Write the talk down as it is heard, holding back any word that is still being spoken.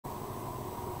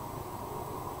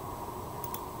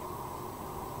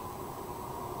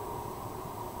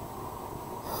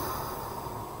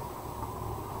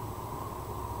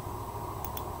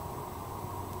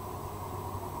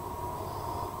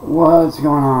What's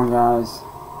going on, guys?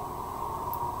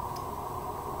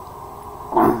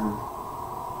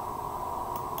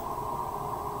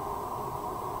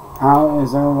 How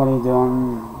is everybody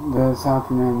doing this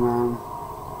afternoon, man?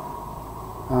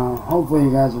 Hopefully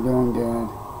you guys are doing good.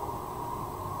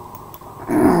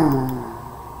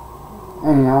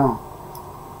 Anyhow,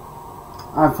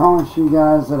 I promised you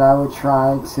guys that I would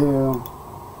try to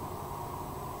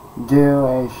do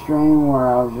a stream where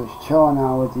I was just chilling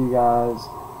out with you guys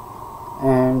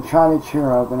and try to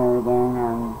cheer up and everything,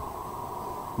 and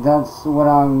that's what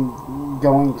I'm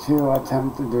going to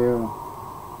attempt to do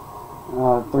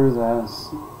through this.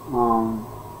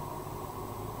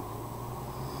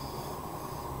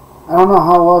 I don't know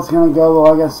how well it's going to go,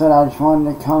 but like I said, I just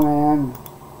wanted to come in,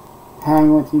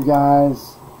 hang with you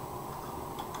guys,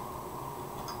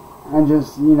 and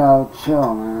just, you know,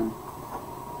 chill, man.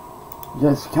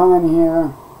 Just come in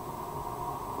here,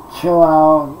 chill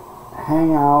out,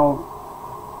 hang out,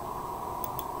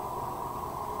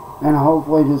 and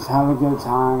hopefully just have a good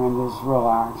time and just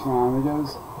relax, man,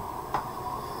 because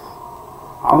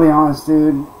I'll be honest,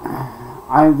 dude,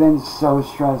 I've been so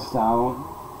stressed out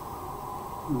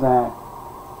that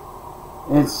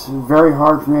it's very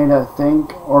hard for me to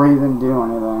think or even do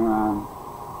anything, man.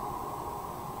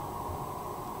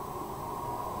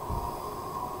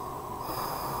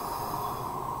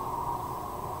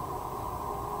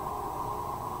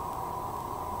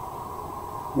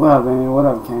 What up, baby? What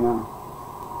up, Kano?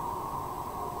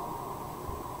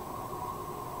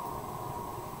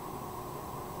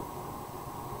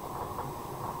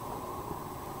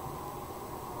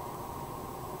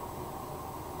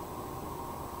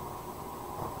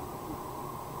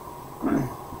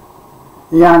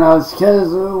 Yeah, no, it's because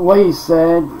what you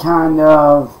said kind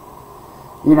of,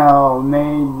 you know,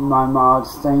 made my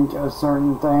mods think a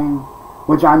certain thing,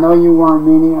 which I know you weren't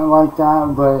meaning it like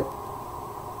that, but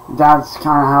that's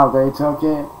kind of how they took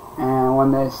it. And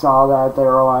when they saw that, they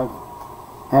were like,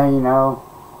 hey, you know,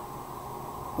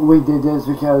 we did this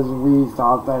because we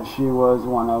thought that she was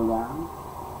one of them.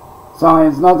 So I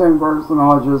mean, it's nothing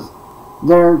personal, it's just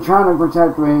they're trying to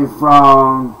protect me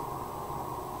from,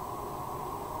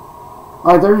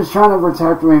 like, they're just trying to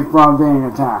protect me from being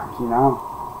attacked, you know?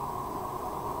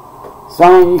 So,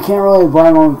 I mean, you can't really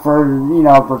blame them for, you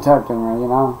know, protecting me, you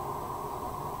know?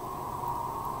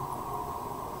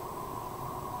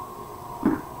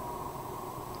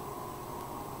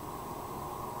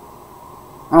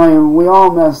 I mean, we all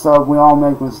mess up, we all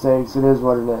make mistakes, it is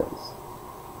what it is.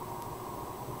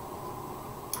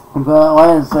 But, like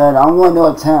I said, I'm going to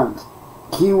attempt,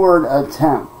 keyword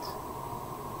attempt,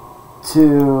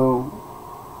 to,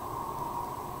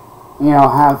 you know,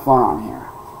 have fun on here.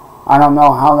 I don't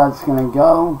know how that's going to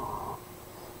go.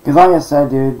 Because like I said,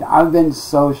 dude, I've been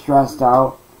so stressed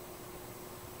out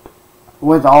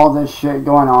with all this shit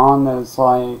going on that it's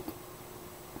like,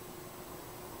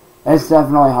 it's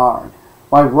definitely hard.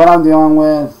 Like, what I'm dealing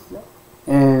with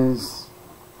is,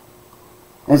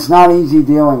 it's not easy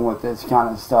dealing with this kind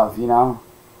of stuff, you know?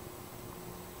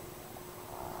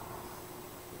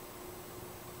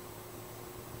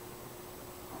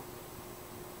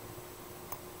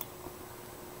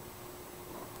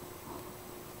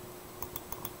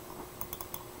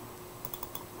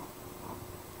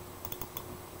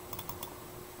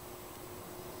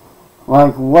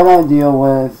 Like, what I deal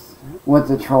with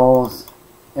the trolls,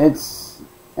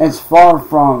 it's far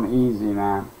from easy,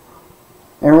 man.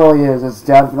 It really is. It's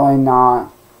definitely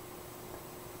not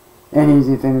an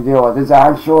easy thing to deal with. It's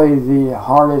actually the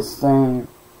hardest thing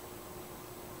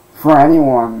for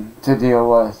anyone to deal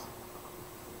with.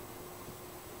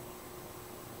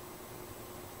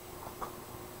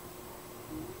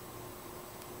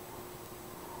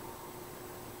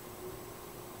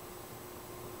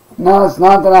 No, it's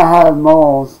not that I have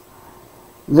moles.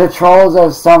 The trolls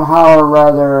have somehow or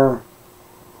rather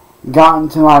gotten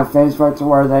to my Facebook to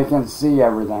where they can see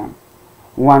everything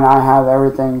when I have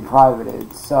everything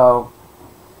privated. So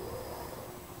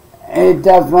it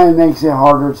definitely makes it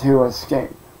harder to escape.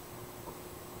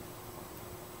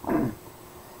 You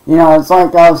know, it's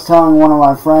like I was telling one of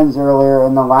my friends earlier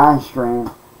in the last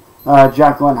stream,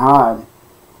 Jekyll and Hyde.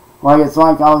 Like, it's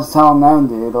like I was telling them,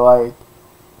 dude, like,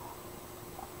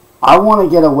 I want to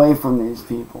get away from these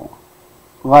people.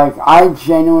 Like, I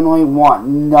genuinely want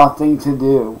nothing to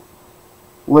do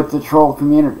with the troll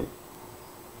community.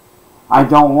 I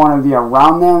don't want to be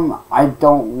around them. I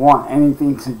don't want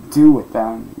anything to do with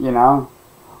them, you know?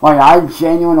 Like, I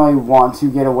genuinely want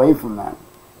to get away from them.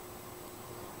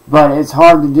 But it's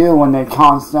hard to do when they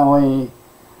constantly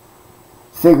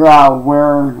figure out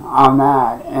where I'm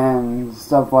at and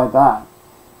stuff like that.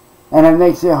 And it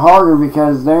makes it harder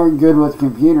because they're good with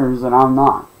computers and I'm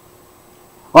not.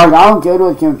 Like, I'm good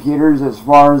with computers as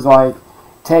far as, like,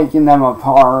 taking them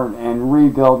apart and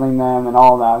rebuilding them and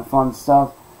all that fun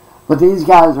stuff. But these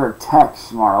guys are tech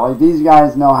smart. Like, these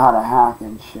guys know how to hack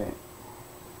and shit.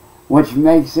 Which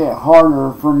makes it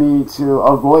harder for me to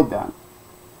avoid them.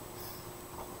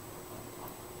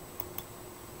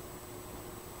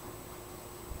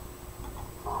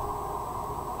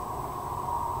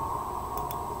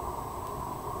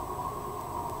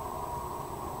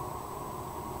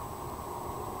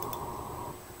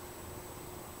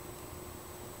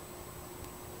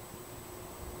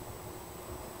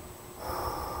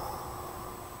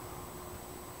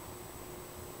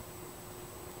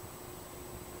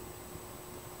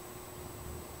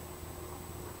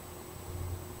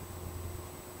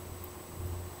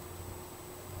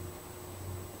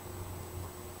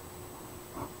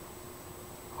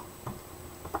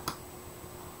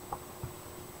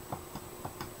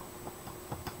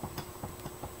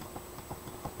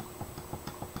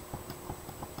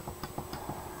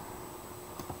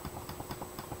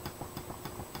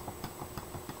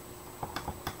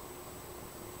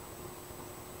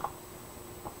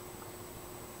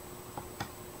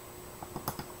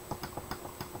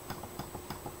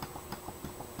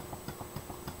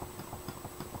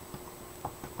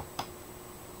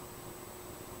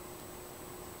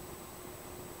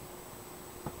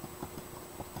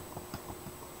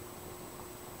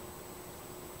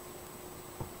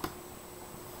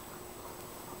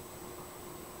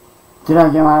 Did I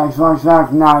get my Xbox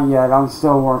back? Not yet. I'm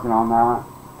still working on that.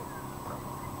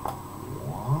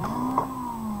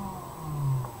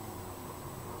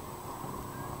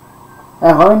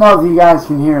 Hey, let me know if you guys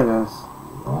can hear this.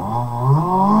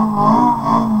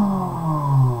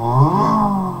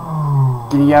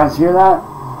 Can you guys hear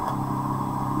that?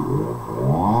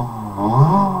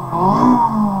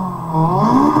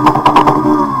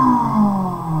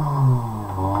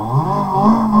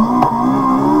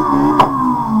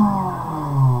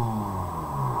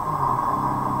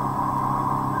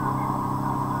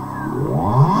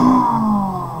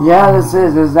 Yeah, this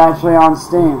is actually on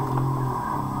Steam.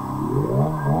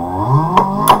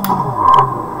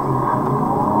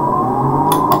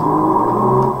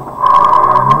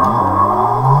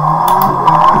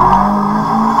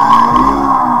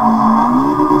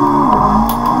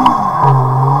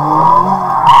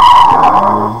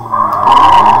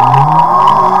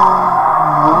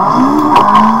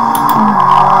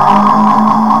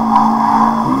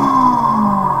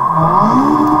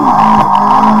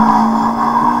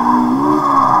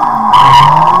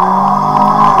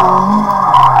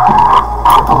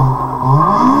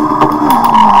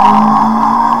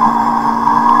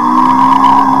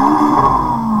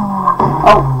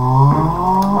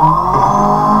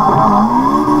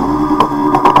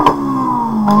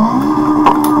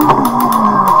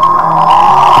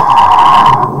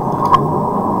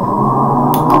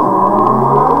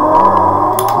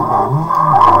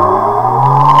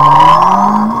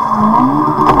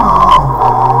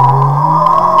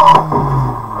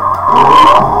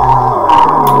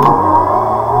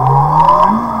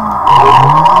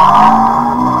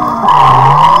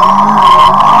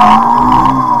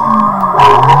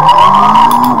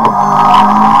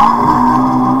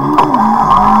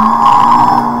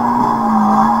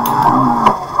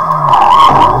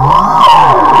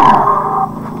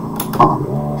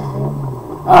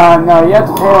 No, you have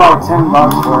to pay like $10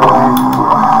 for it.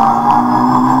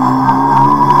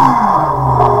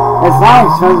 It's not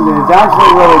expensive, it's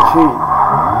actually really cheap.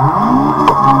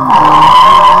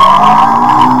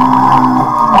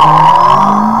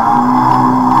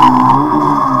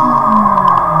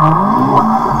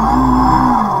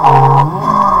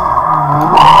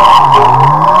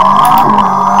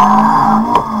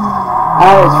 I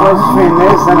had to switch between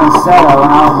this and a setup,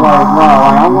 and I was like, well,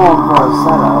 I'm going for a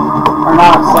setup. Or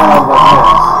not setup, but this.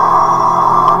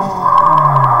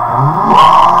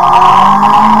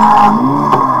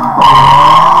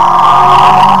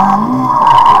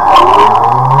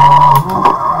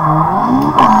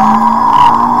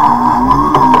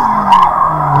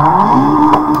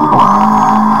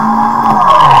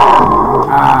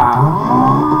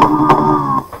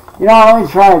 You know, let me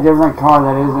try a different car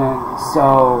that isn't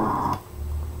so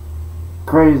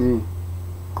crazy.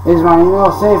 Is my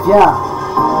email safe? Yeah.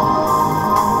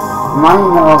 My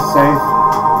email is safe.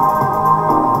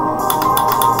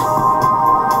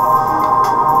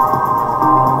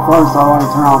 First, I want to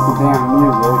turn off the damn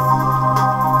music.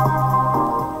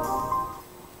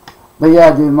 But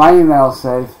yeah, dude, my email is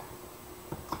safe.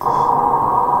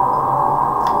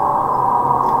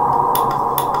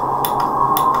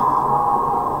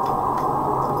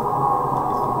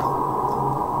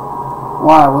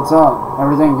 Why? What's up?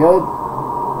 Everything good?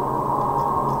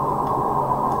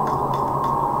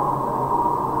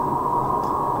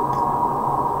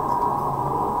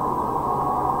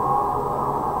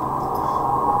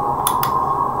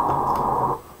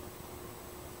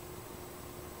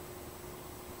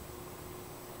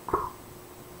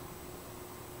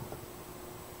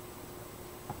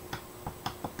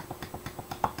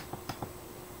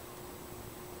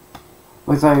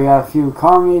 Looks like we got a few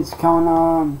car meets coming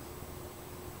on.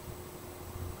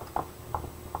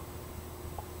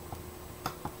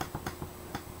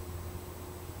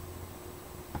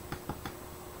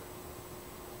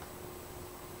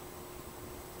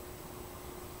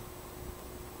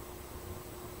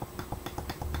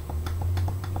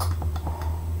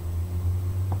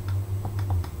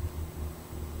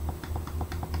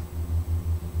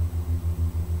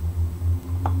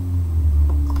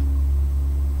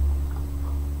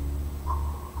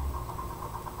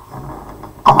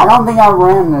 I don't think I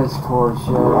ran this course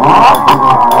yet.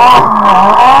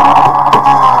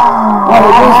 What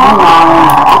is this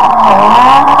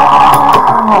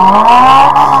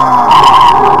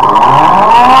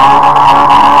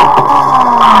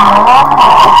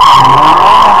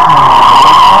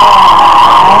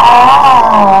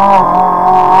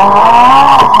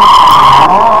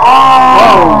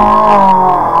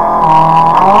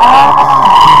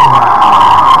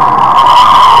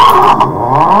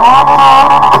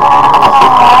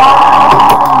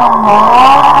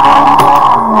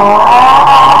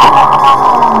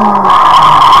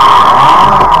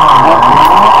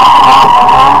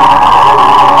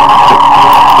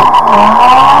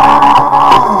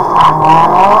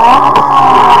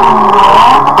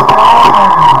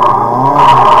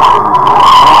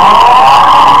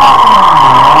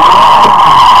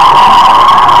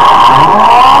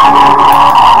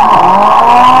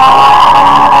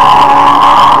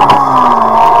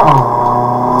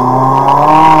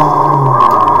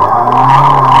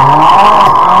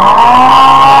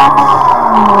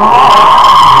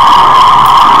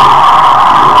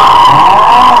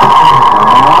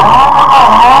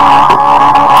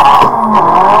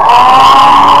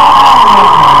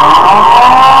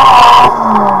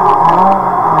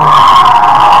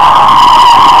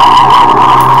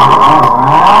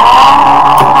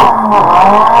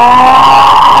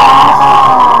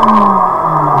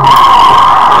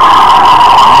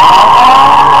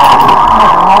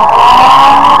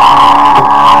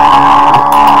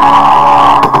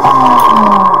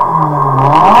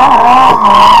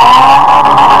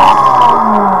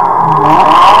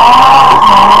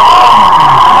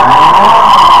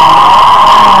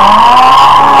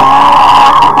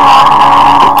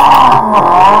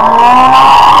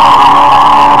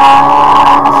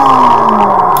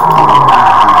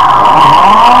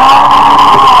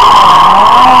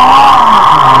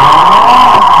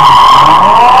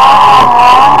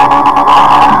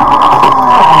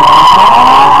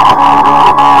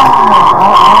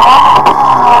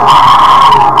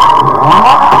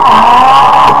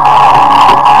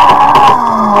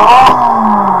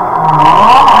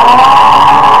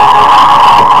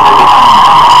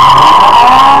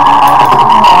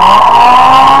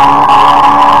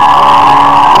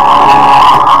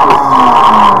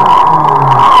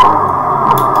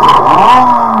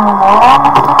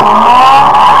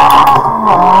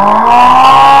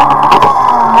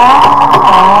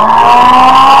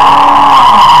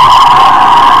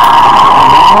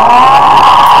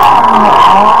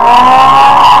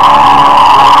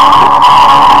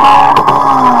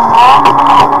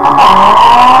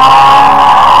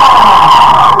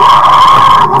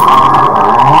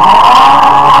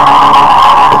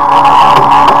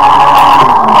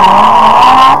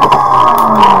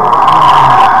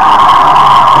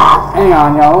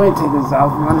Take this out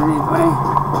from underneath me.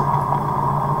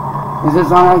 Is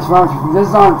this on Xbox? This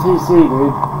is on PC,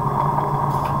 dude.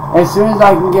 As soon as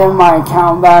I can get my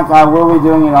account back, I will be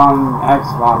doing it on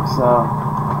Xbox, so.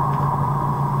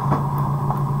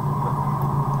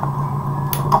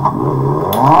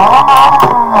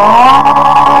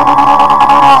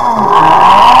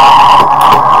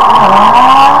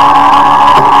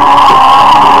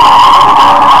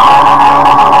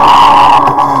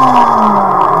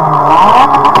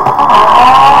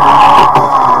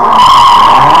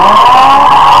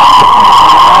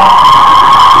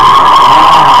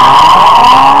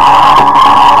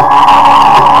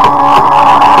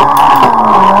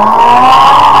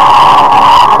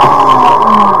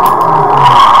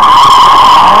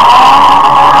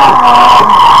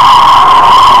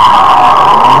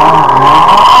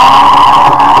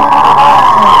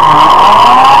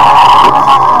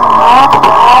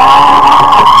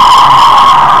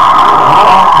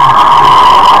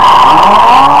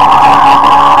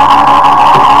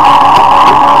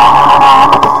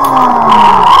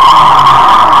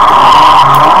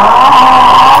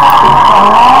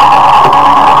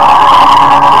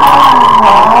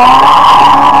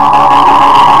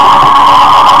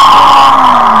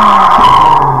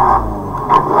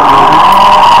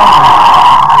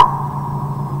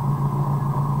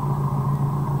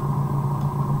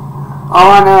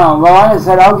 I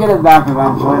said, I'll get it back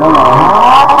eventually. Don't worry. I'll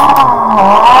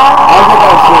get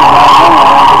that shit back. Don't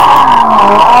worry.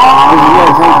 It's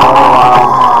gonna take a little while.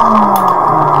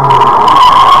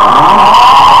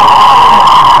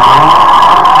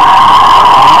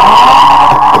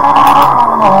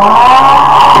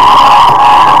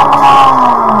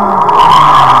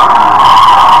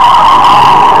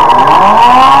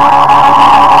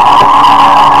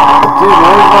 Dude,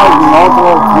 there's like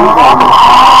multiple people on this.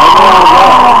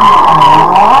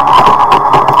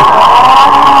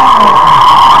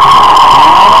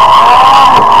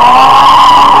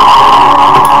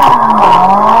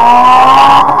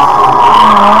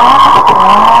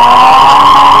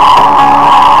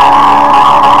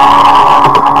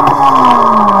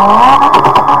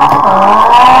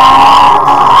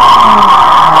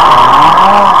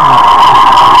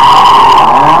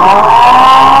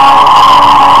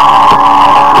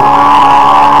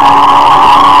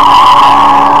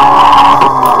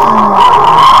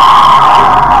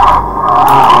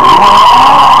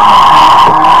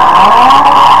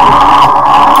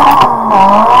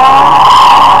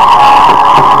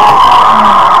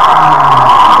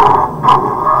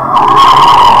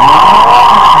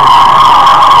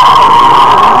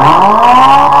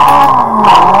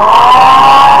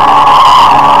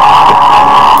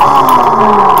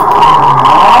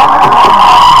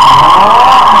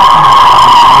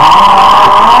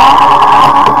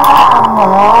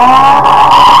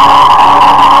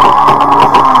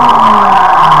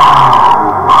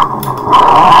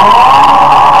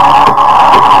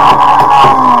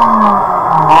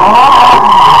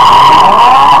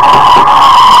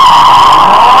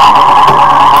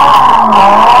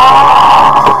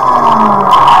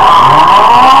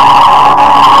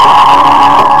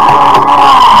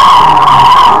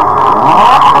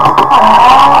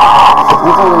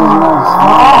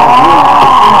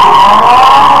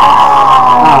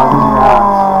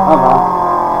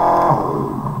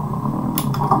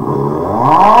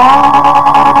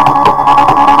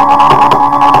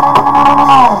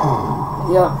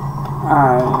 Yep.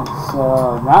 Alright,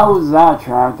 so that was that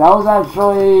track. That was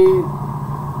actually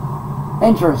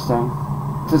interesting,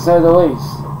 to say the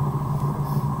least.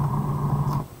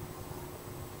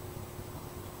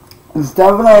 It's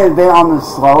definitely a bit on the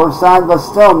slower side, but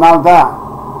still not bad.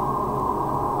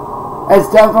 It's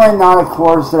definitely not a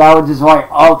course that I would just like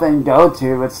up and go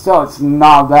to, but still, it's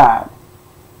not bad.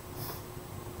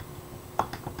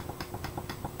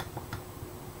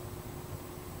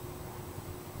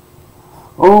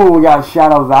 Oh, we got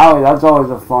Shadow Valley. That's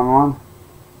always a fun one.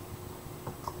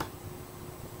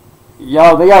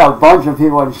 Yo, they got a bunch of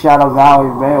people in Shadow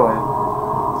Valley Bailey.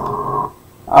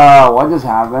 What just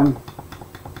happened?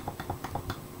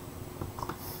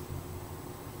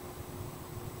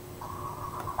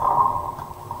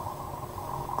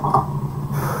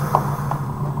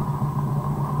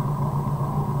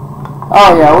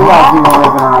 Oh yeah, we got people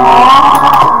living around.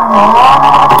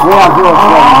 We got people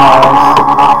spreading house.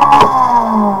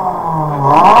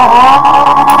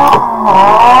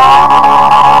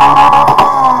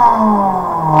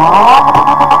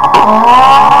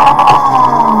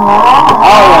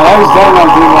 Oh yeah, there's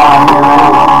definitely people out here,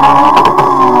 man.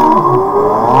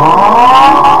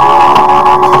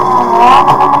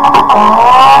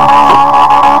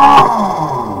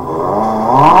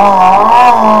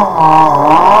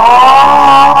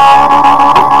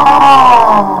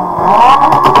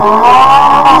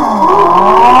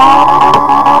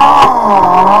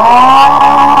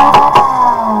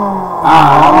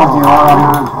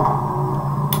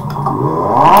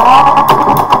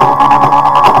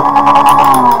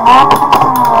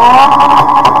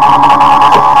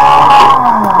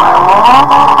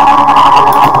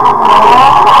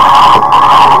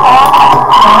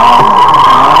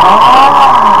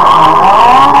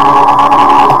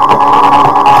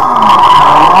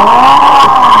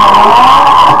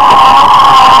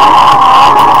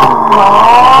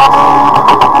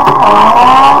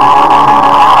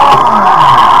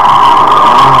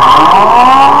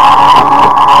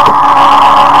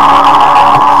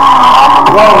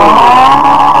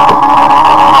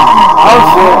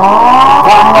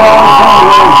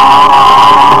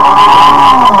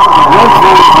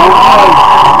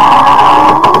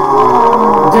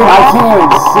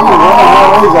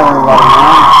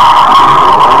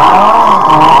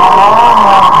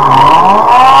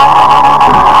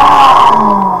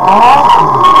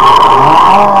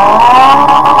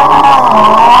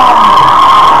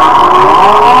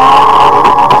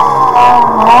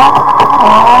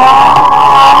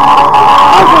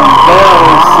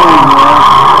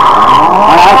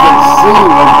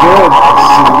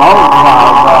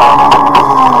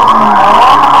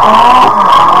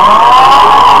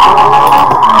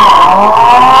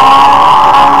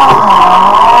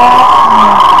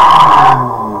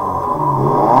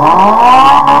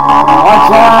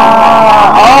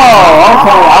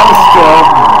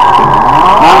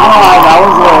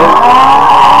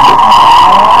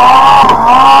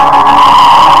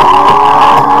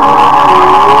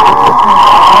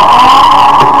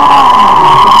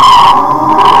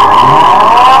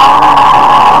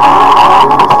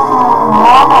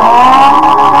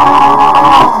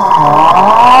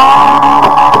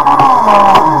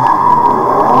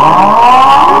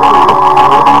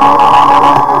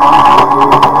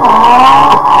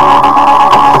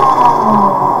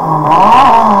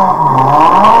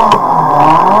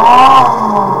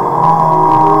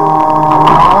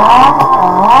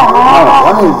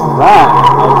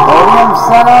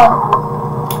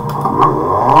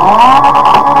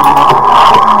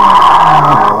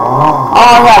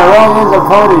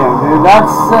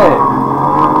 That's sick.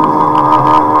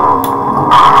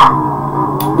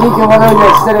 You can literally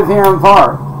just sit up here and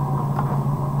park.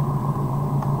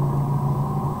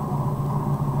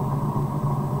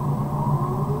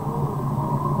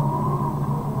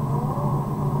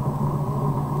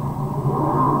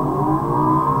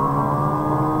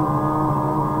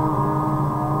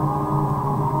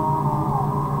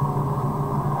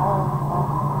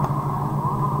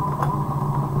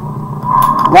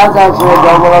 That's actually a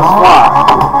double spot.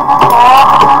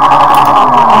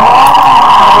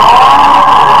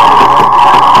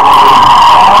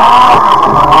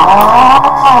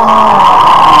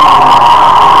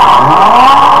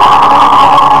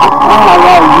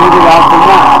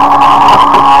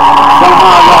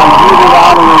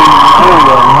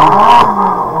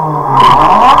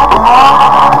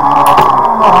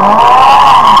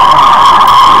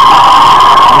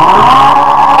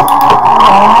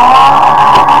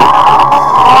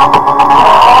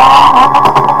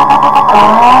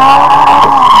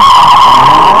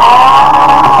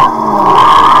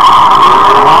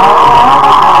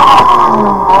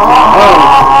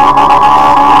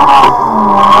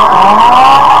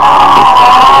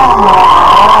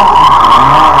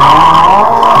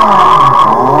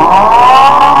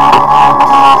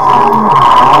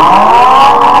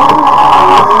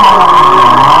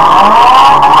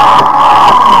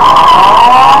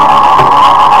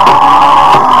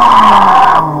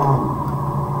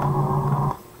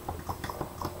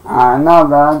 Not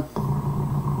bad.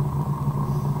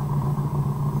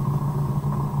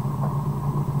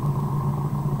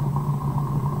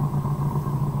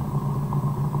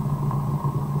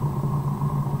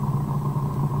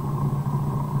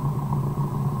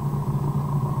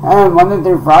 Hey, Monday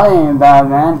through Friday ain't bad,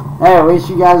 man. Hey, at least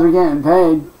you guys are getting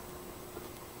paid.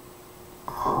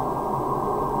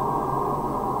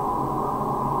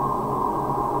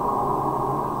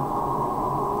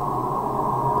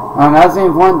 And that's the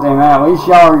important thing, man. At least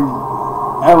you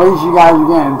guys are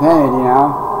getting paid, you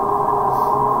know?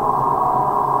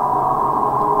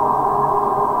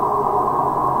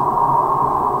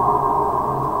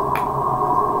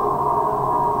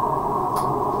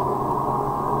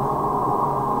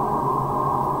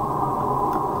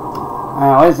 And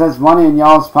at least that's money in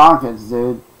y'all's pockets,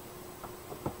 dude.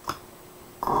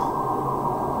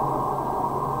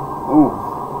 Ooh.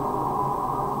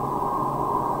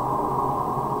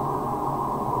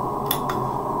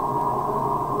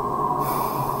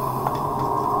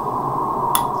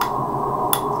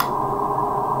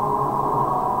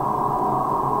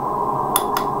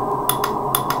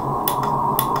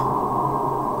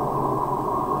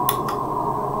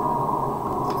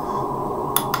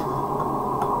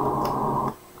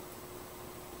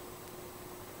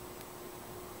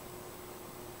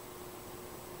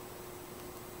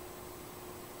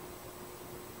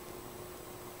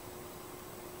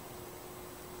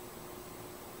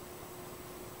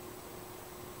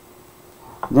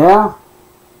 Yeah,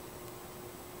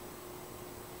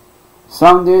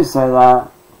 some do say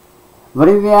that, but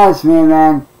if you ask me,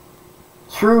 man,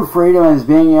 true freedom is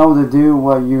being able to do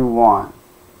what you want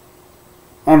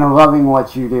and loving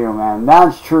what you do, man.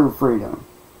 That's true freedom.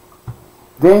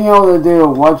 Being able to do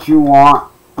what you want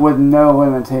with no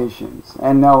limitations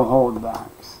and no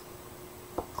holdbacks.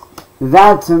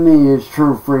 That to me is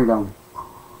true freedom.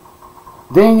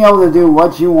 Being able to do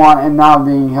what you want and not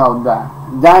being held back.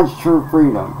 That's true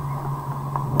freedom.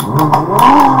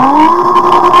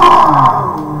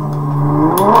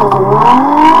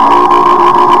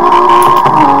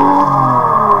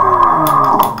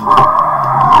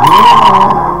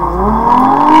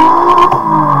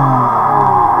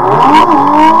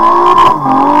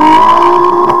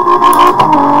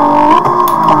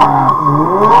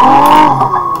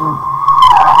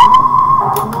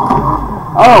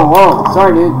 Oh, whoa,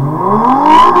 sorry, dude.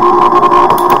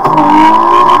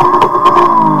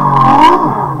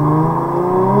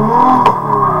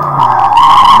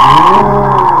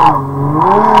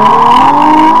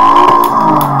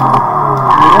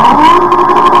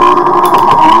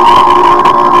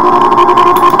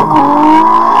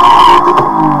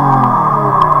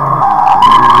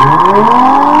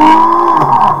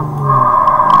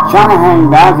 Trying to hang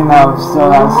back enough so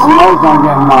that smoke don't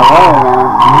get in my way, man.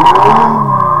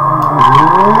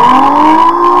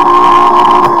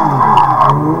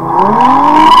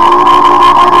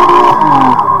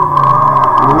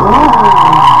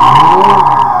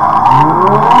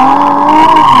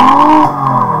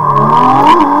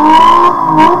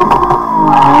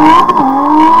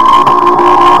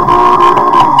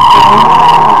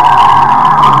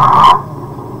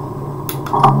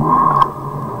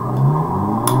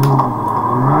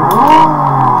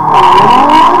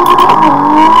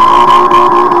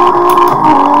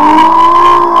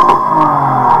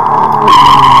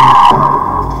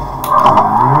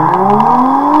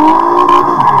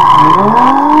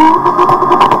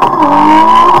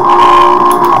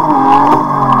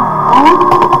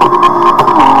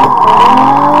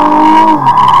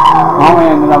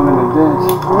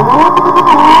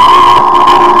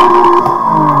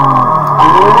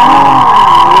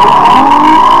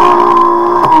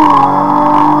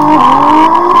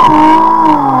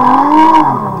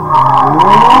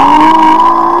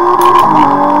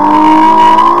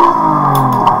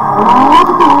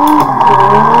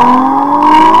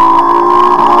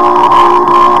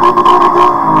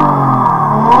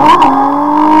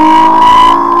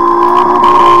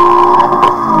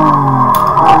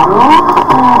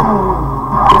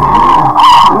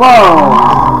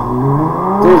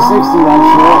 360 that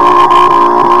shit.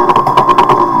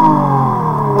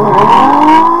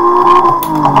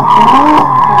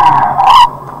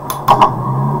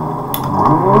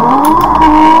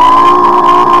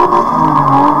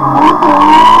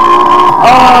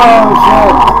 Oh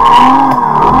shit.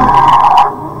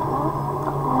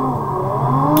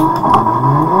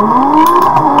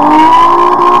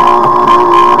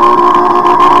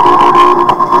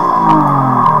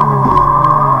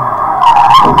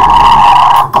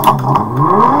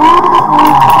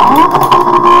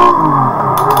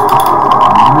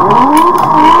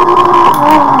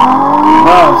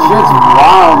 Shit's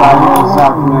wild out here this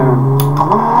afternoon.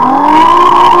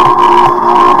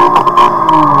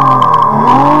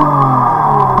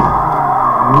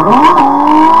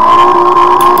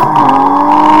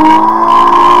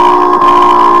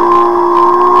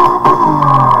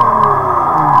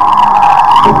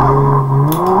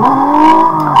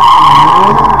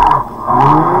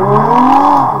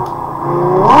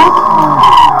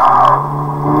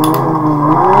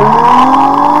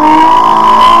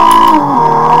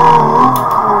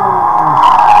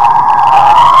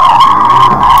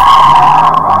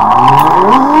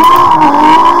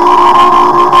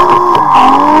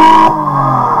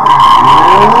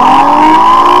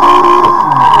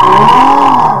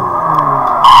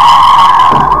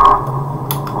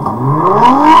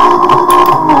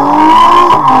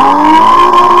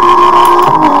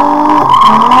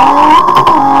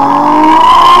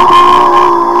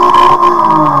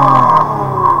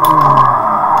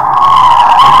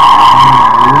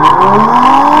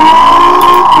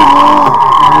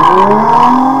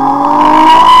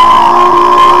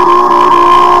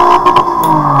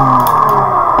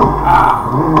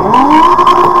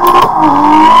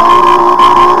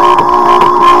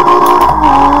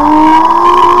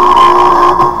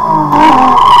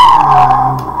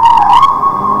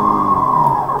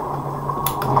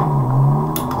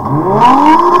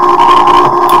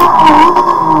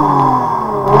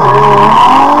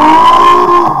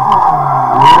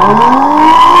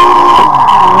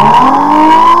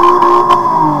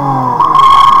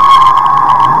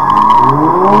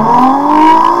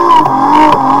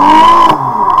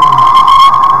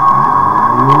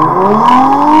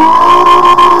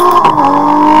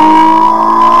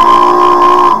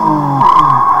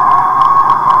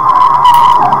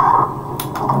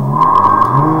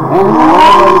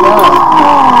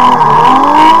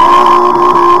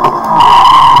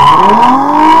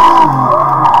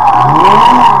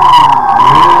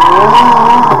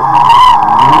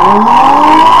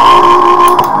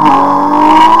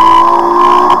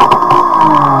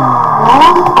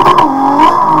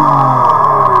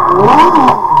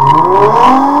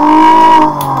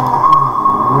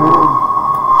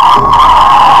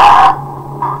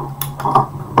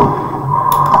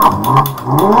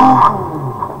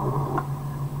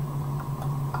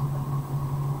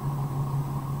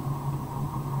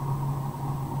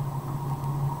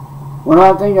 What do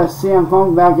I think of CM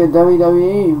Punk back at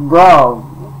WWE? Bro,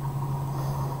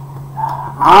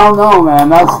 I don't know, man.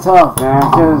 That's tough, man,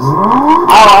 because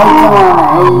I like him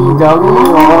in AEW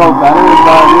a little better,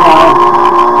 but, you know,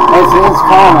 it's his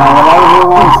call, man. Whatever he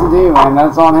wants to do, man,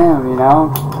 that's on him, you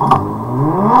know?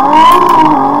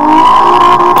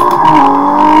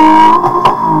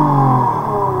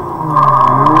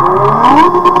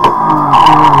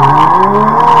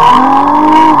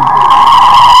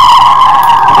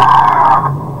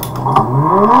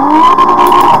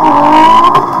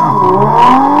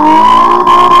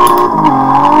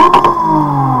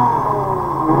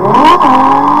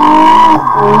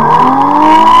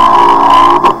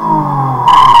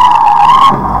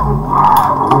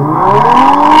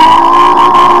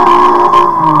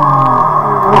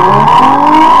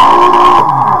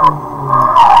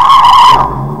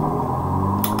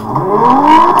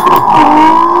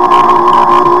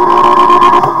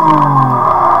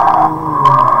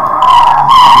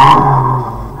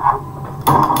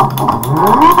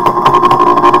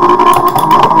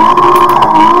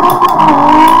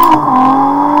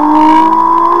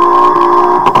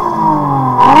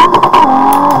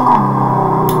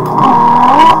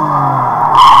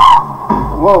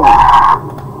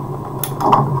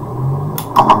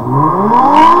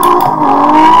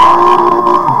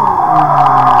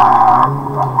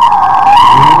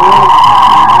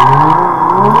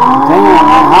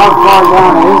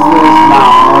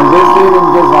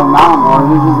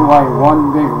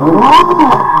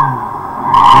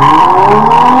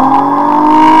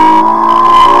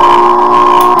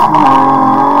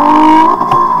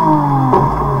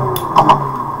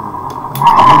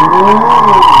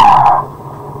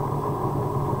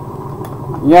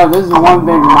 Yeah, this is one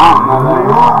big mountain, I think.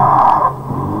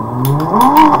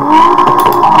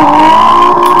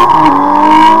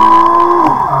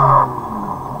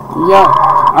 Yep.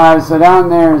 Alright, so down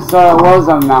there, so it was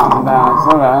a mountain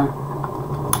pass. Okay.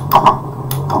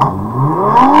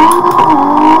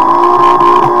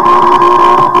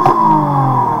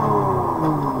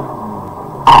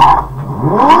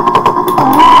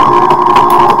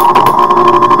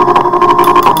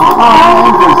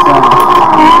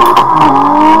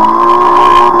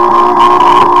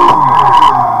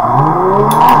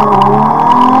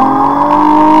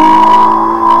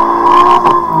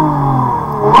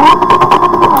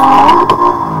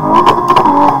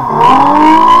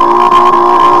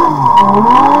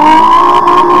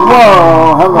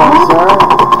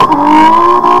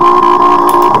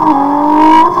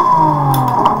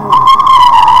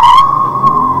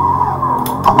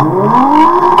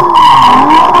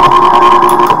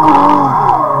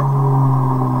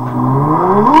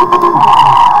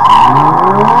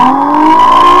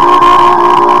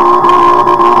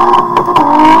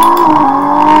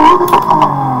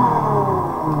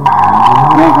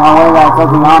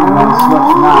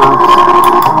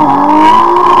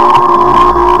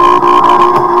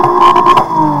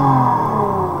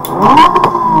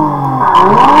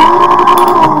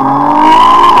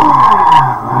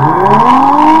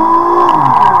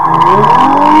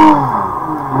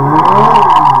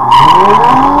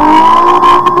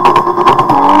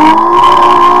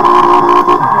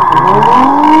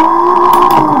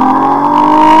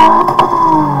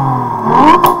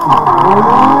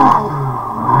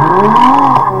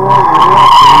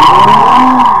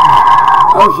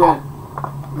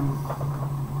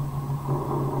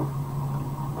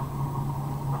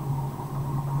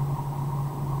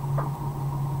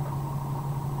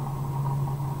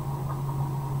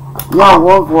 Yo,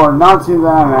 Wolfward, not too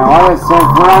bad, man. Like I said,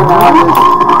 for right now,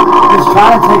 just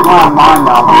trying to take my mind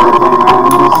off of everything,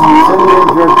 man. Just sitting there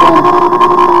drifting,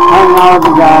 hanging out with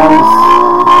the guys,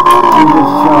 and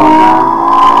just chilling, man.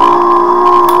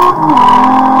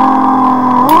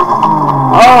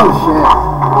 Oh, shit.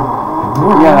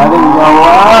 Yeah, that didn't go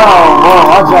well. Whoa,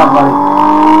 watch out, buddy.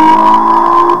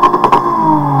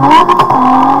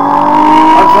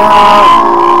 Watch out.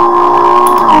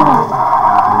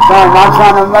 Sorry, not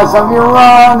trying to mess up your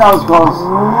run. That was close.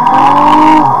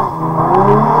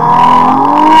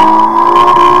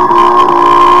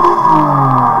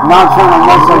 Not trying to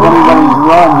mess up anybody's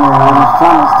run here. I'm just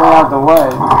trying to stay out the way.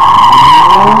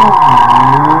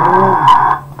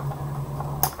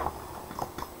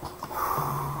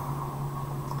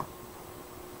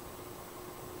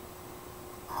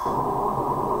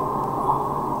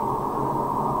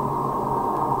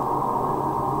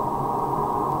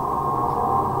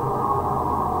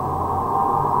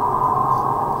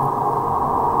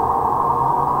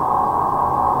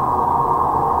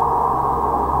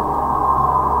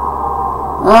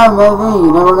 Yeah, maybe,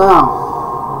 you never know.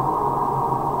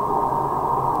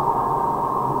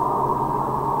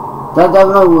 It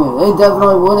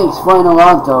definitely would explain a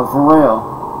lot though, for real.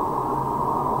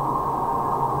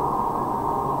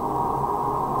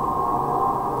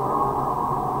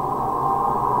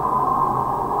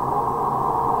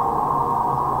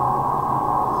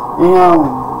 You know,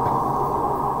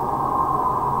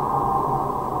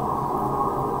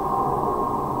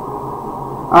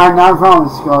 alright, not a problem,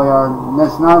 Schoolyard.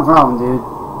 That's not a problem, dude.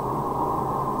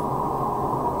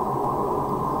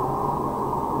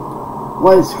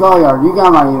 Wait, Schoolyard, you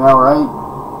got my email, right?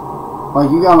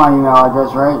 Like, you got my email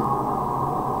address, right?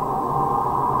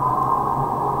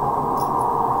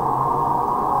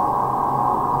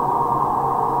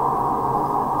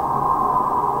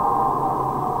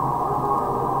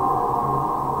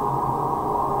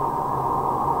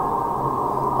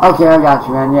 Okay, I got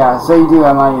you, man. Yeah, so you do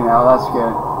have my email. That's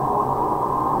good.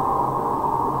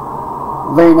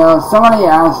 But, you know, somebody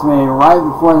asked me right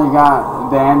before they got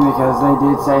banned, because they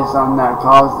did say something that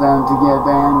caused them to get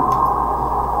banned.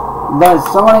 But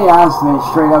somebody asked me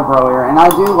straight up earlier, and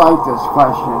I do like this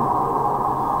question.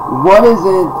 What is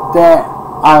it that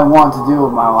I want to do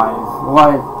with my life?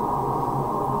 Like,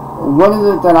 what is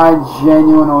it that I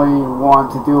genuinely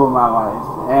want to do with my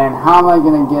life? And how am I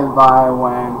going to get by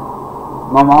when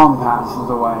my mom passes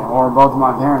away, or both of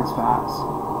my parents pass?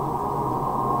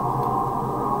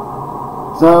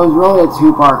 So it was really a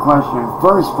two-part question.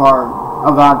 First part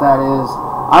about that is,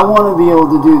 I want to be able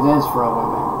to do this for a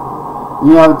living.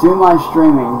 You know, do my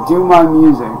streaming, do my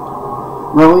music,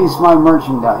 release my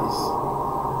merchandise.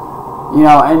 You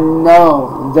know, and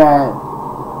know that,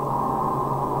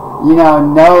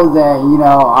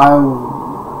 I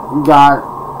got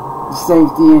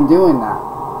safety in doing that.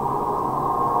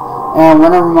 And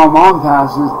whenever my mom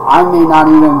passes, I may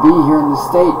not even be here in the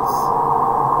States.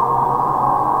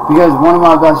 Because one of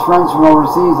my best friends from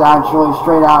overseas actually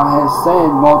straight out has said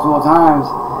multiple times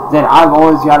that I've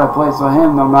always got a place with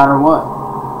him no matter what.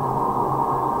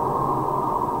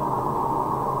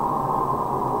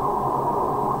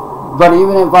 But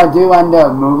even if I do end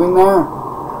up moving there,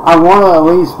 I want to at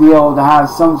least be able to have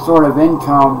some sort of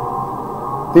income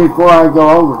before I go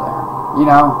over there. You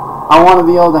know, I want to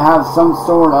be able to have some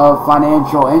sort of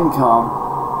financial income.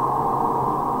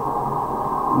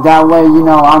 That way, you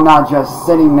know, I'm not just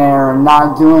sitting there and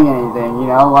not doing anything, you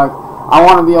know. Like, I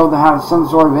want to be able to have some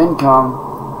sort of income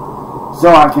so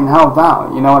I can help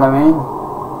out, you know what I mean?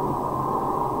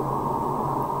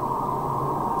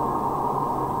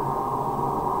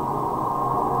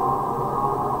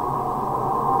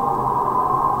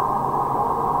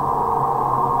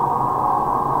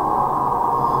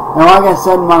 And like I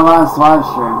said in my last live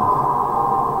stream,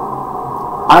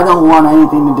 I don't want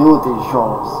anything to do with these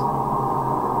trolls.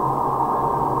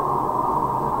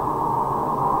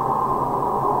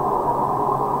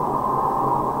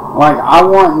 Like, I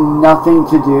want nothing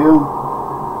to do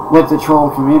with the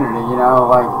troll community, you know?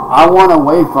 Like, I want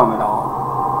away from it all.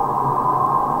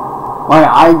 Like,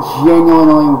 I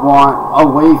genuinely want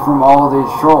away from all of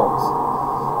these trolls.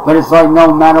 But it's like,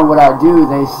 no matter what I do,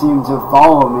 they seem to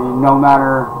follow me. No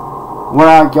matter where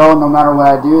I go, no matter what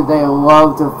I do, they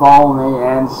love to follow me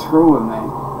and screw with me.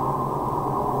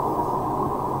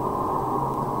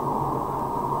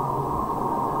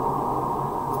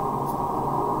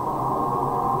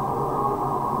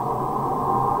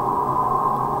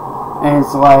 And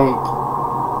it's like,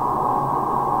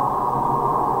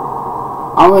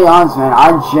 I'm gonna be honest, man, I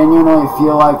genuinely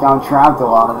feel like I'm trapped a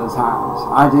lot of the times.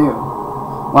 I do.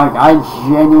 Like, I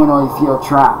genuinely feel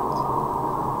trapped.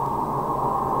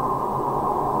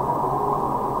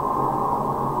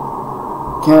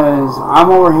 Because I'm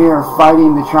over here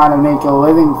fighting to try to make a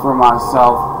living for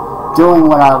myself, doing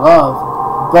what I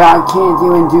love, but I can't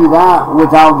even do that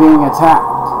without being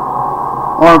attacked,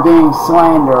 or being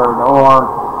slandered,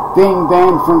 or being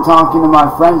banned from talking to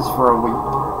my friends for a week,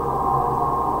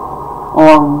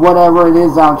 or whatever it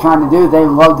is I'm trying to do. They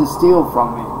love to steal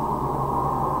from me.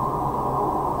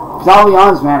 Because I'll be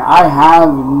honest, man, I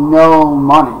have no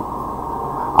money.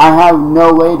 I have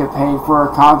no way to pay for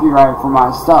a copyright for my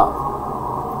stuff.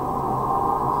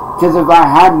 Because if I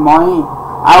had money,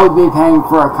 I would be paying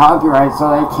for a copyright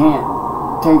so they can't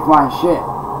take my shit.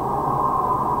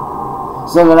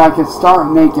 So that I could start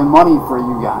making money for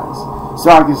you guys. So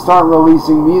I can start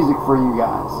releasing music for you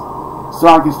guys. So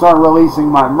I can start releasing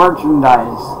my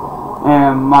merchandise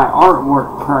and my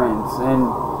artwork prints and,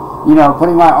 you know,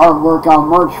 putting my artwork on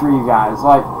merch for you guys.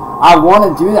 Like, I want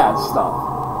to do that stuff.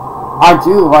 I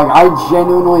do. Like, I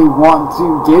genuinely want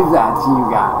to give that to you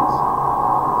guys.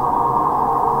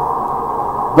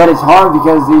 But it's hard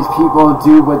because these people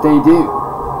do what they do.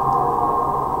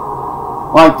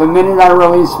 Like, the minute I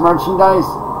release merchandise,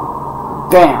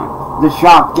 bam, the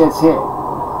shop gets hit.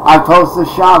 I post the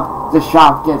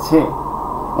shop gets hit.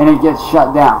 And it gets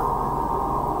shut down.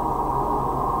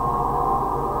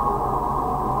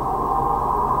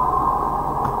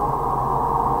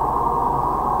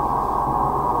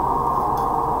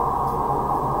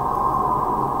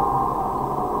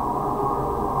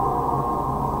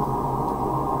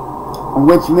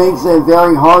 Which makes it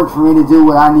very hard for me to do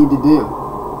what I need to do.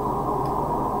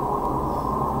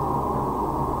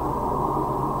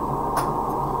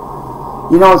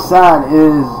 You know what's sad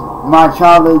is my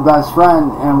childhood best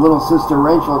friend and little sister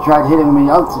Rachel tried hitting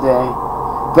me up today,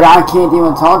 but I can't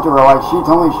even talk to her. Like, she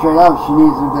told me straight up she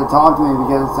needs to talk to me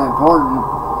because it's important,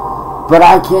 but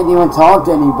I can't even talk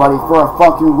to anybody for a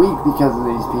fucking week because of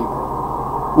these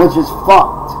people, which is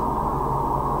fucked.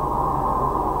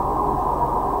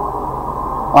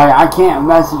 Like, I can't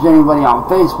message anybody on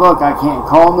Facebook, I can't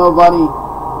call nobody,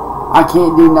 I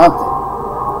can't do nothing.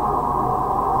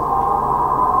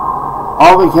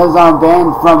 All because I'm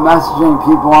banned from messaging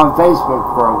people on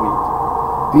Facebook for a week.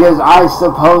 Because I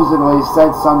supposedly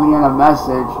said something in a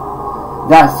message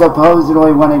that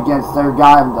supposedly went against their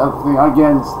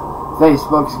against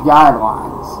Facebook's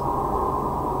guidelines.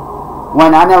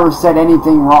 When I never said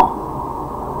anything wrong.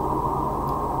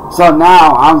 So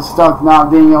now I'm stuck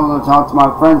not being able to talk to my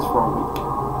friends for a week.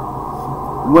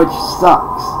 Which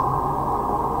sucks.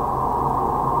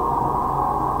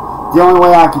 The only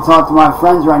way I can talk to my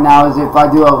friends right now is if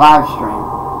I do a live stream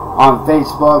on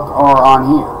Facebook or on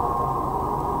here.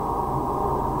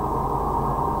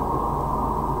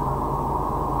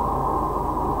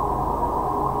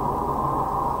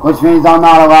 Which means I'm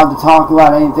not allowed to talk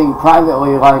about anything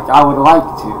privately like I would like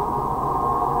to.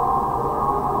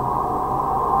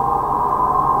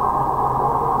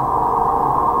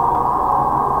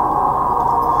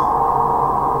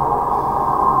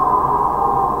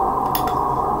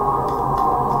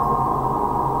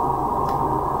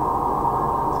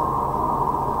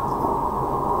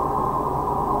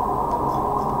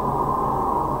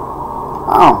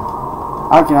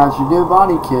 I can actually do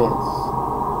body kits.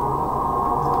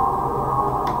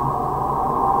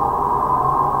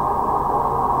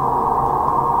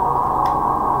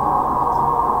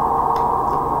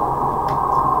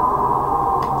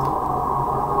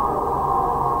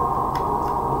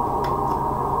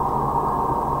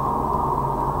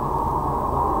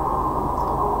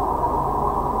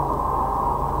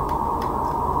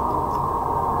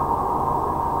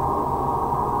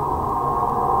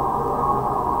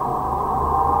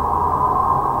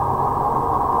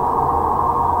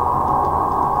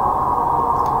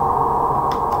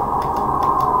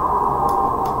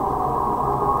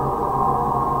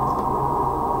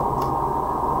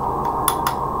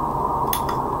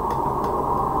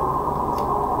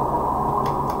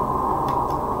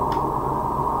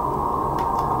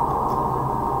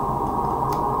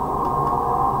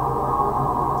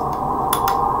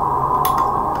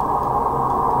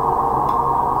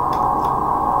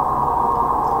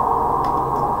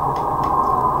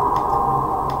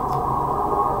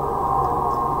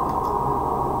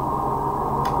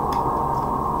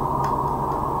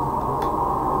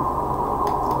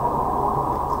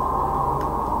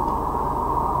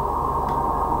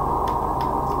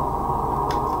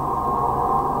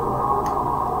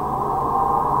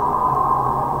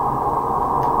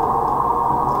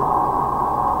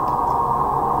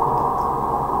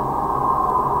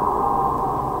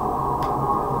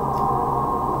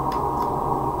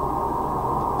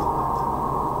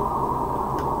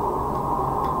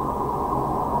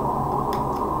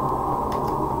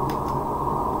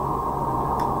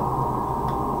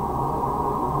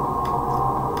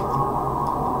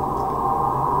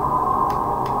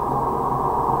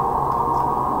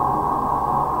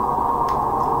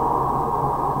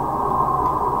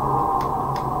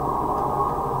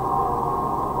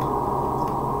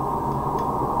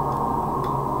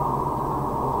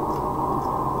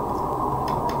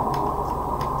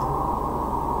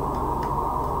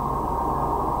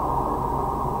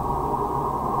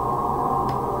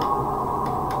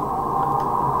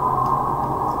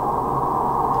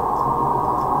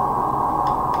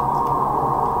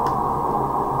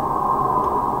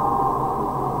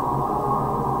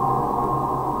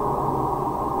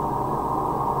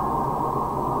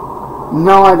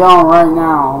 No, I don't right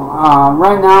now.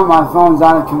 Right now my phone's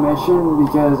out of commission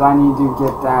because I need to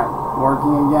get that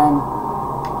working again.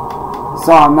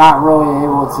 So I'm not really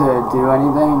able to do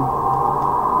anything.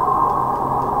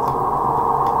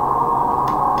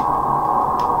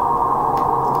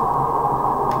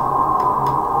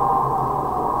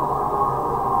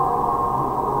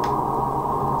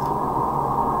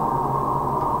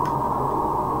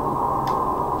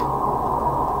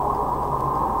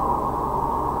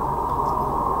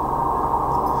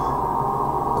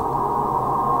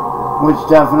 Which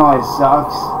definitely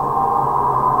sucks.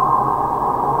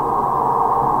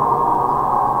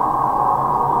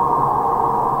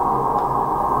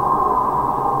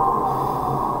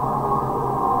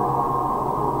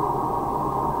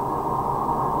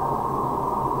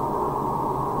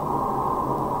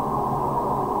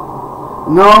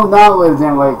 No, I've not lived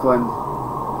in Lakeland,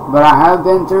 but I have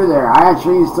been through there. I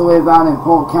actually used to live out in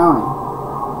Polk County.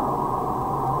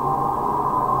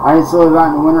 I used to live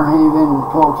out in Winter Haven,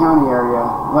 Polk County area,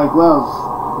 Lake Wales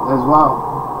as well.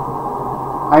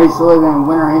 I used to live in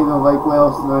Winter Haven, Lake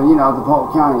Wales, the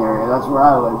Polk County area. That's where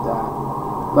I lived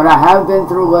at. But I have been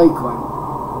through Lakeland.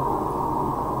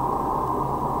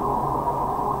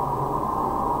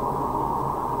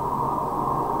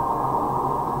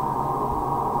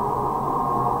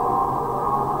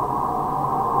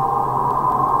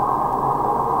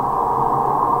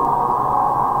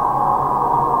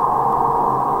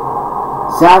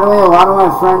 Sadly, a lot of my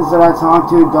friends that I talk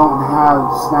to don't have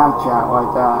Snapchat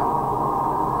like that.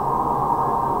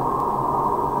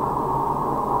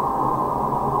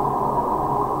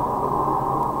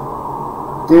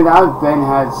 Dude, I've been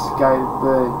had Skype,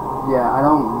 but yeah, I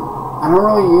don't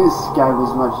really use Skype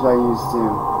as much as I used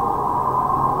to.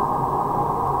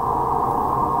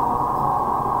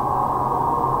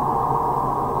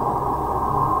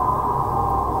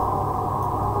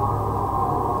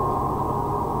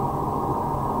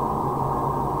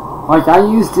 Like, I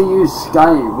used to use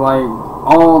Skype, like,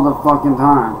 all the fucking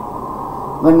time.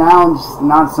 But now, just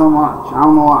not so much. I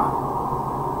don't know why.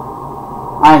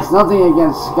 It's nothing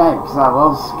against Skype, because I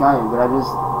love Skype, but I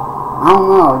don't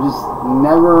know, just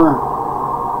never...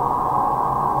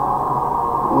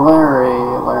 Larry.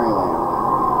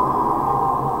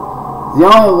 The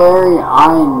only Larry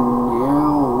I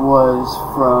knew was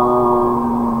from...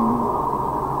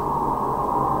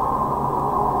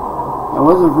 It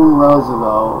wasn't from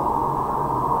Roosevelt.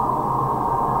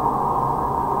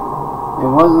 It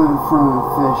wasn't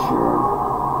from Fisher.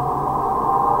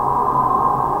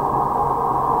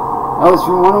 That was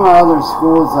from one of my other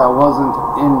schools that wasn't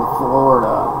in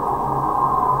Florida.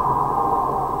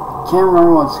 Can't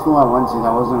remember what school I went to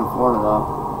that wasn't in Florida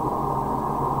though.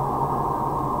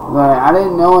 But I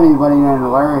didn't know anybody named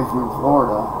Larry from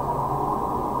Florida.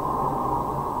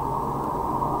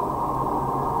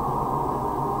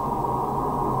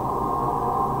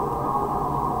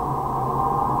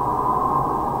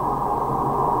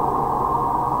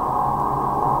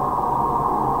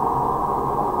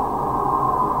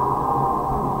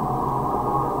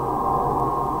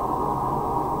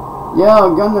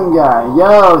 Yo, Gundam guy.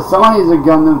 Yo, somebody's a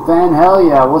Gundam fan. Hell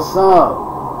yeah, what's up?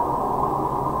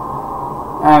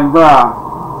 And bruh,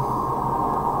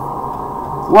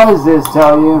 what does this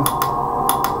tell you?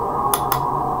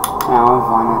 I'll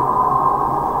find it.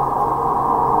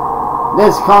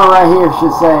 This car right here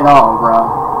should say it all,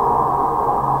 bro.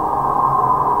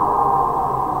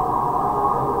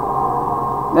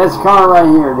 This car right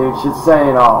here, dude, should say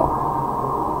it all.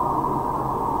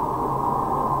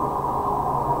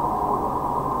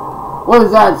 What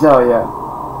does that tell you?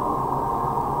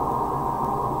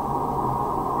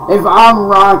 If I'm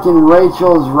rocking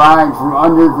Rachel's Ride from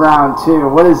Underground 2,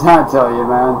 what does that tell you,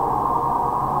 man?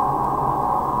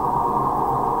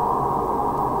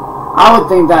 I would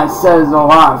think that says a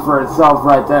lot for itself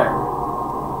right there.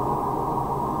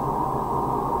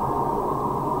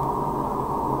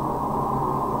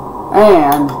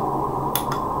 And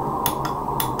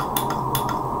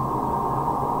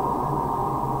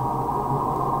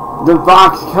the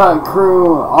Box Cut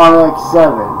Crew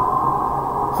RX-7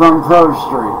 from Pro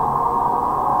Street.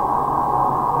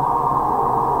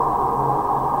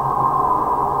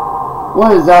 What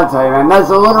does that tell you, man? That's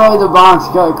literally the Box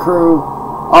Cut Crew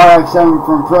RX-7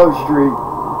 from Pro Street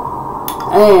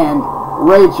and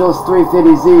Rachel's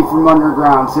 350Z from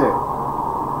Underground 2.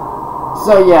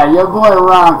 So yeah, your boy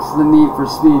rocks the Need for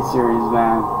Speed series,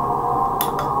 man.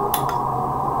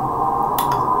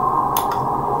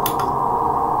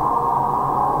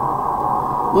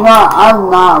 You know,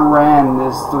 I've not ran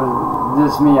this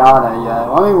Miata yet.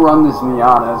 Let me run this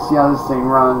Miata, see how this thing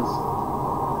runs.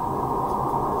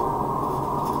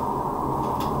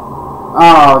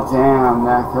 Oh, damn,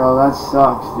 Necro, that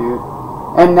sucks, dude.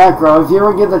 And Necro, if you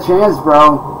ever get the chance,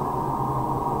 bro,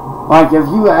 like, if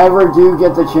you ever do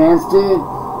get the chance, dude,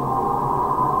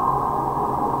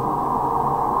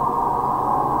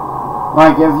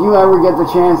 like, if you ever get the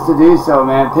chance to do so,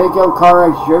 man, pick up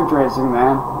CarX Drift Racing,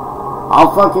 man.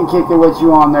 I'll fucking kick it with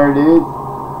you on there, dude.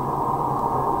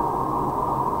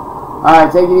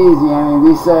 Alright, take it easy, Amy.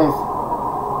 Be safe.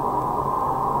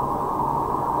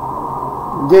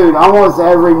 Dude, almost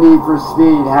every Need for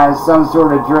Speed has some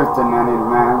sort of drifting in it,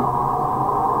 man.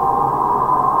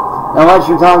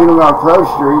 Unless you're talking about Pro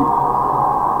Street.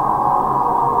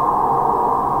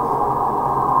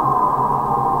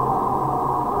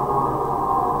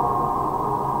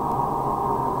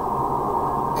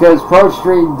 Because Pro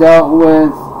Street dealt with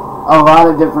a lot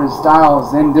of different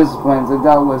styles and disciplines. It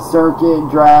dealt with circuit,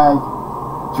 drag,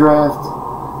 drift,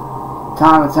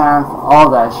 time attack, all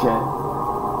that shit.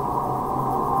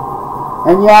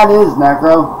 And yeah, it is,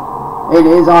 Necro. It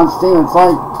is on Steam.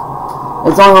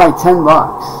 It's only like $10.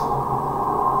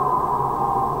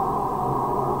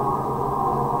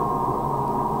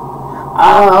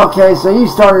 Okay, so you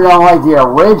started on like the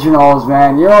originals,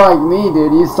 man. You're like me,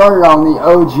 dude. You started on the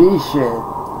OG shit.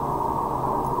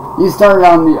 You started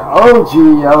on the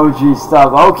OG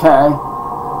stuff. Okay.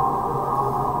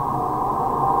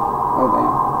 Oh, damn.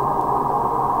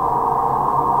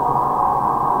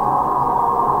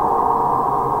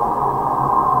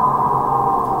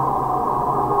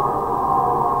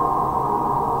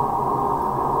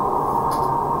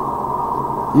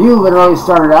 You literally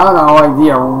started out on like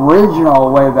the original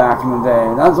way back in the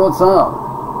day. That's what's up.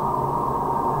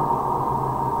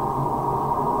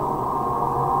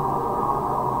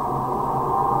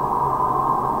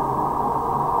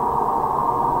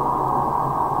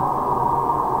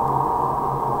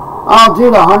 Oh,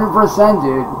 dude, 100%,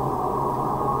 dude.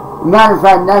 Matter of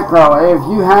fact, Necro, if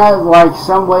you have, like,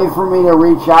 some way for me to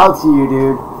reach out to you,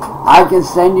 dude, I can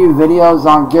send you videos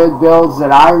on good builds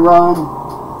that I run,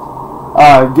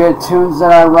 good tunes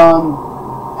that I run,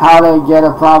 how to get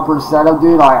a proper setup,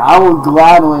 dude. Like, I would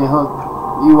gladly hook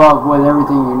you up with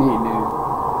everything you need, dude.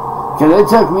 Because it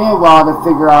took me a while to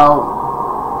figure out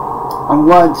on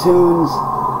what tunes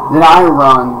that I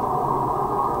run.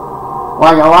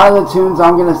 Like, a lot of the tunes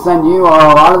I'm going to send you are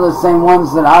a lot of the same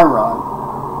ones that I run.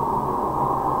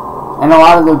 And a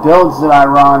lot of the builds that I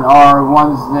run are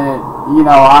ones that, you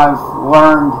know, I've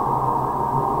learned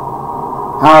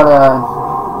how to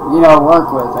you know,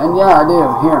 work with. And yeah, I do.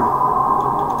 Here.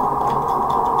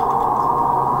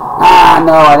 Ah,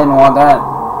 no, I didn't want that.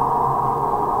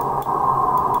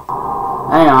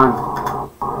 Hang on.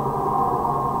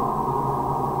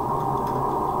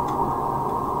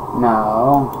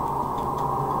 No.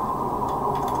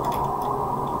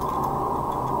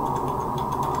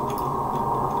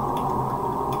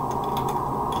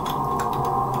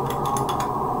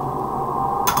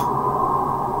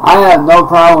 I have no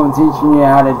problem teaching you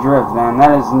how to drift, man.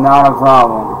 That is not a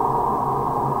problem.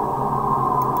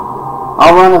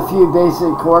 I'll run a few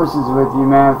basic courses with you,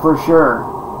 man, for sure.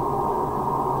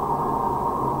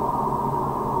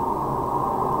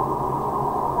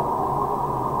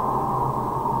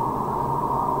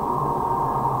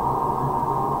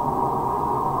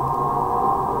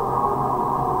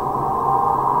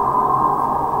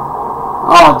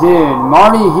 Oh, dude,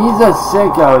 Marty, he's a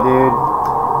sicko, dude.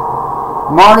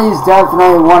 Marty's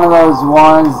definitely one of those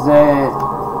ones that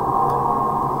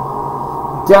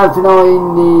definitely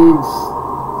needs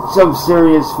some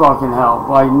serious fucking help.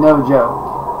 Like, no joke.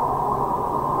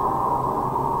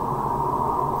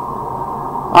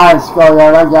 Alright,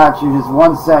 Skullyard, I got you. Just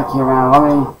one sec here, man. Let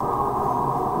me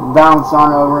bounce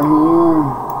on over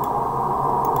here.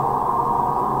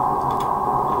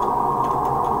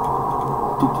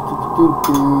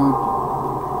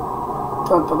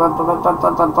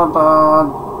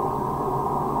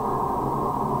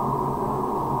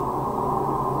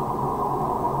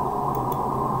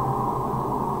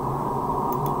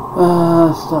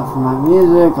 Stuff for my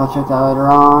music. I'll check that later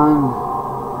on.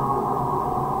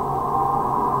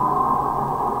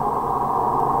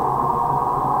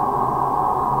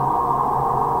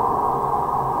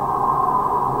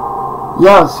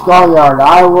 Yo, Skullyard,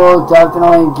 I will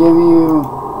definitely give you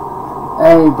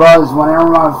a buzz whenever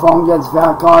my phone gets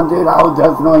back on, dude. I will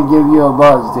definitely give you a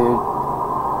buzz, dude.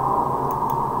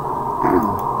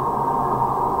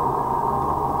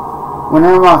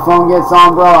 Whenever my phone gets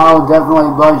on, bro, I will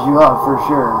definitely buzz you up for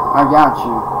sure. I got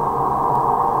you.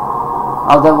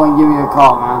 I'll definitely give you a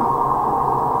call, man.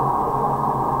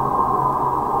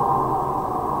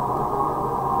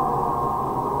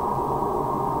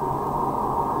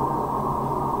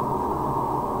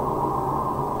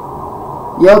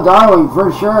 Yo, darling, for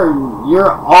sure.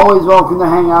 You're always welcome to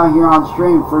hang out here on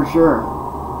stream, for sure.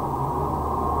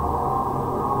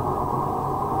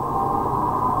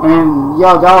 And,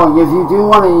 yo, darling, if you do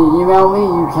want to email me,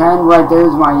 you can. Right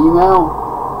there's my email.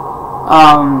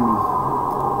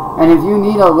 And if you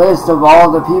need a list of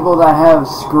all the people that have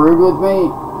screwed with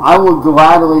me, I will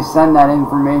gladly send that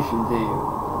information to you.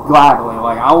 Gladly.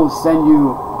 Like, I will send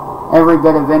you every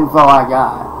bit of info I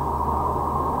got.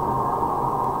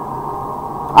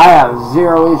 I have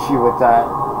zero issue with that.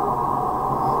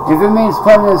 If it means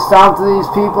putting a stop to these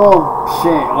people,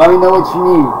 shit, let me know what you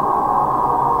need.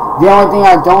 The only thing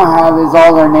I don't have is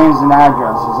all their names and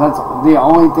addresses. That's the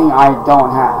only thing I don't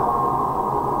have.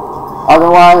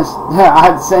 Otherwise,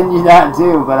 I'd send you that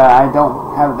too, but I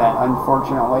don't have that,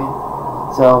 unfortunately.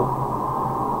 So,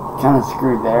 kind of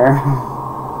screwed there.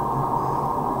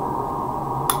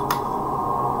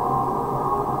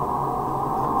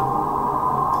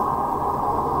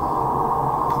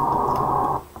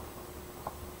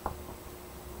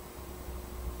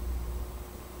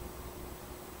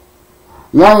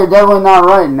 Yeah, you're definitely not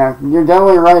right, Nick. You're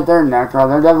definitely right there, Necro.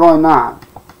 They're definitely not.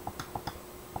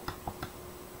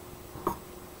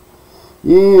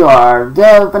 You are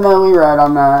definitely right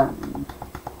on that.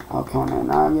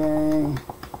 Okonenage.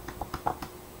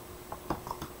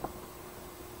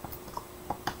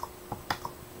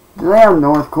 Do they have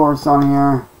North Course on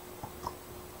here?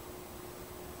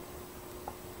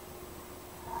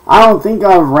 I don't think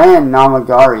I've ran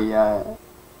Namagari yet.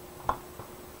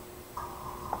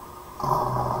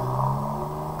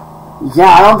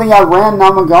 Yeah, I don't think I ran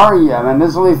Namagari yet, man.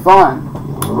 This will be fun.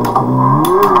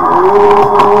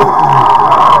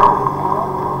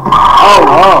 Oh,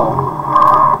 whoa.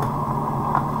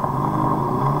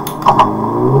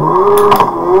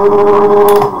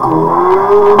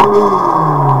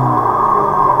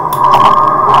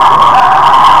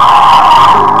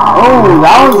 Oh,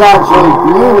 that was actually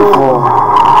beautiful.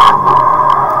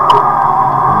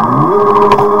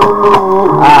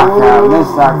 Ah, crap, I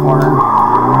missed that corner.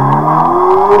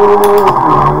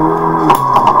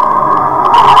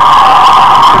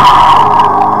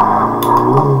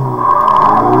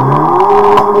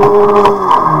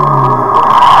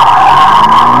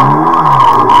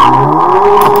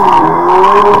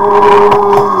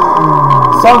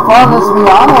 So far, this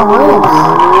Miata rips.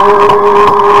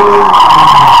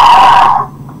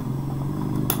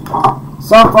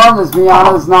 So far, this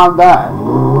Miata is not bad.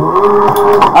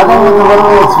 I think with a little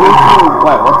bit of tweaking.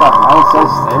 Wait, what the hell? It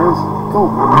says stairs? Cool.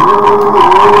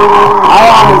 I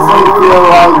honestly feel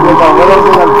like with a little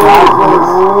bit of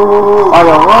practice, like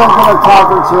a little bit of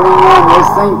copper tuning on, this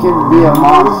thing could be a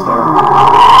monster.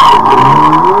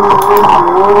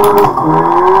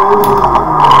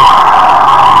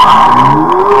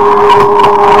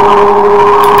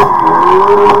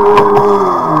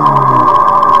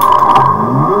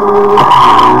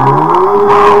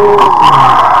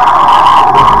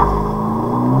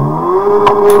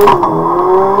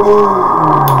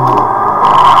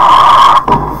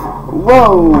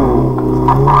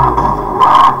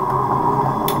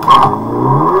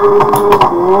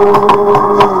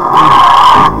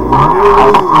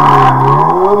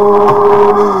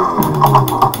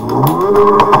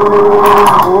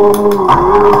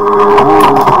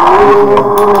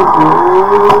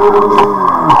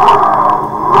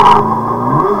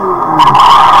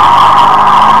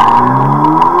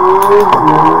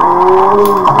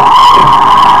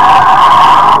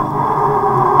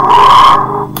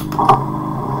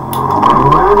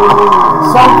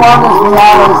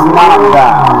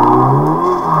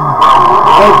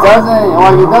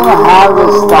 It doesn't have the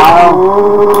style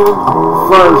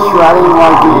for shredding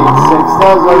like the 8.6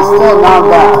 does, but it's still not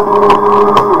bad.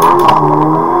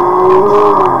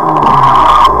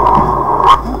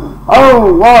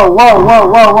 Oh, whoa, whoa, whoa,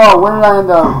 whoa, whoa, where did I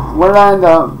end up? Where did I end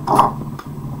up?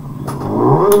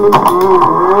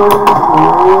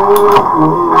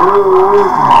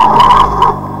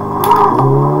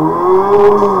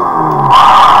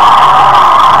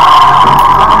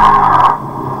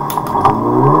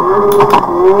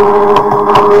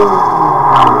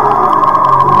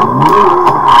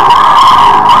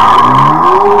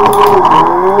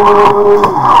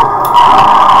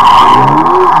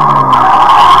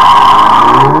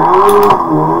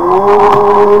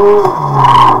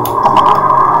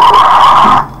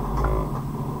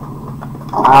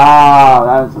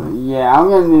 I'm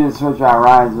gonna need to switch out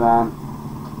rides, man.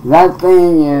 That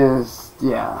thing is,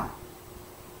 yeah.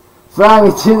 Fly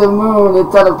me to the moon,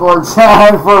 it teleports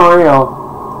out for real.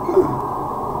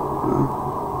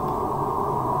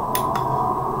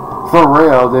 For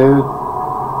real, dude.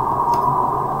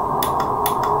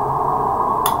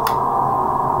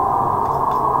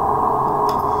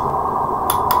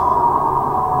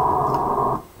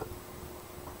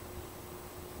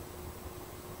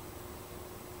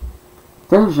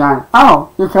 Didn't shine. Oh,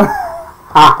 you're coming.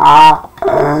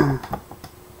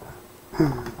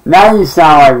 Now you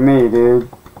sound like me, dude.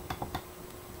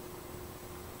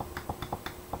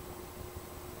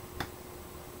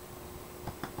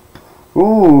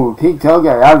 Ooh, Peak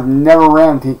Toge. I've never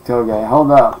ran Peak Toge.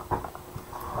 Hold up.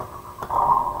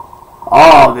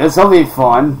 Oh, this'll be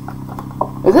fun.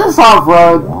 Is this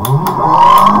off-road?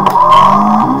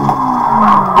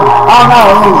 Oh no,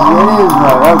 it is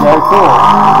road. Okay, cool.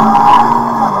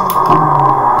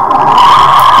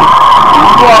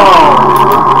 Whoa!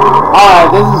 Alright,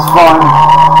 this is fun.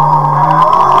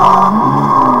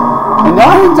 And now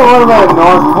I need a little bit of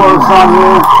North Course on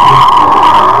here.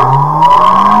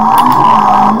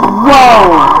 Whoa!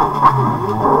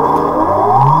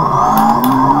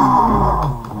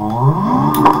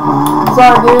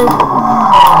 Sorry, dude.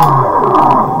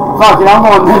 Fuck it, I'm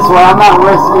going this way. I'm not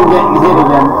risking getting hit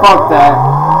again. Fuck that.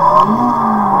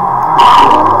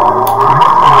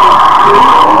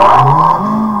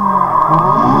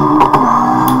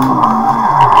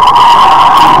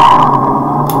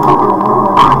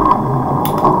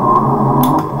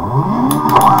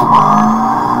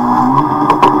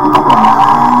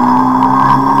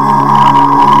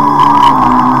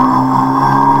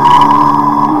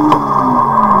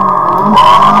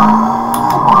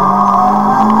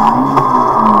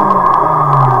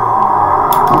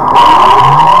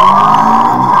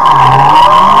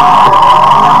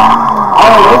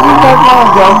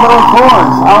 Little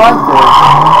corns. I like this.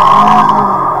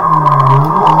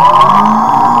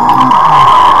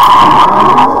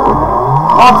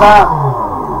 On top.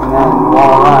 And then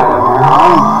wall right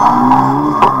apparently.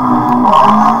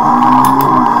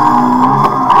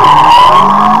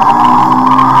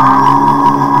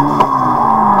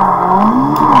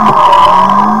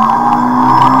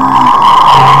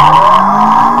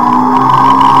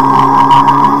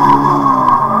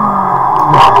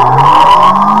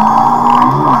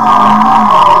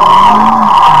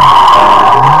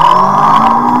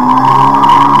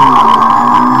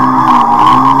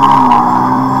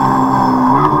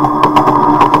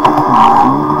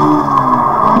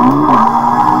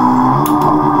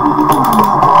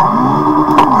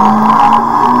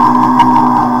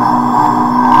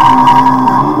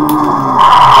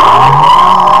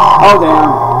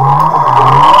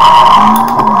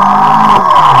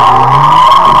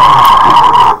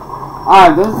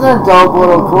 this is a dope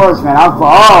little course, man. Oh,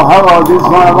 hello, dude's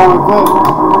going up on quick.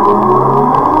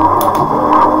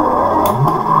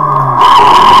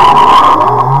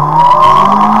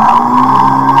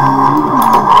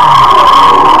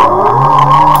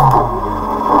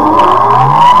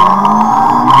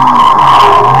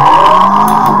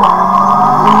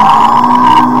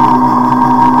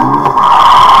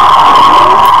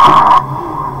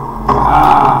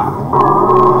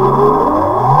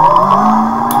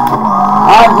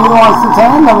 Dude wants to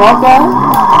tandem, okay.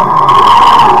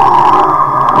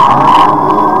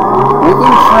 We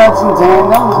can shred some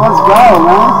tandems, let's go,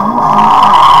 man.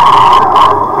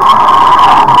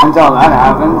 Until that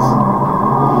happens.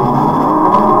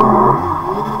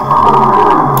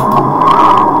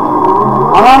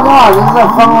 Oh my god, this is a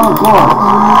fun little course.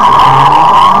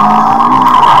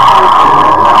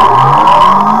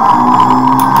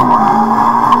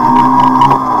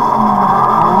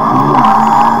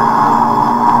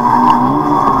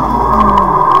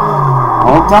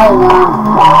 Tight, man.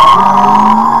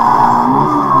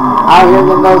 Out here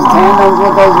getting those tandems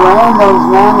with those randoms,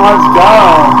 man. Let's go.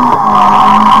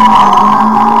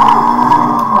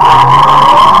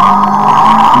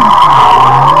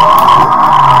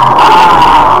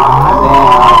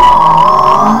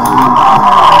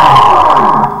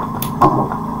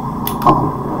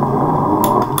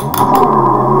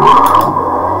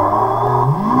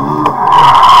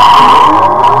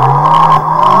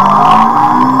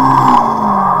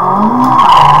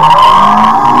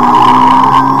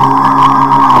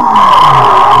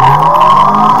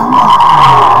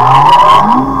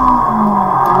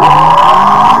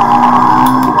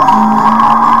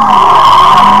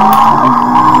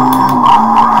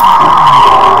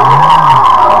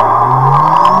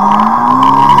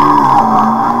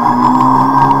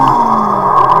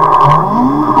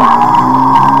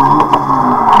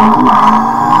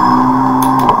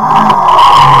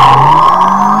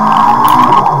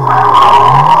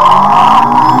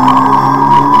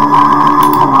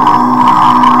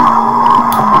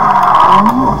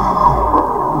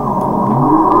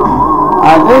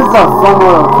 This is a fun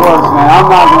little course, man. I'm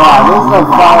not gonna lie. This is a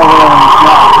fun little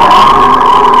shot, man.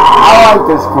 I like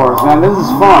this course, man. This is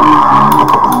fun.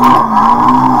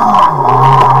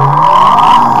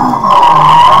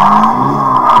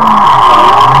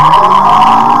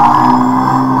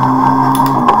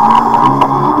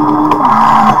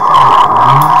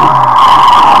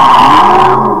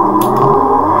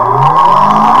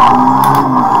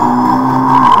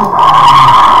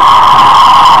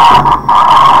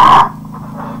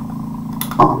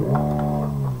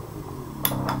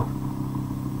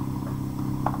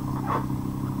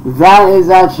 That is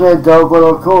actually a dope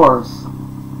little course.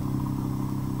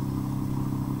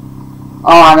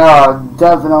 Oh, I know,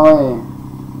 definitely.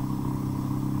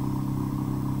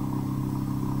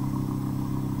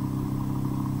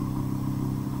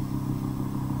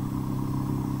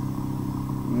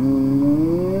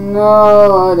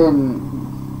 No, I didn't.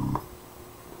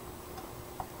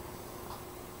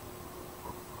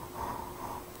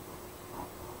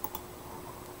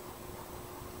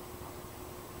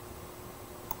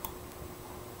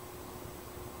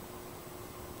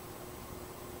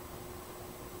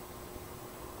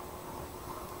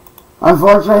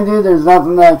 Unfortunately, dude, there's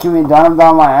nothing that can be done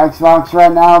about my Xbox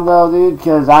right now, though, dude,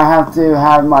 because I have to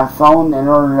have my phone in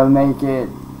order to make it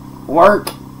work,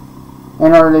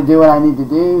 in order to do what I need to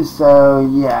do, so,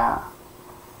 yeah.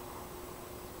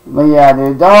 But, yeah,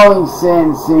 dude, Darling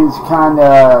Sin seems kind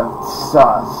of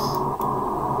sus.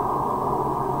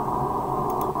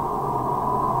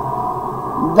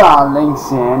 Darling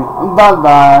Sin,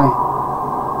 bye-bye.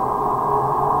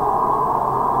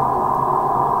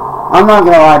 I'm not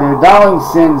gonna lie, dude. Darling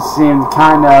Sin seemed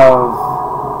kind of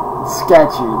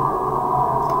sketchy.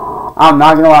 I'm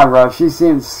not gonna lie, bro. She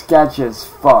seemed sketchy as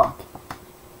fuck.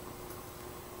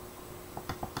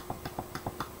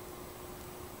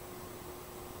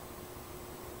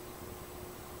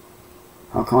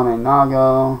 Hakone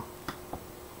Nago.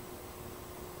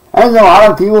 There's a lot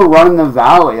of people running the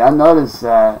valley. I noticed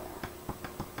that.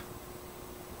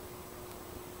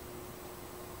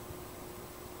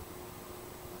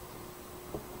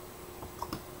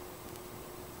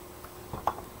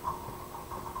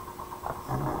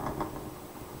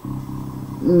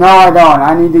 No, I don't.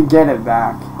 I need to get it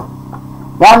back.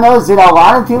 But I noticed that a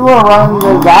lot of people are running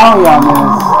the valley on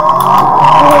this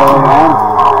lately, man.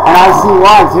 And I see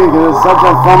why, too, because it's such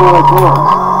a fun little course.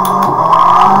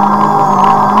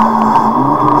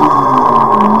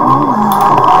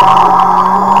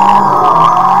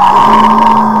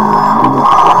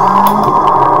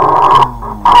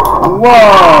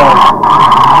 Whoa!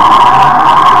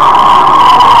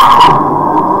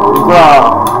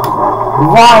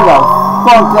 Why the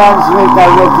fuck did I just make that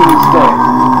rookie mistake?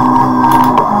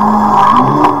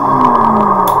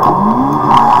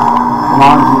 Come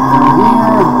on, get through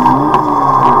here.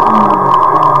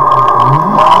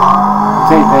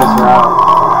 Take this route.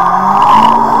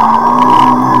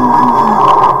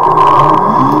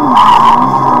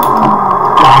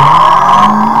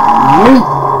 Yeet.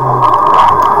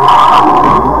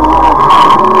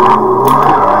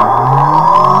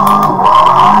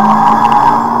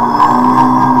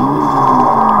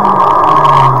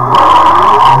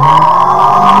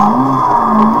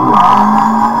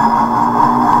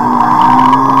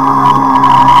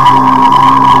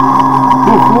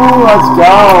 Let's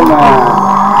go, man.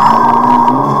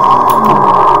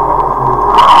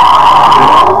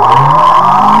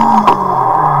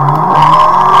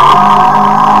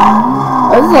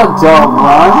 This is a dope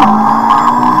run.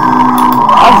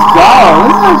 Let's go.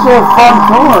 This is actually a fun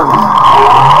course.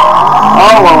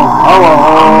 Oh,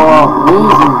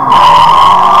 easy.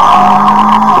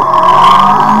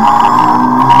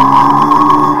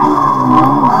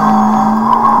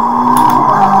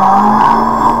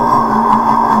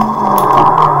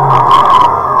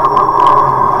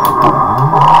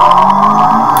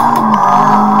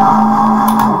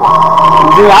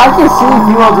 Dude, I can see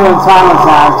people doing time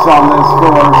attacks on this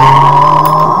course.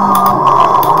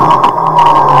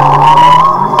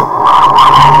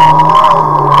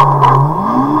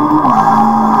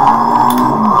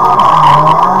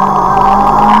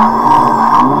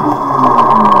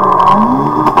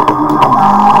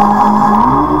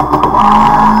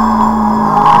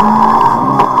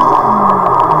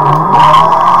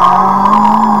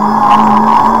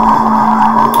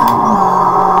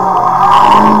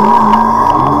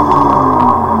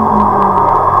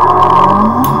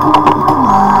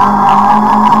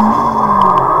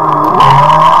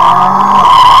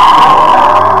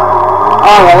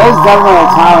 Oh yeah, this is definitely a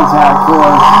time attack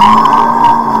course.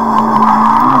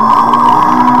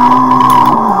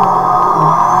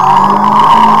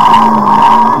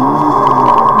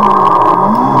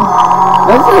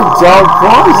 This is a dope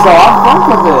course, so I'm fun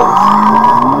with this.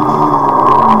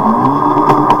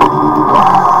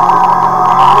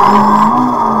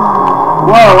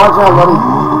 Whoa, watch out, buddy.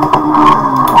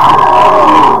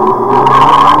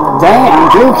 Damn,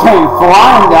 dude came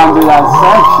flying down through that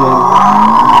section.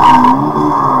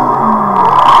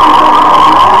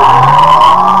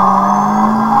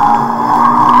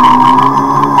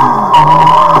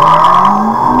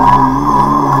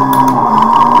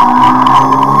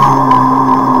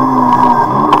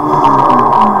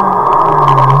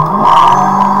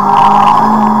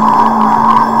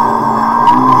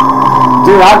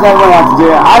 Dude, I definitely have to do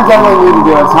it. I definitely need to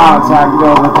do a time attack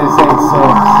build with this 8.6.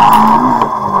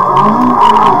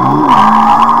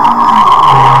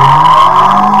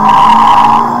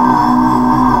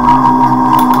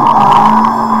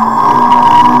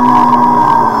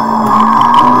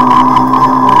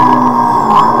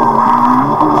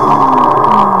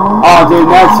 Oh, dude,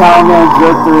 next time I'm gonna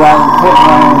drift through that pit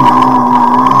lane.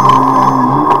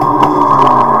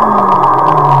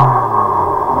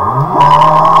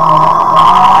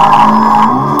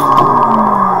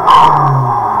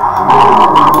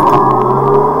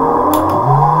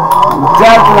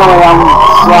 Definitely I'm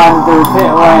sliding through pit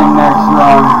lane next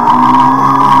run.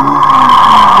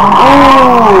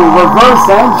 Ooh, reverse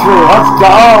entry. Let's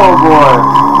go, boy.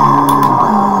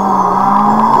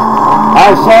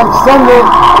 I shall extend it.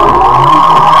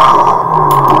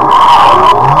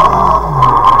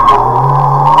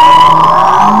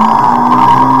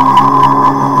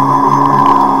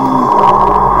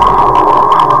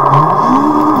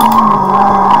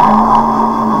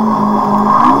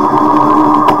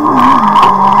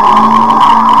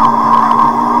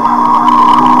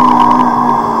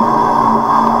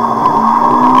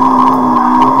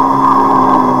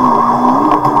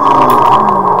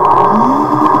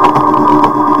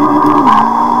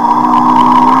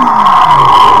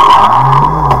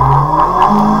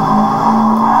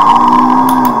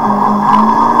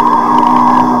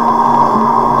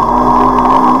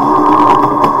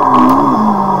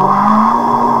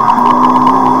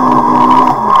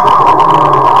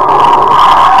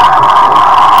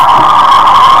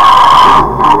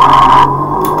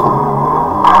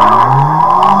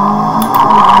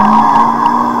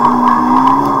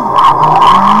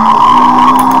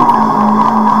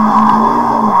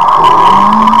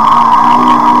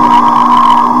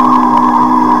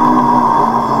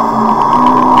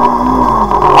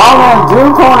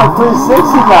 Doom corner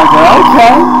 360 back there,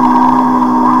 okay.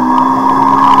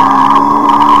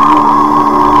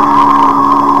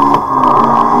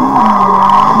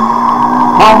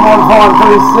 I'm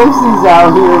 1.360s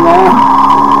out here, man.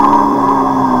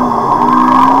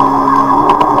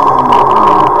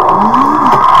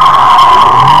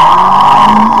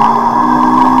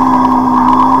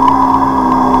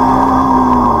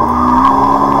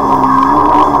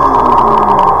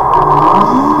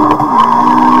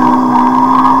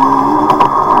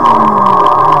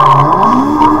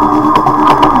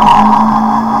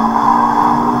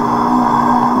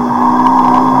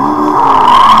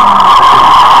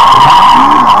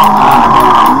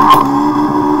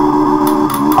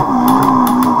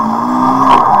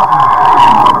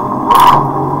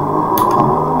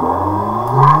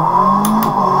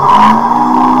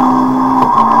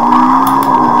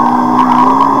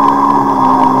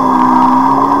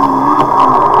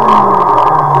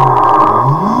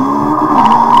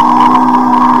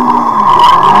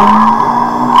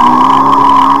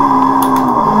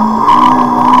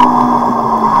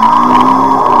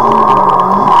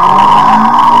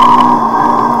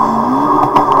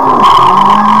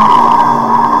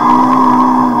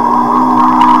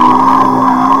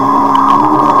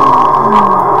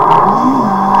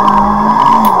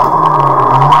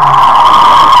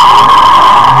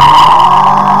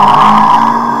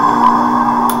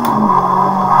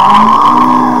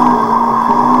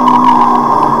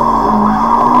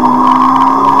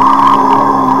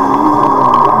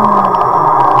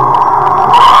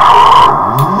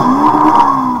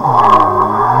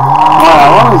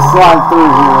 slide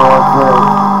through here real quick.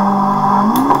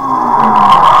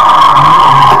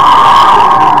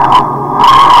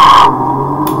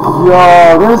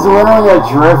 Yo, there's literally a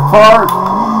drift park?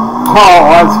 Oh,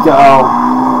 let's go.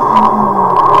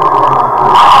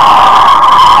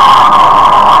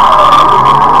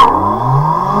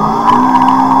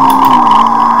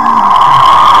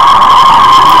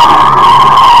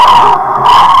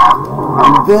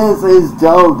 This is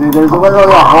dope, dude. There's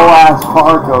literally a whole ass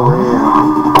park over here.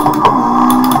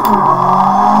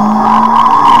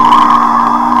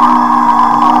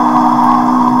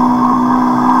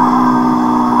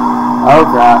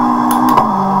 Okay.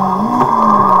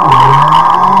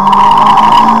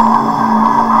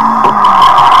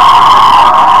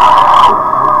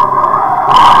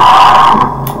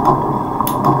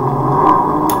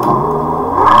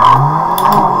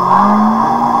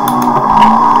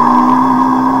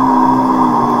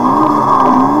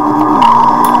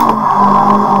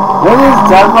 This is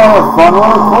definitely a fun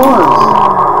little course.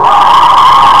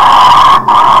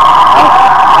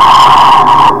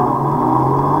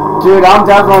 Dude, I'm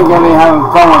definitely gonna be having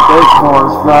fun with this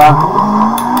course, bruh.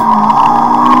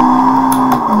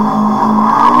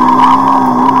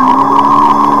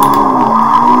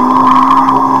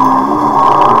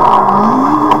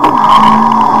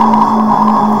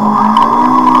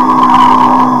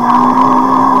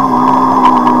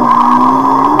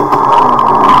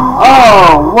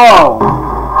 Whoa!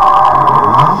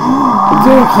 The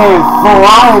dude came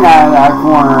flying out of that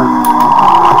corner.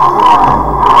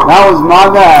 That was my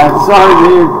bad. Sorry,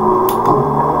 dude.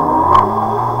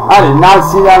 I did not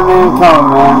see that man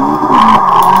coming, man.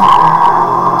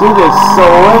 Dude just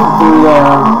soaring through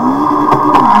there.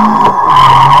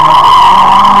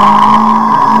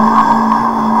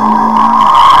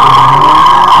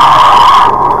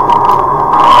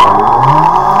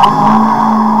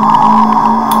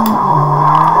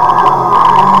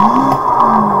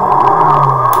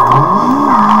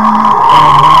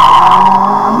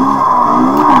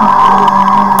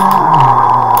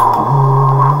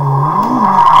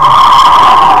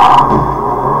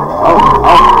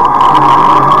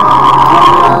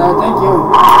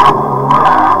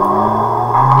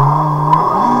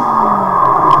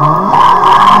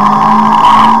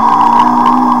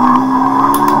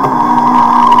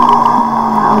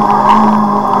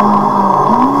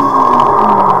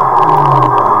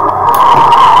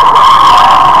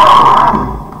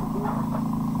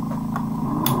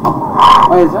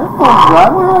 Wait, is there a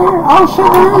driveway right here? Oh shit,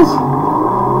 there is!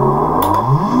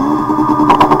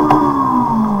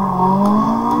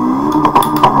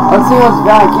 Let's see what's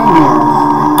back in here.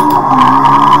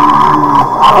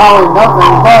 Probably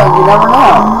nothing, but you never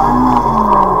know.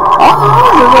 Oh,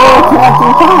 there's a little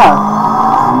connecting path.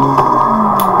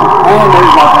 And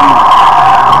there's nothing.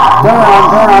 Turn around,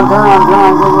 turn around, turn around,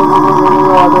 turn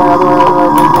around, go,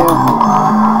 thank you.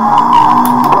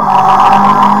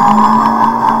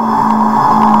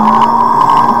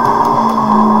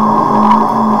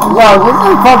 Yo, this is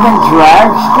a fucking drag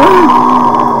street?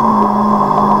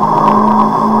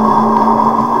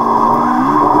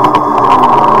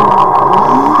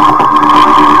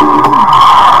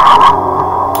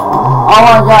 Oh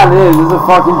my god, it is. This is a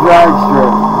fucking drag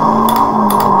strip.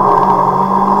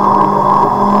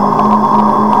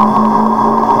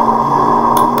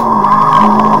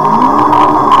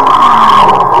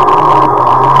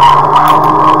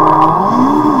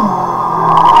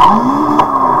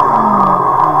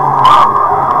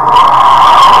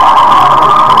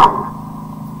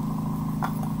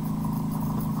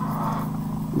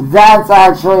 That's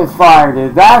actually fire,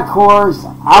 dude. That course,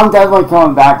 I'm definitely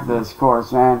coming back to this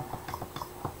course, man.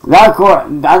 That course,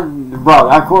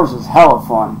 that course is hella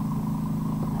fun.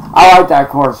 I like that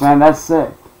course, man. That's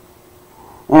sick.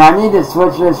 And I need to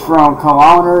switch this from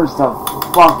kilometers to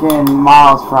fucking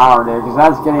miles per hour, dude, because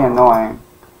that's getting annoying.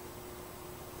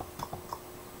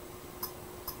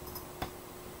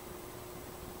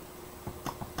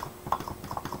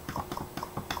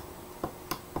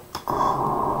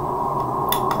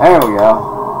 There we go.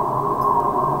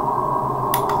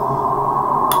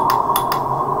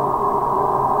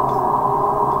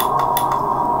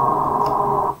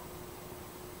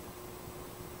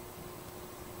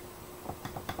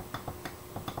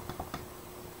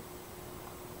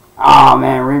 Oh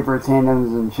man, Reaper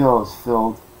Tandems and Chill is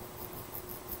filled.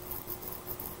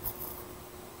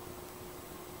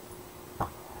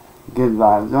 Good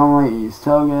vibes only. East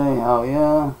Toge, hell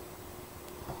yeah.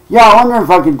 Yeah, I wonder if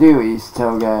I could do East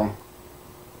Toge.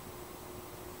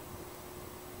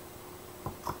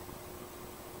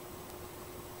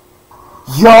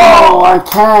 Yo, I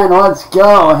can. Let's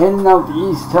go. Hitting up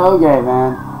East Toge,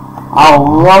 man. I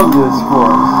love this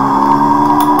course.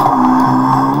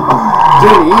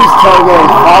 Dude, East Tailgate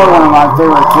is probably one of my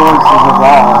favorite courses of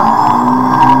all.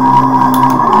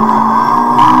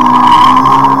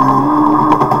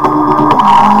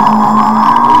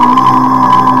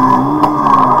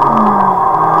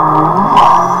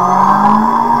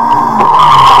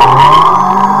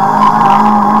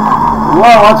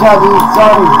 Whoa, watch out, dude.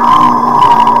 Sorry.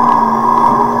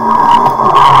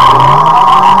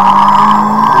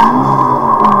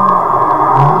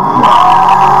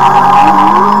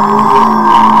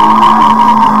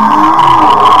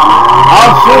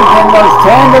 And those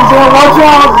tandems there, watch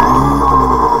out!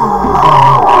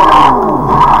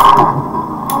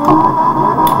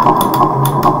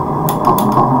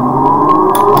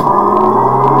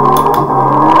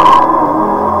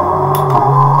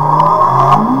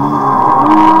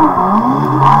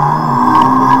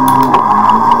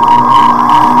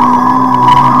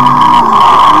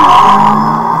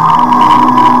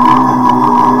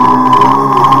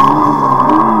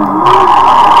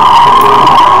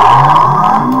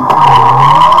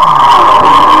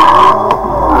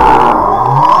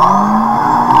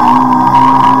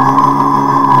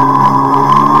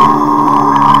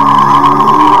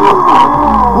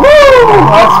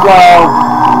 Let's go.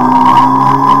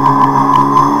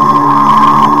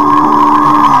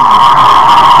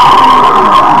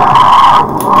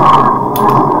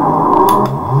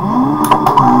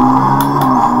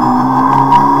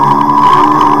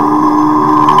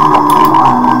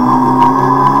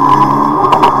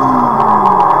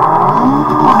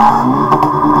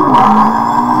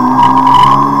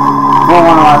 One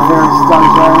of my favorite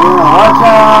stunts right here. Watch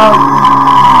out.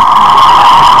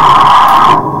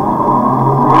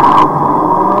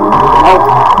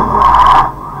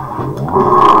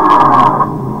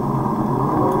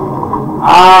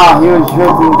 Ah, he was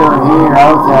drifting through here.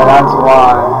 Okay, that's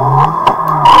why.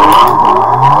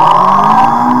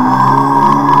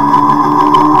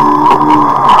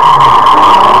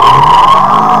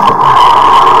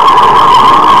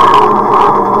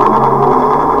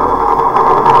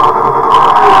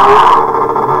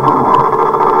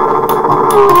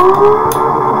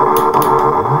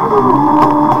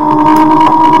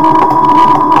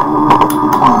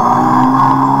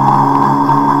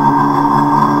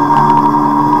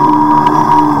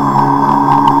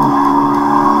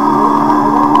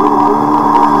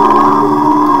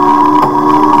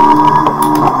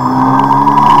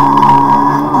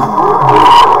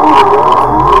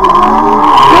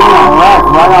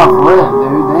 Right off rip,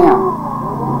 dude, damn.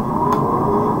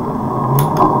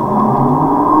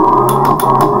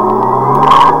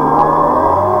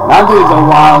 That dude's a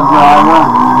wild driver.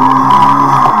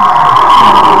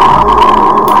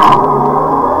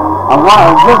 A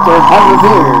wild drifter has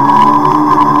appeared.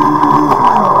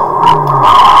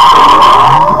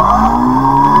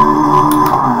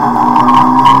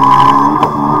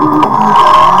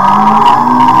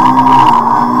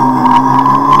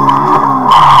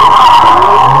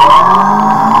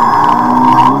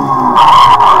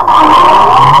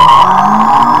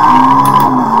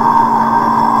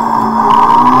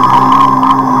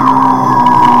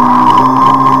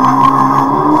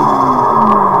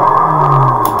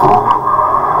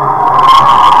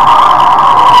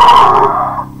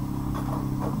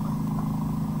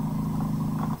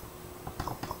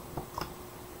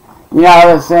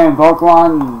 Yeah, this certain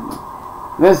Pokemon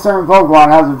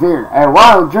has appeared. A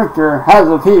wild drifter has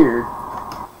appeared.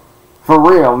 For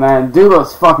real, man. Dude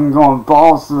was fucking going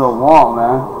balls to the wall,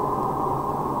 man.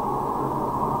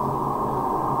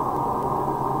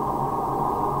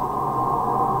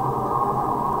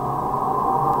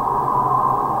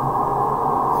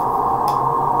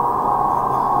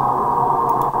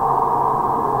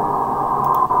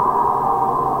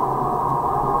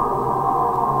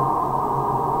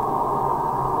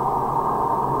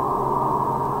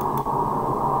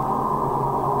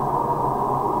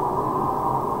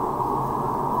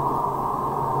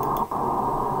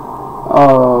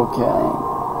 Okay.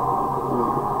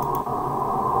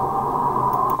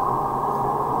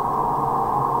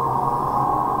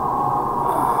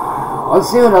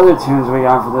 Let's see what other tunes we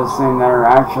got for this thing that are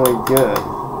actually good.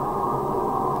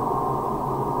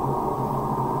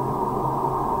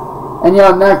 And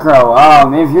yo, Necro,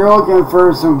 if you're looking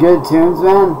for some good tunes,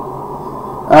 man,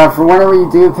 for whenever you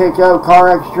do pick up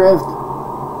Cyraxx Drift,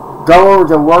 go over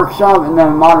to Workshop and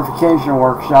then Modification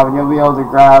Workshop, and you'll be able to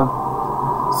grab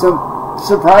some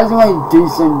surprisingly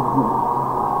decent,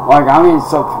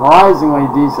 surprisingly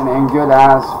decent and good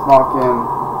ass fucking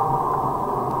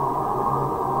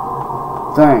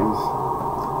things.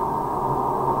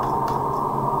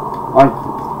 Like,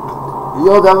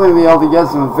 you'll definitely be able to get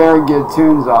some very good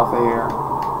tunes off of here.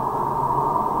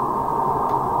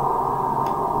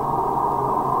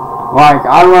 Like,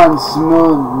 I run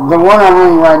smooth. The one I'm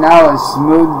running right now is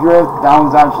Smooth Drift. That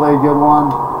one's actually a good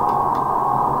one.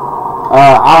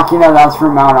 Akina, that's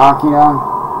from Mount Akina.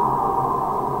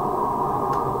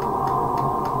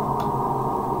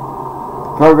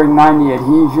 Perfect 90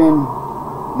 Adhesion.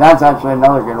 That's actually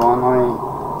another good one. Let me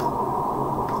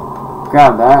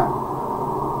grab that.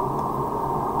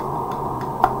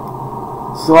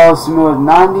 Slow, smooth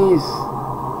 90s.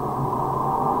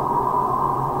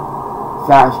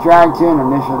 Fast drag tune,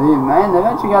 initial heat. Man, they've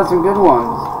actually got some good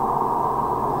ones.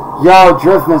 Yo,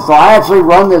 Drift Missile. I actually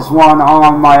run this one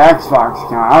on my Xbox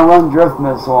account. I run Drift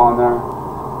Missile on there.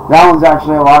 That one's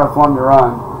actually a lot of fun to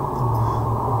run.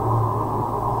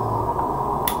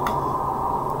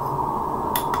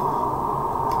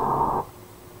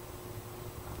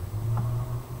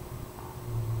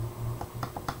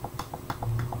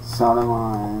 Son of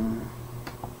mine.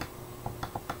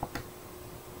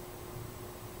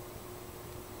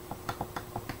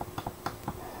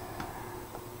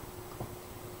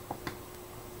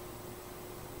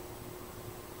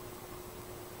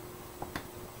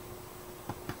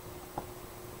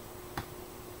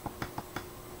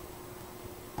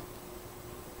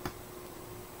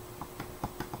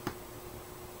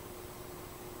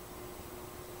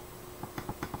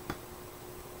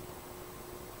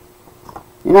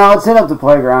 You know, let's hit up the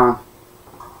playground.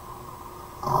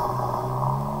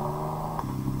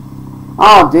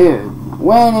 Oh, dude.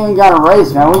 We ain't even got a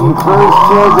race, man. We can cruise,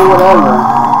 chill, do whatever.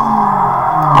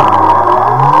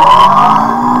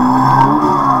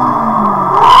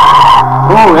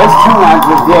 Ooh, this tune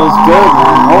actually feels good,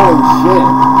 man. Holy shit.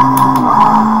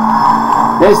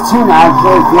 This tune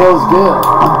actually feels good.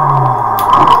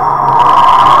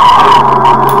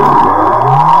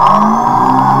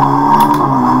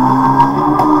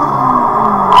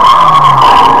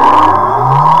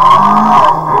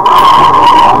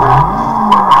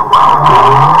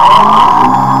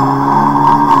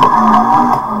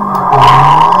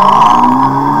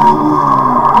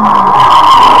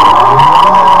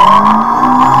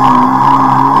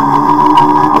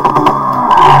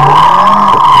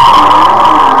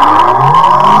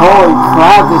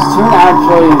 This tune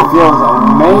actually feels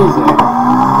amazing.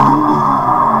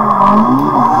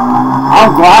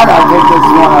 I'm glad I picked this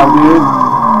one up, dude.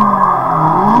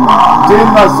 Dude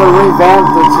must have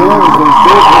revamped the tune because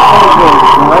dude, this one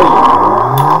feels great.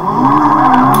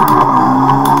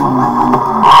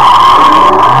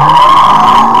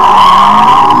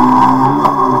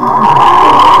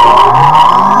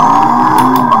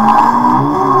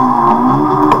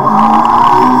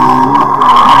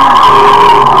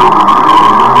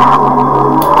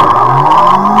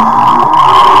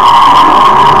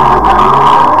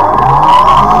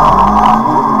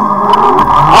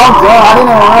 I didn't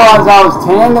even realize I was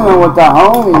tandeming with the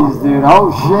homies, dude.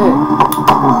 Oh, shit.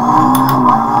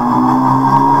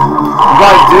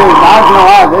 But, dude, not gonna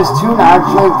lie, this tune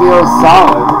actually feels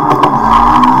solid.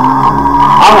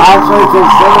 I'm actually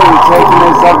considering taking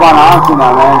this up on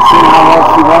Akina, man, seeing how well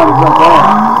she runs up there.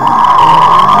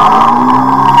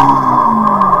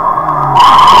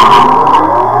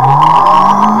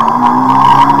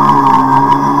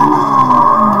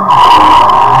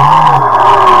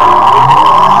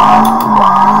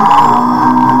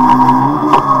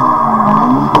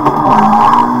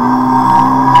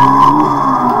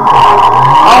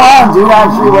 Dude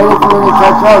actually waited for me to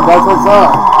catch up. That's what's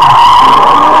up.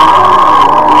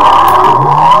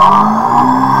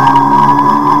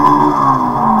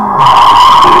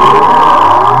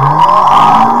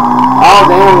 Oh,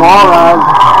 damn, wall ride.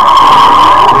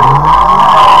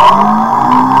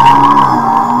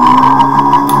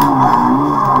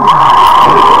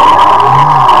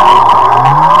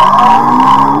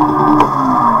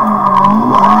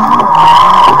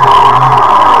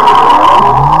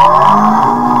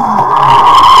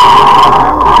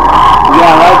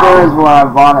 Is where I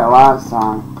bought it last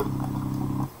time.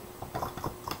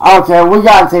 Okay, we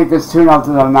gotta take this tune up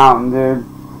to the mountain, dude.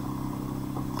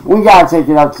 We gotta take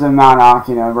it up to the Mount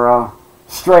Akina, bro.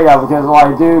 Straight up, because,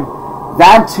 like, dude,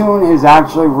 that tune is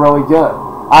actually really good.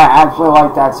 I actually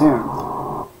like that tune.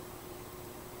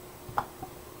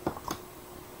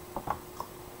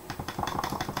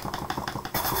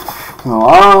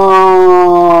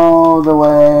 All the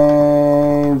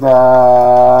way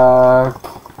back.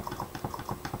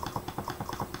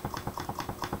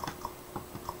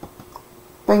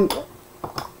 Think.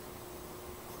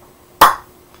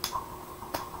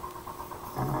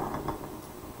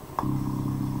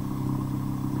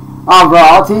 Oh, bro,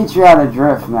 I'll teach you how to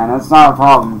drift, man. That's not a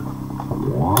problem.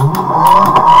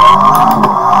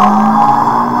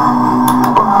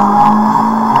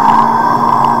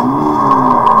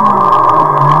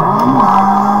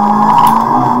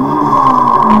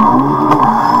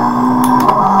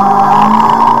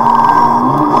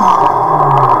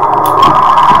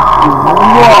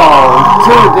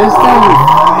 Dude, this thing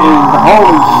is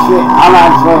holy shit. I'm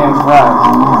actually impressed.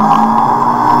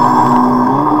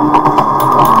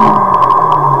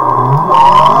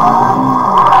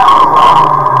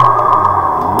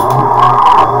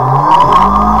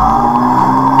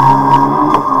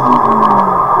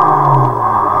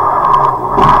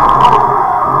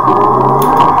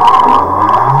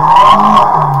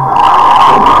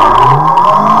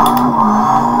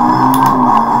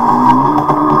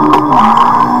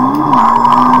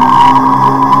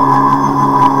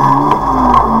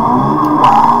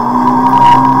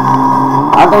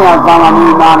 I think I found my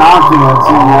new non-optional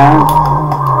too, man.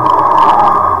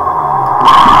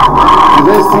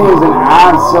 This thing is an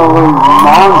absolute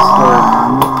monster.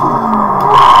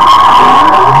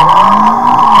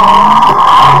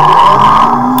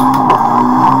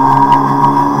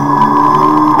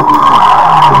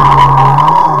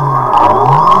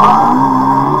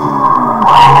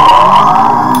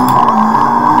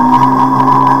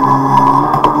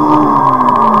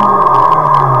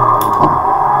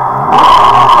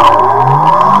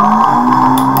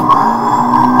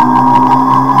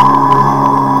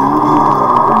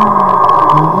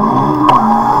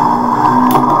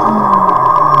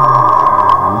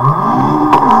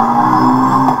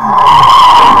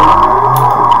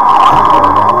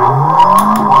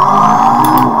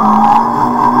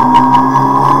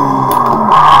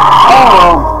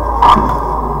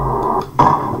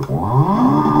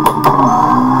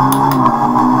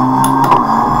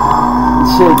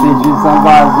 Shit, did you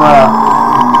sometimes,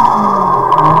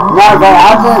 no, but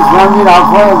I just remembered I'll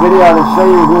play a video to show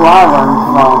you who I learned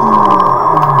from.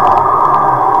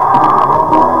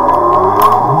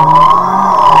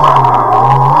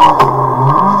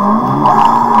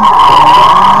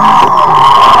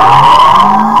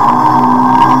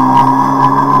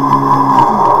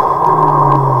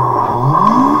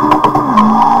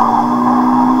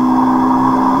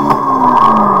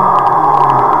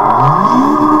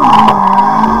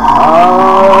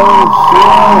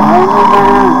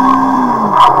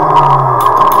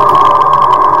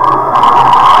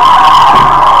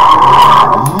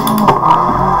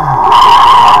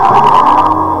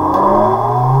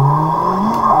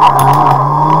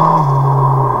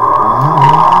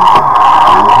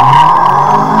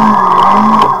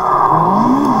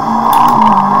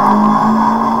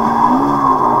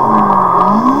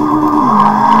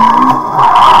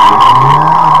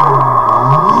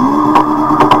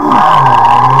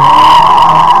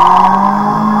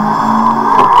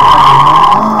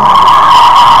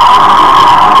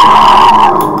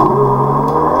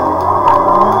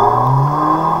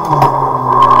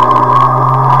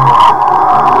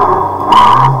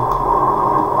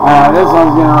 This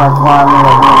one's gonna require me to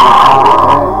move my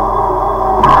pocket.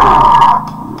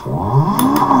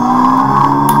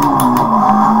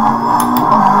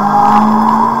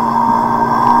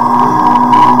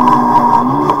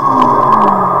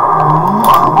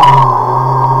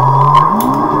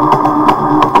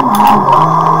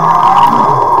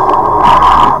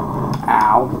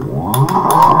 Ow.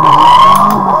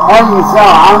 As you can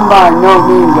tell, I'm by no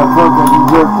means a perfect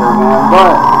drifter, man,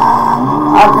 but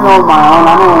I can hold my own. I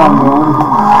know what I'm doing.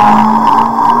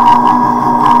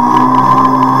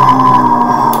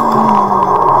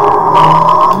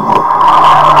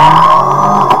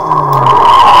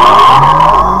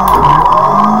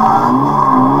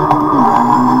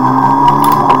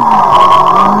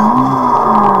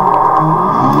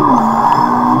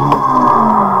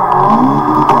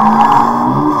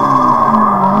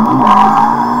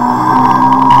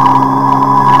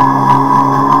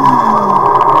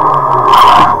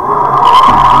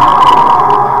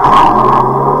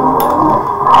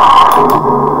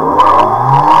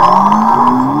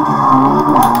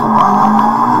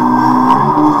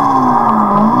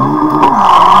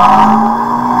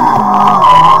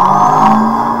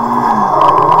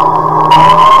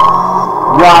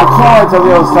 Yeah, I can't wait till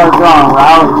we'll start drawing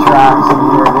rally tracks in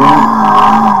here, dude.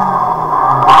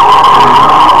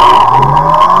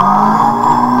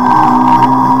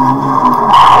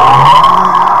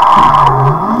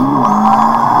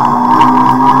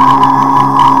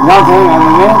 Nothing, and the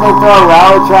minute they throw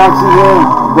rally tracks in here,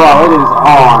 bro, it is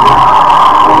on.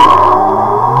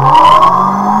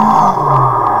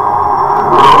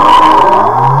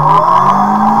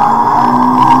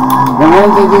 The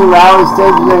minute they do rally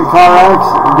stages in Cyraxx,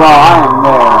 bro, I am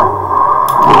there.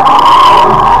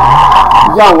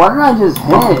 Yo, what did I just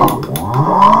hit?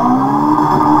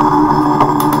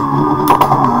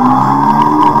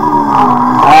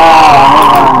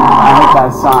 I hit that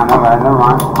sign. Okay, never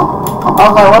mind. I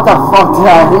was like, what the fuck did I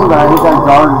hit? But I hit that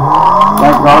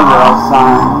guardrail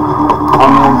sign on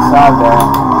the inside there.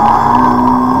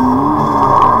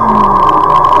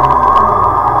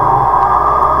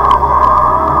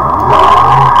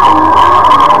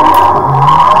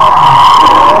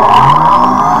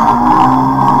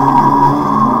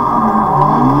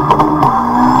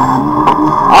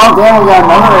 Oh damn, we got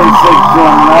another A6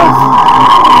 joining us.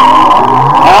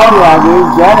 Hell yeah,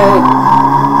 dude, get it.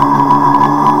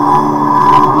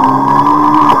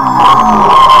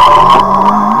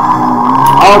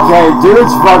 Okay,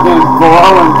 dude's fucking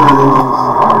blowing through these.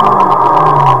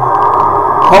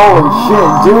 Holy shit,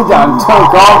 dude done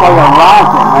took off like a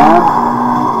rocket, man.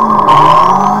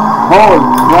 Holy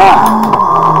crap.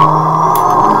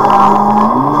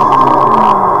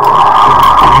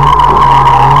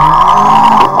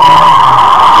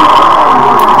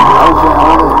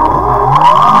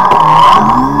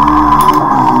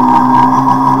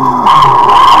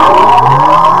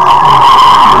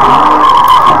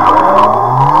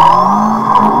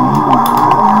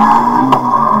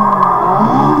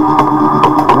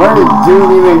 Where did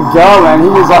dude even go, man? He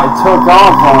just like took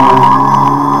off on me.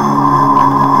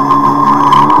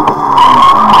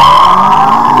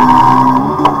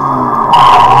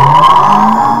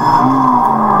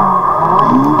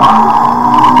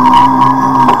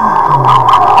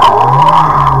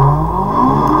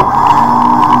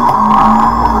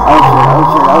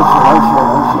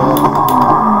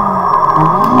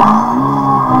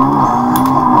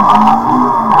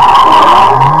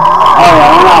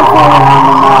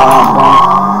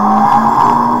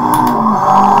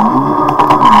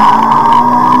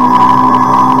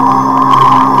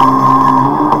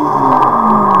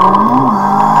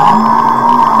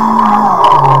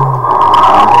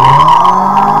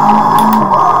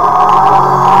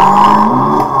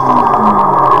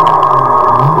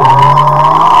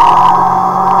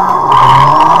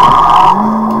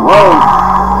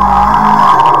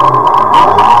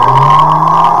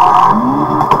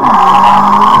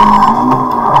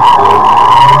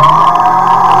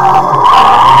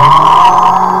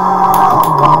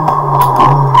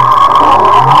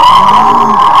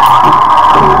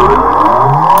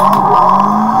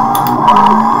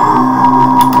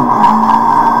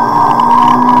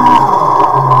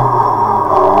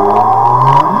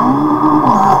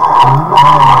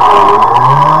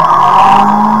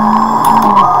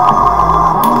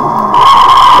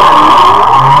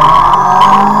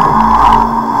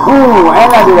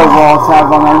 I did a wall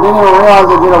tap on there. I didn't even realize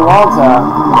I did a wall tap.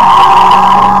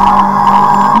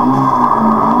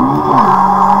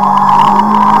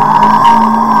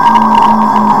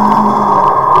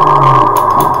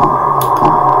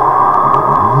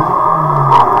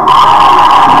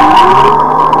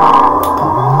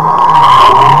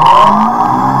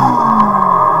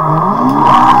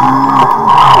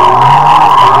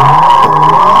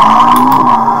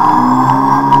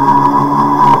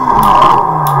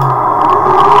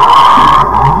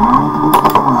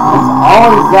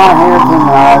 Always down here from the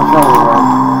shoulder.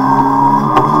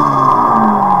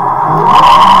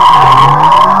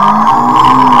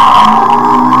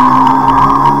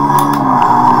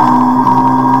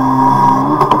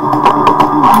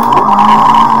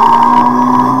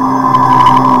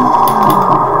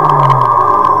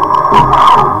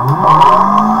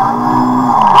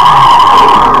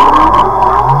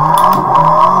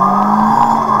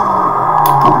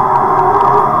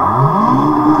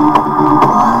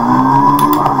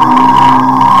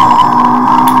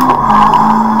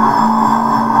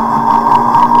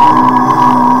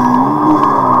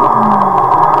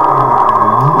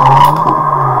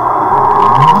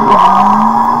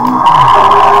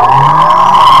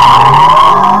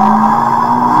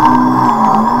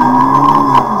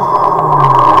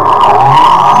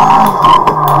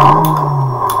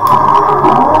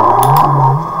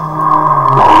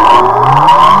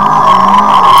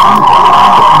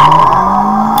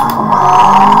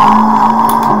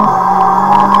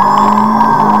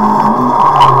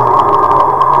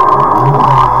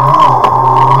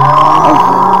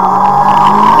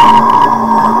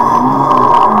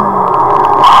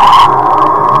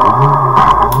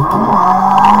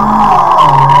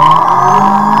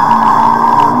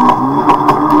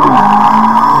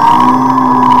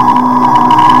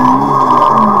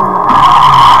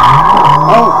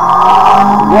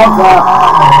 What's that?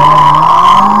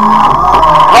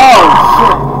 Oh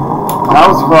shit! That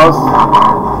was close.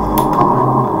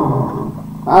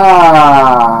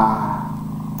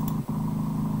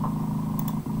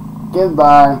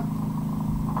 Goodbye.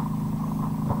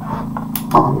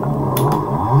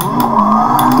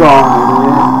 Gone,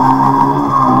 idiot.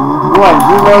 What,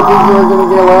 you really think you were gonna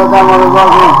get away with that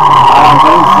motherfucker? I don't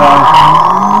think so.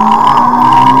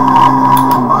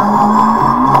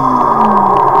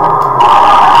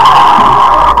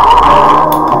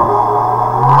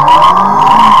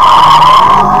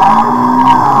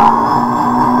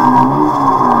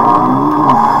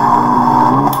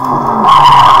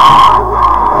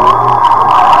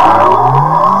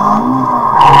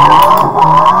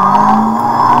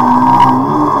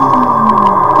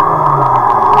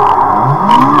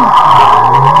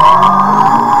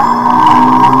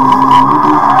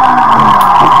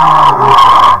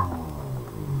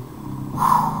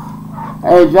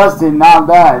 Hey Justin, not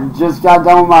bad. Just got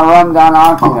done with my run down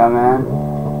Akita, man.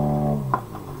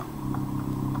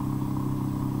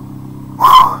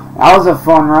 That was a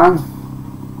fun run.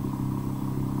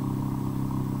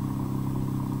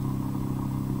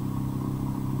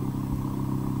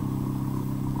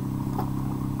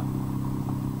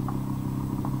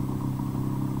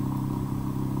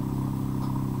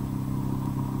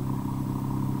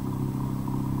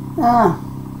 Yeah.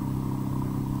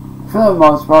 For the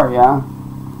most part, yeah.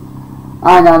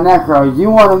 Alright, now Necro,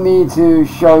 you wanted me to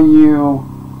show you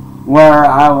where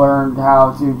I learned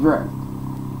how to drift.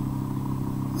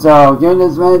 So, give me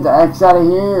this minute to X out of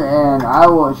here, and I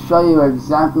will show you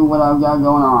exactly what I've got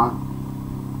going on.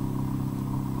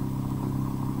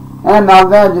 And now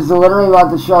then, just literally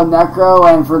about to show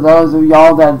Necro, and for those of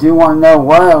y'all that do want to know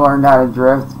where I learned how to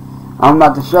drift, I'm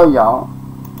about to show y'all.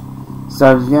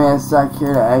 So, just give me a sec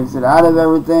here to exit out of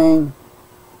everything.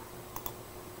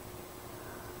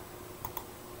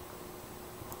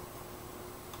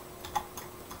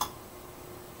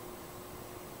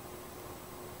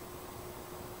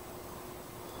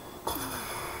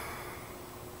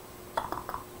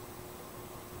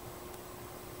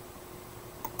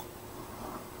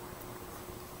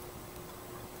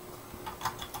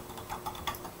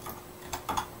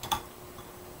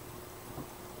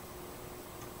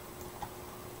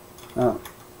 Oh.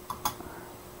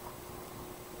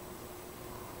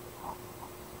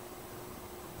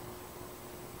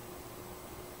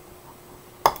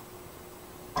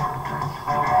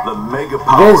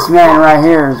 This man right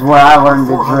here is where I learned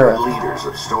to drift. Liters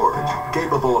of storage,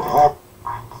 capable of haul.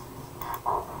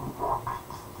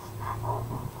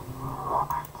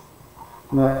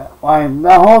 But like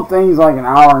the whole thing's like an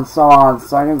hour and so on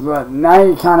seconds, but now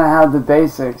you kind of have the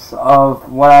basics of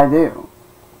what I do.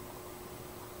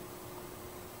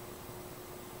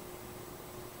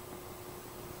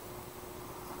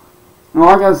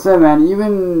 Like I said, man,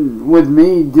 even with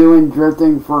me doing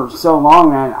drifting for so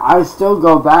long, man, I still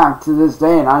go back to this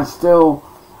day and I still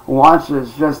watch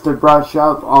this just to brush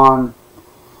up on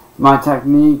my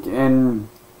technique and,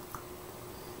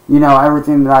 you know,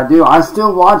 everything that I do. I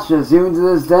still watch this even to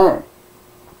this day.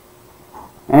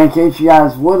 And in case you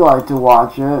guys would like to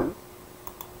watch it,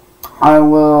 I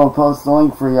will post the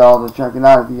link for y'all to check it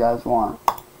out if you guys want.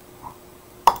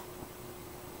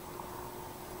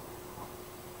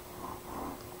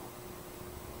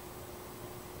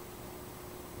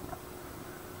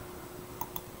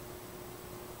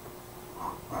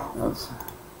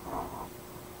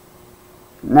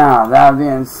 Now, that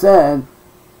being said,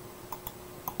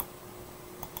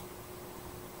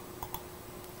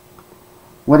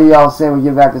 what do y'all say we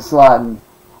get back to sliding?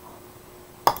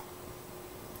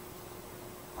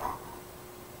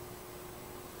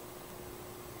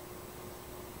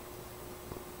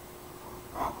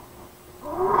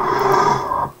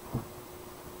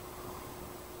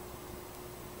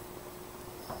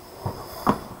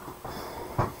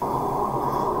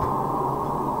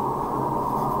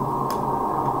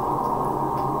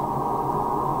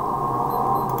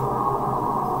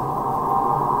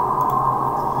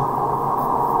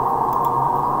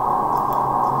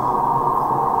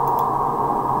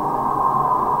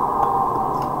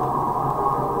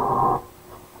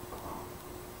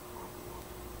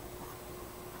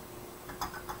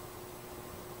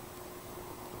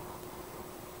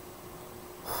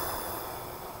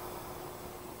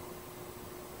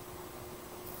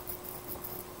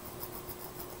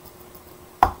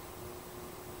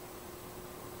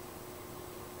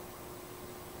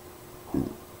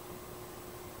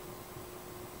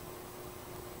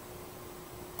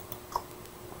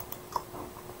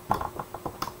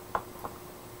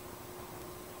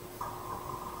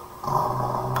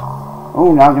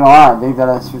 Oh, not gonna lie, I think that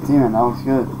S15, man, that looks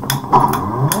good.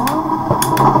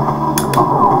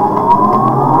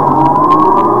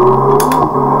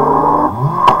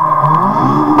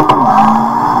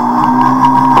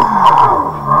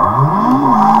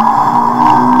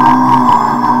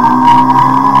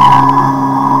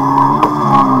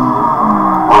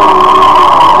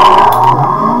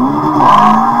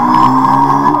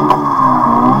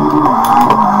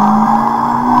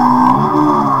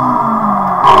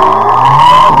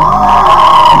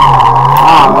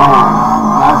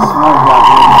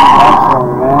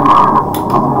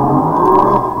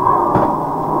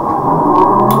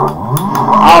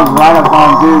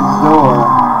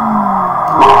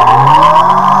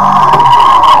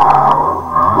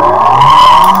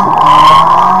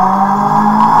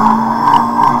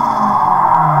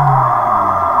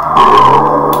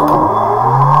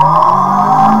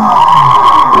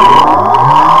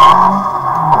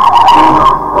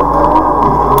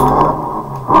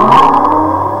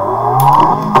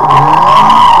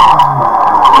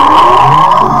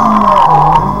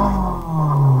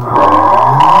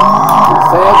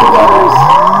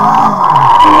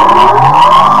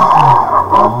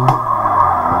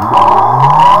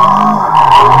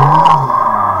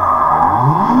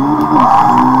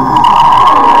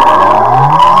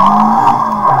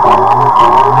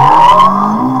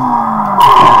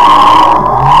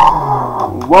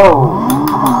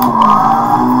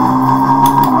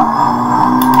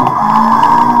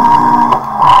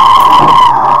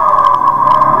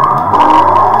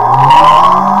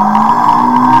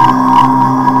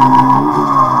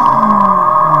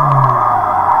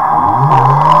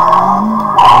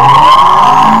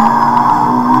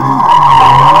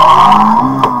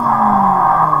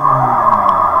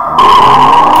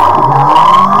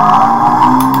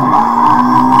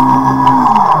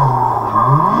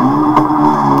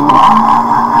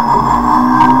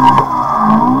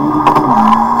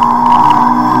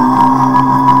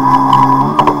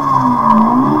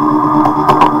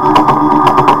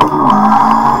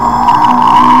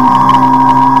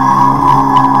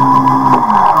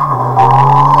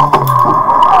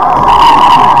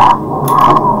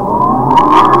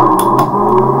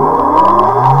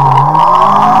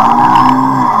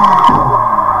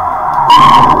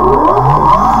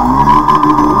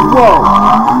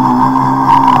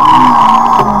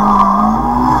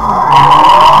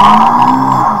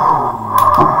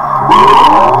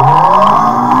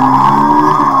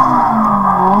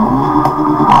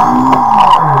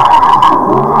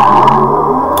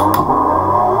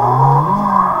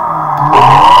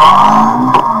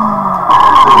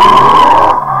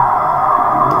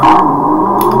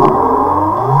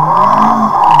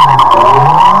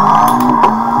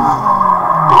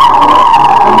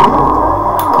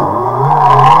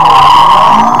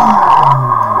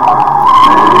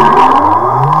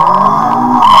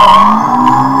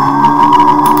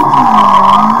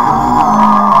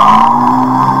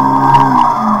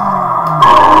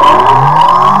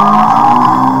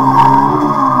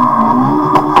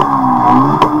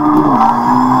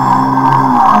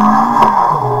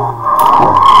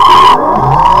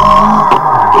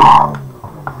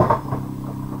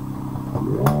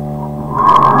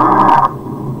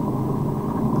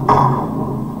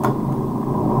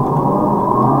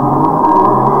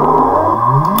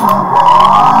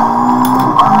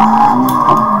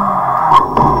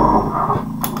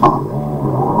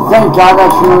 Thank God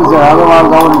that she was there, otherwise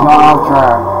I would have gone off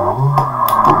track.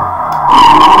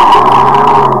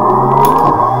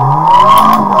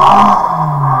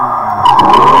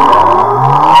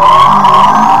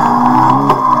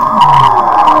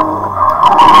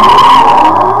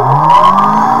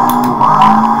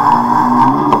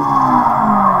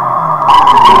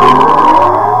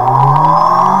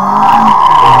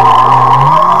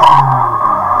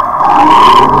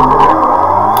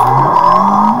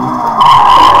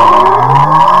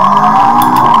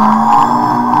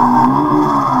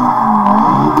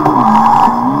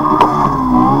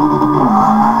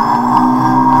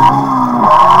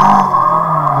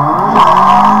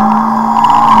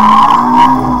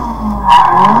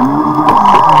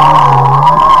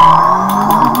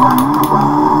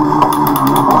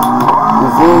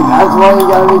 That's why you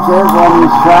gotta be careful on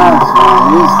these tracks,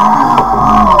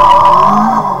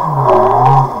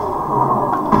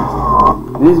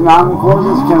 man. These mountain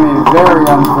courses can be very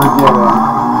unforgiving.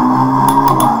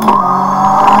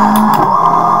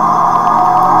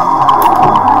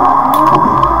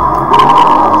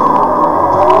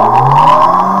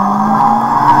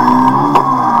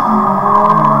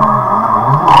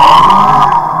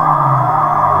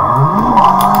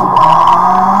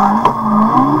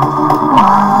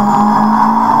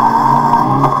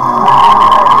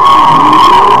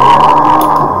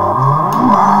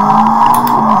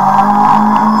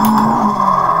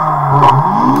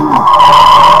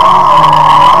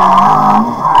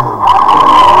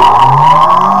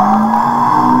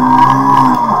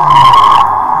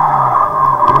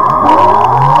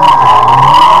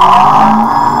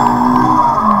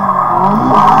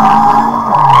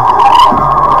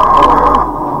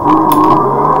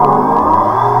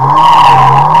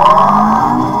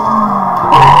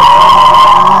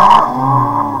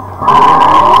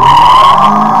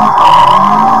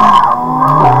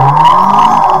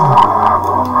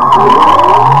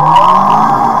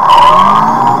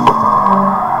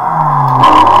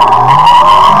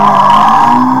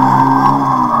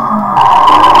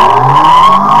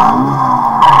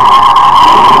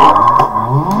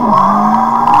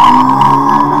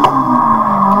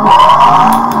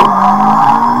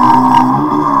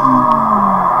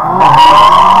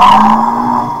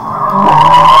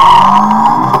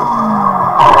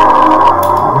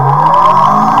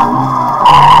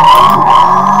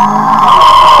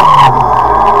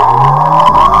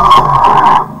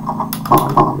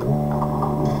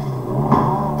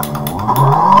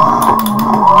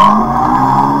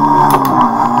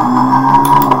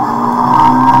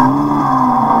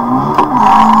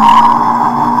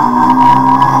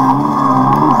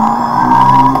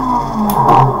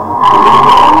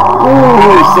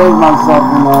 Saved myself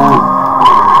from that.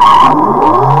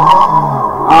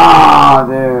 Ah,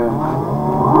 dude.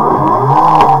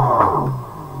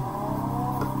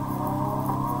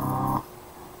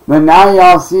 But now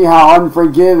y'all see how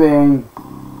unforgiving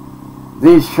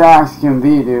these tracks can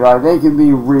be, dude. Like, they can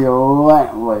be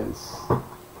relentless.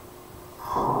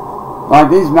 Like,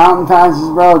 these mountain passes,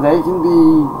 bro, they can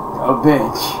be a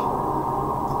bitch.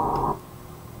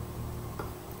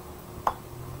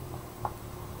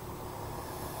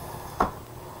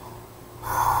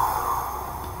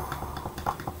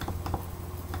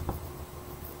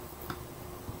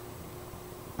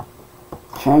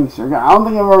 Chang Circuit. I don't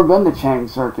think I've ever been to Chang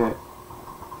Circuit.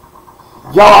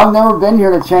 Yo, I've never been here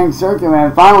to Chang Circuit,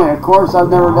 man. Finally, a course I've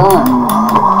never done.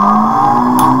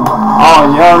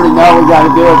 Oh, you already know we gotta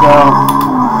do it, though.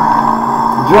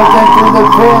 Drifting through the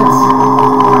pits.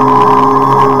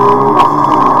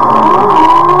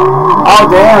 Oh,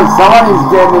 damn, somebody's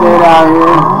getting it out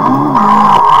here.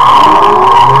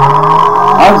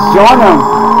 Let's join them.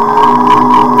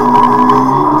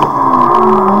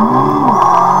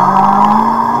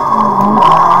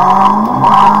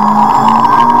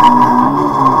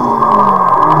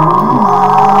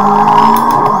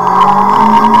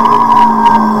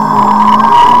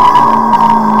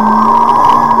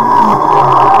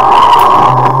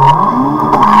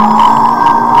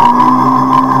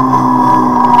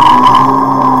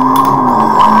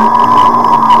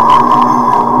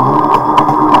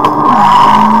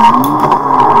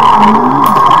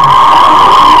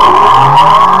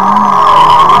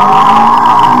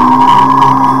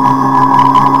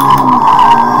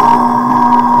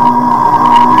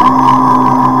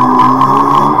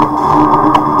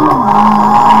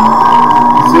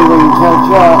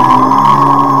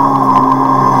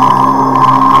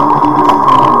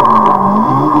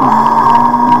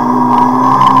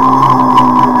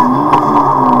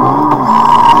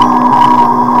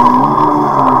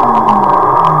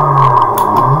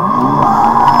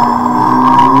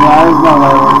 There's no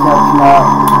way we're catching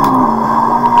up.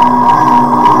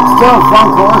 fun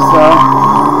course though.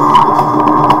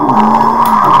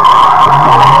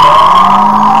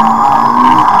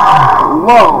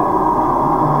 Whoa!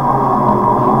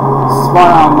 Spun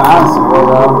out massively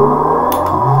though.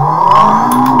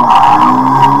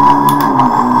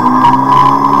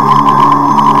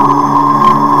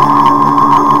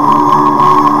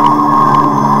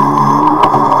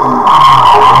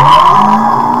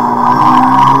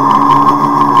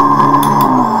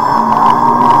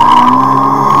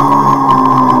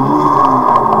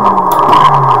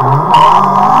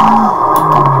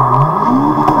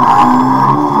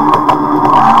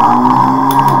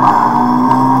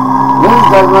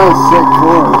 That's a nice sick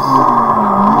course.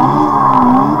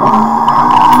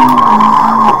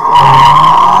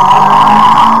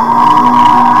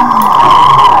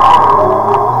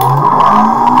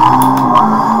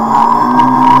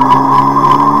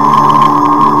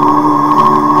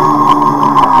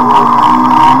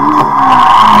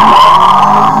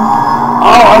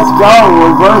 Oh, let's go.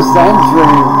 Reverse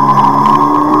entry.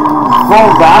 Full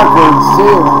backwards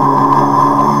too.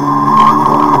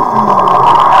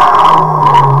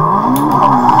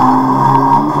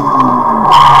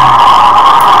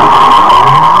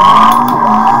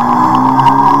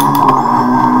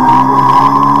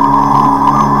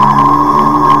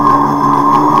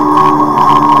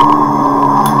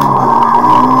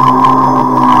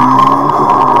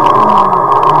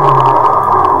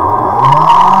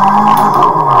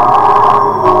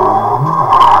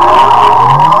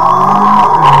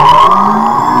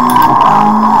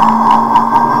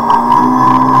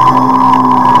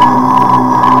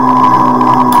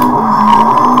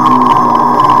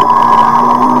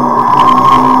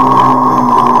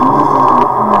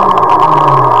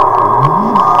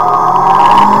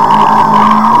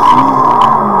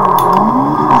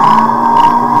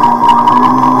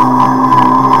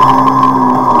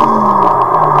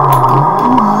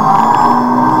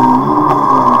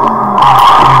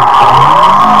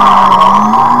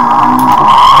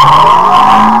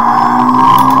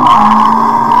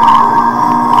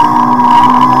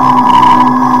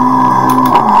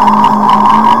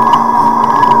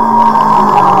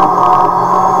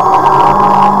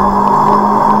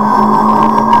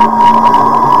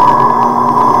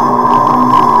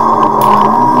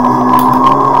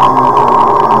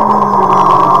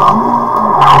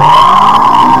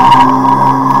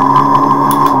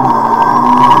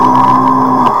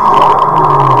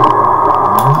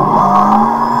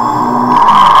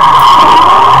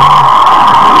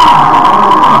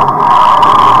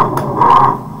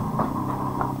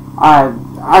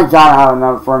 I gotta have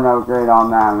enough for an upgrade on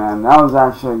that, man. That was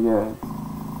actually good.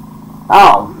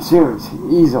 Oh, shoot.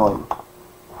 Easily.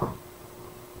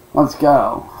 Let's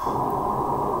go.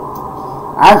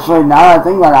 Actually, now that I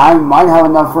think about it, I might have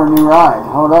enough for a new ride.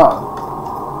 Hold up.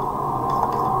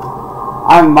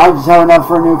 I might just have enough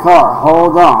for a new car.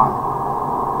 Hold on.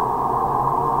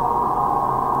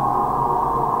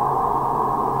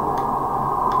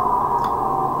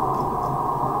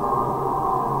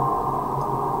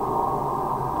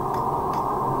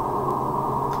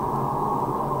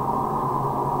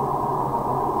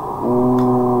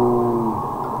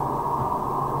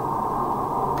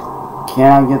 Can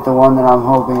I get the one that I'm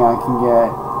hoping I can get?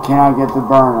 Can I get the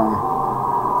burner?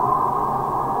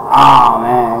 Oh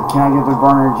man, can I get the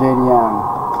burner JDM?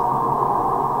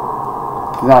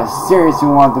 Because I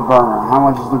seriously want the burner. How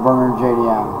much is the burner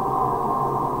JDM?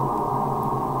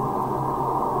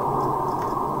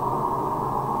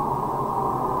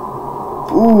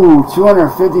 Ooh,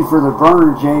 $250 for the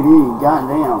burner JD.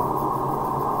 Goddamn.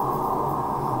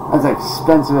 That's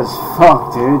expensive as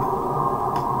fuck, dude.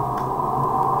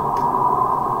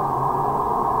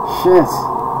 Shit.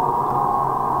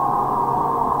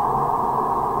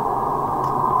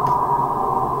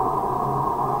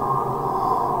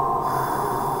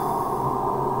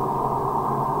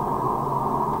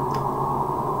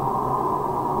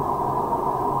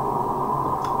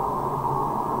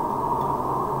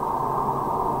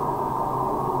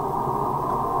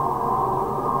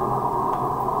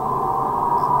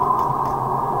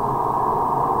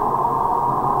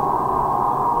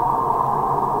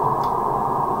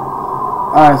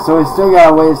 Alright, so we still got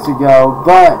a ways to go,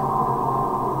 but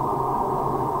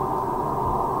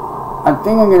I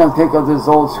think I'm gonna pick up this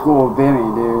old school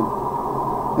Bimmy, dude.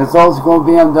 This old school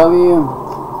BMW.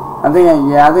 I think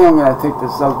I'm gonna pick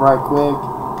this up right quick.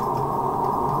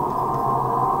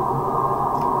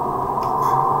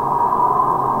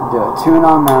 Do a tune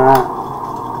on that.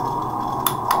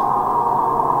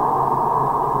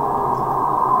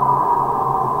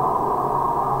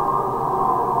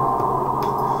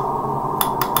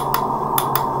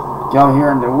 Go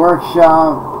here in the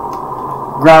workshop.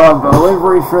 grab a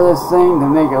livery for this thing to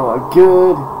make it look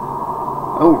good.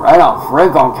 Oh, right off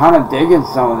rip, I'm kind of digging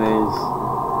some of these.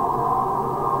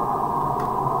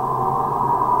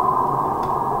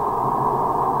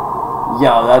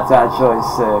 Yo, that's actually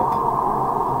sick.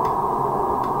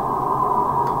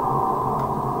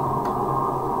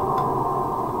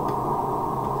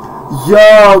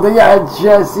 Yo, they got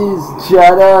Jesse's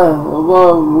Jetta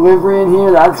livery in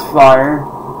here. That's fire.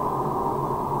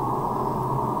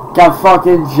 Got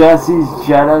fucking Jesse's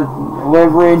Jetta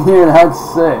livery in here. That's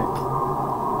sick.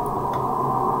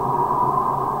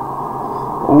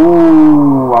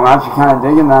 Ooh, I'm actually kind of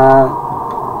digging that.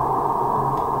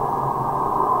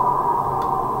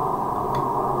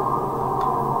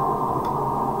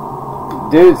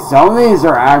 Dude, some of these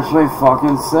are actually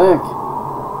fucking sick.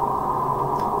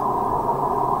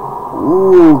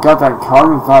 Ooh, got that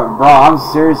carbon fiber. Bro, I'm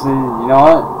seriously, you know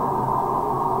what?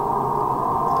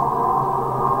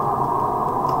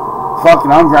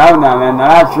 Fucking, I'm grabbing that, man.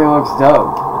 That actually looks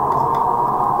dope.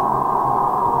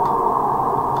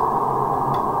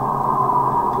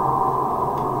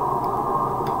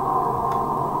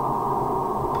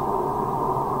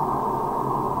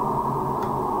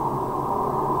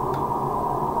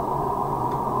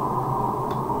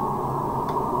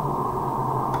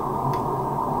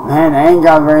 Man, I ain't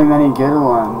got very many good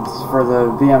ones for the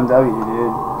BMW,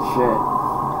 dude. Shit.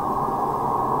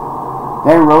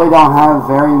 They really don't have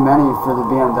very many for the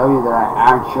BMW that I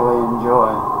actually enjoy.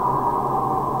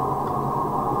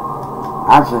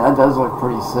 Actually, that does look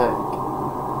pretty sick.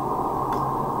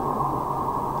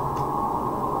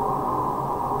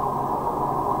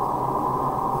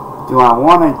 Do I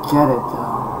want to get it,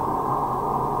 though?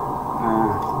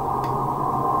 Nah.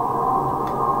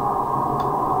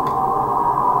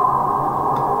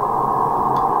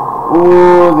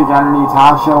 Ooh, they got an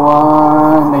Natasha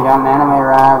one. They got an anime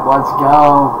wrap. Let's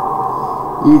go.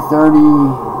 E30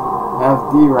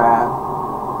 FD wrap.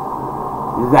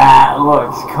 That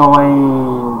looks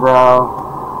clean, bro.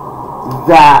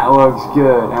 That looks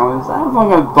good. And was that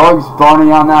fucking Bugs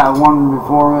Bunny on that one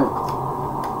before it?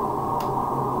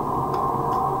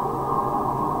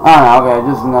 Oh no, okay,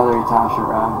 just another Natasha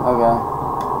wrap. Okay.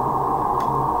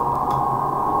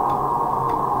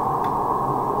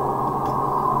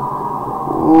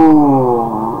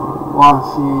 Ooh,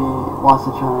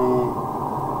 Wasachane,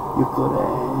 Yukure.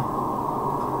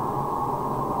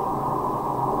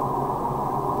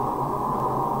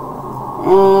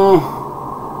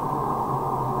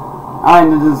 I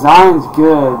mean, the design's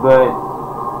good, but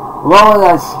lower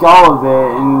that skull a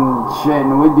bit and shit,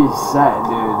 and we'd be set,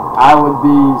 dude. I would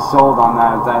be sold on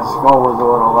that if that skull was a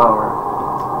little lower.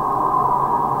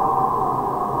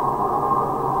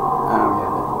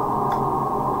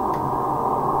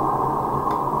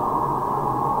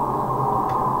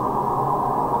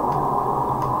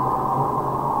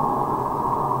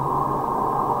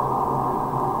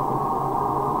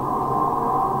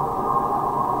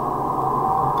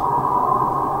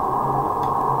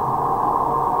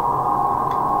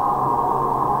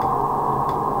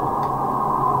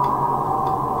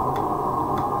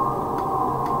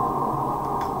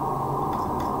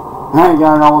 I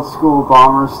got an old school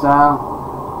bomber style.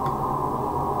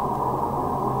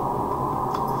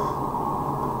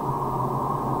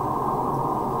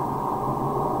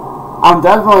 I'm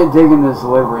definitely digging this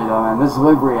livery though, man. This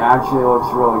livery actually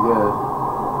looks really good.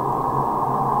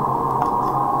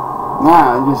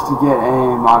 Now, just to get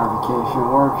a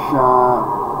modification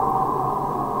workshop.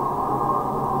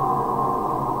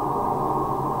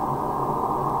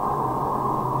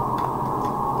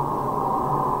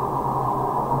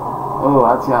 Oh,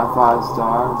 that's got 5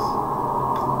 stars.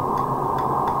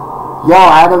 Yo,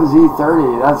 Adam's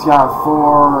E30. That's got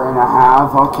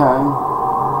 4.5. Okay.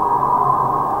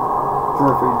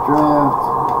 Perfect drift.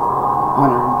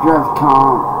 100 drift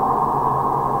comp.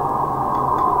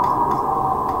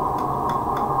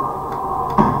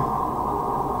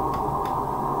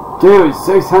 Dude,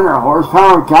 600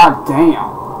 horsepower? God damn.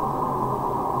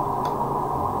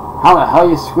 How the hell are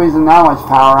you squeezing that much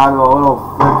power out of a little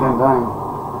freaking thing?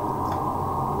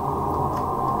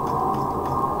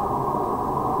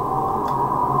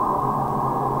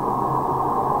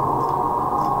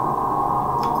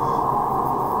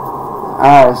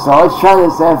 Alright, so let's try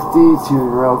this FD tune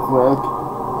real quick.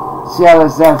 See how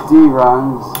this FD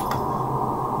runs.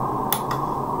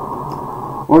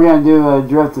 We're going to do a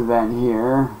drift event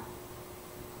here.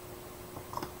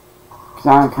 Because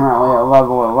I'm currently at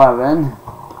level 11.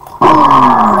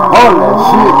 Holy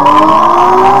shit!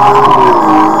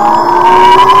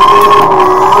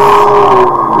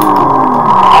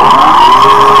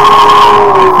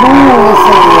 Ooh, this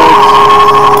thing works.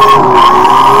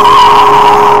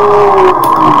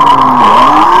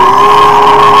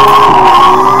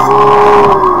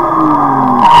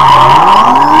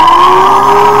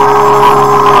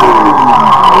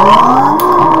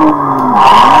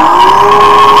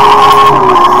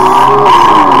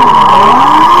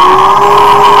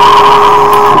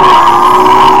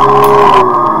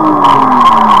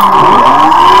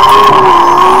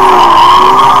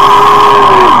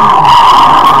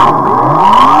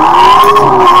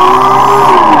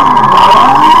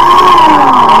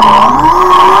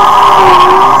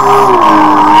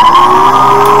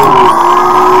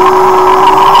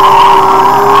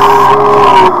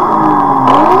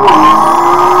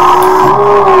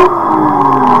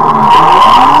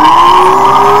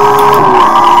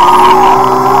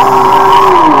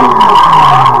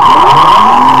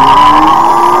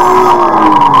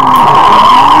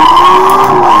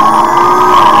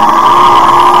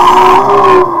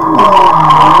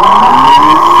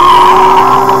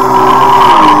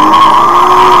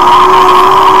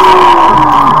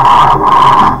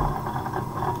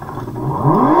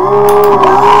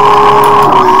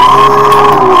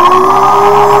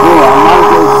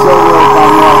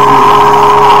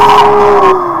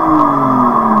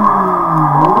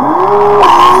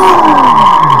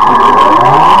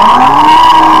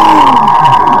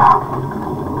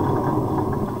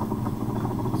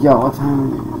 Yo, what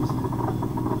time is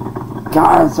it?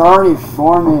 God, it's already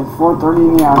 4:30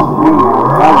 in the afternoon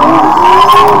now. God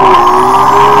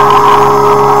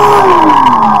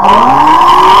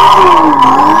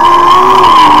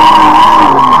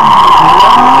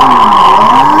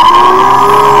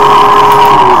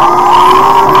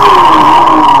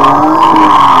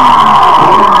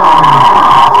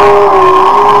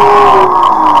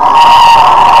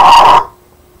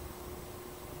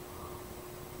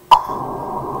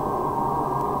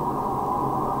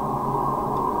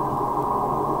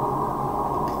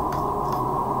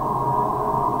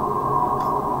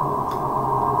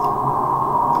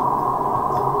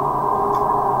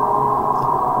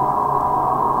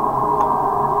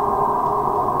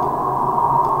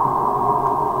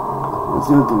Let's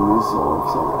see what the missile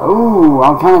looks like. Ooh,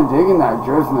 I'm kind of digging that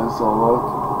drift missile look.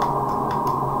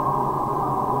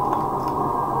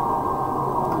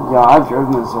 Yeah, that drift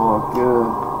missile looked good.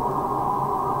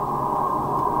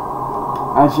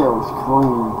 That shit was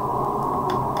clean.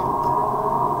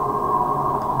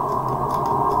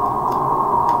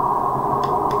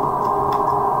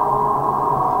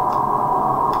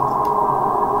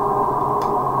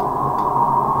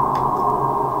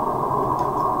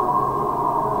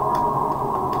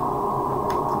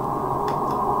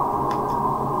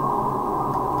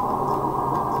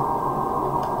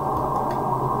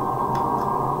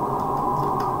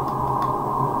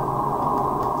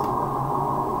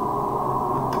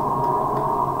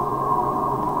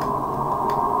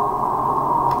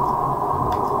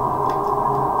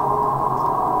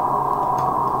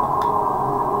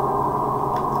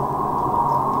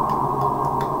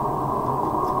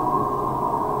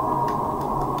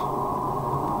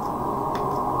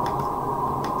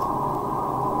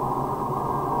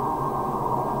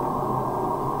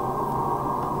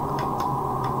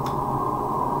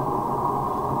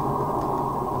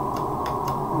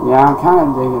 Yeah, I'm kind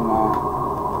of digging that.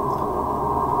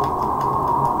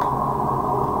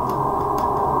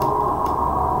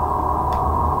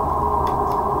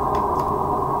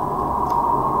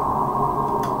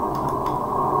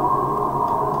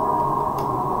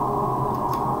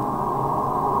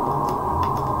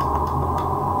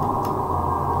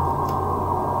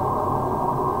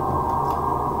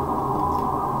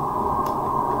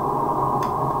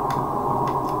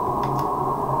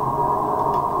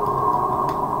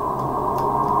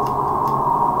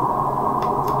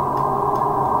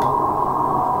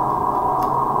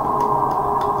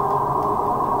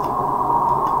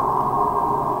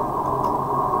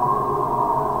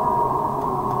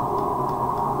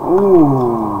 Ooh.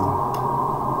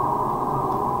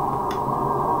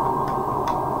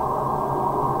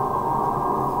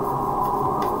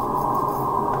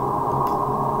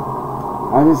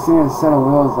 I just seen a set of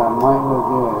wheels that might look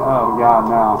good. Oh god,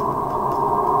 no.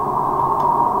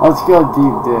 Let's go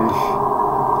deep dish.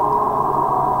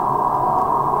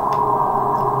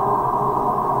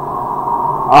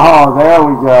 Oh, there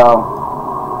we go.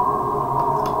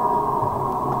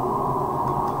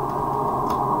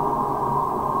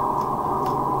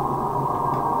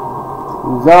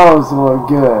 Those look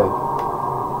good.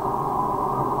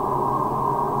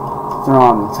 Throw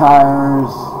on the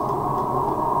tires.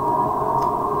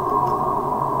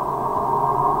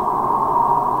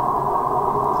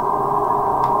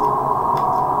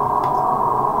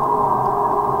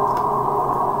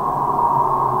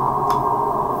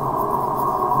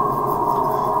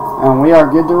 And we are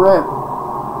good to rip.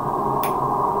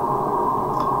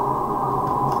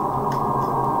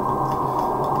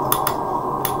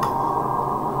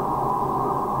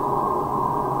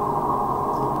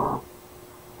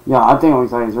 Yeah, I think it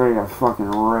looks like he's ready to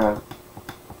fucking rip.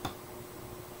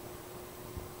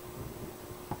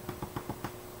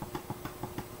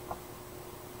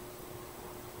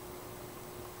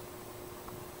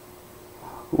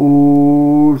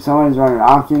 Ooh, somebody's running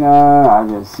Akina. I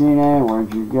just seen it.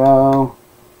 Where'd you go?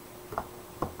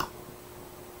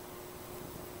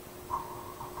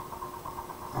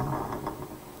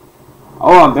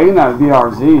 Oh, I'm thinking that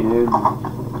BRZ, dude.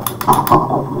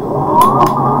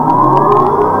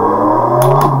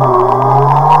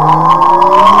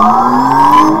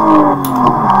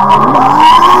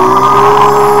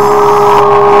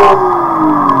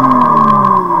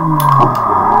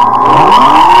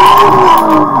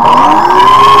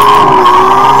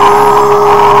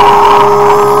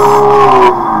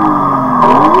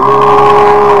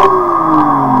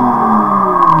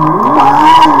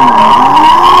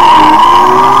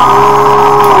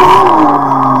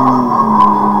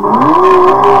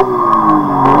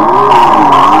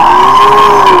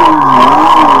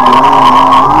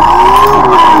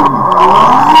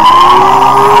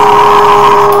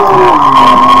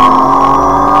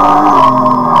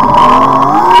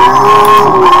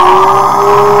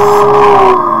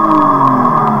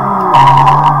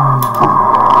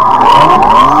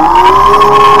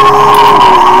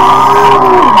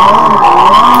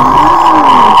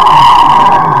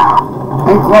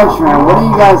 much, man. What do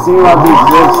you guys think about these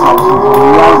drift sections? Do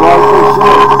you guys like this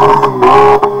shit?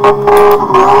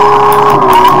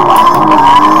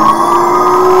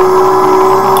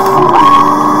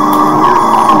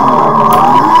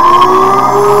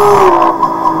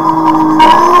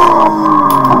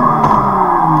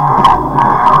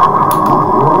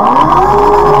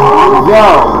 Yo,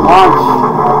 watch.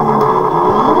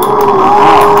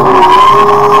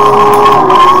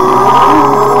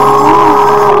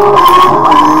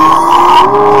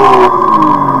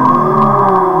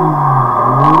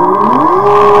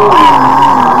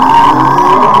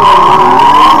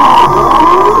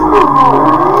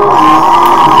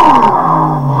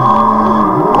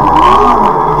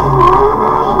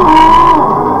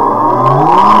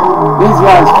 These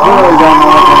guys clearly don't know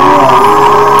what they're doing.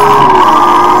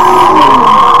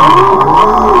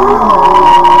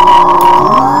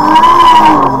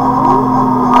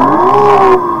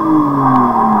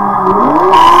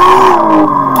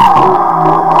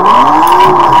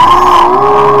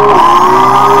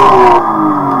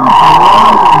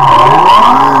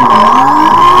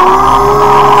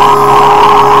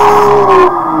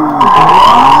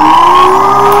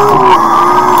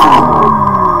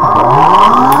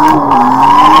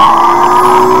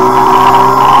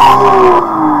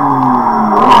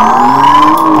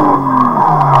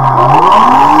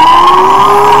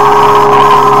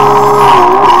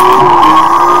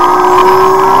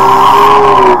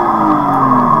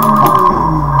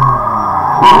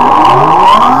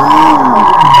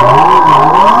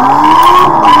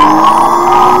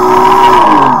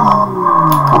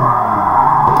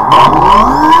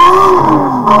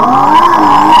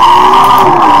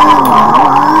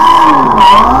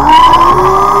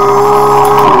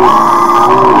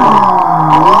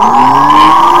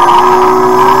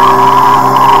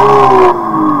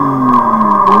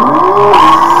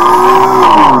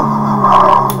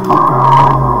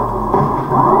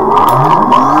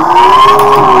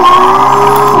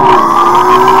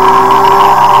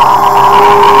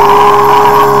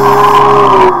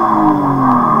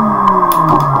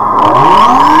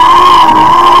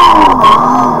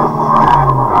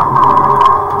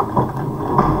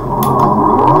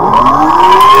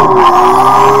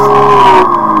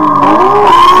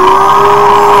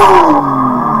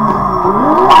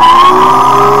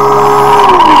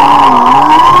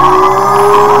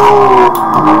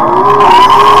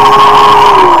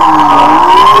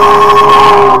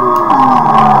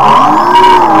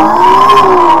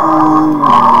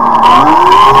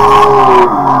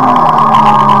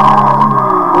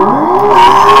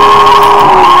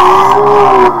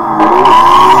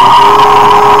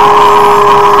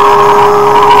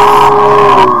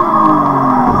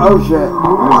 Oh shit.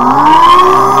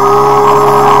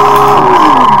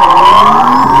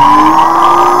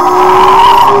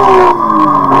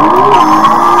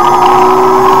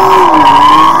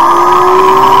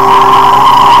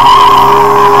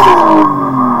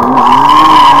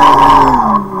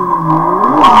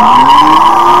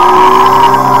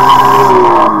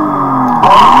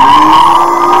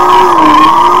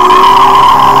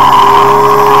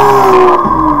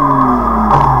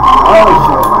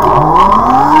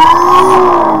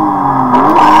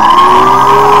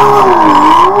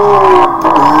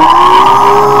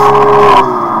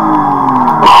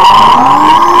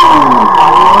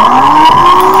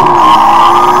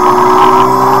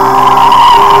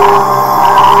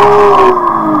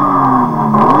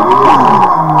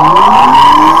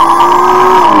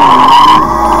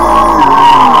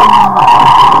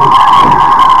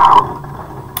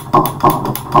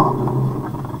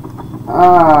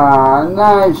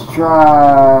 Nice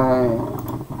try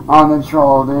on the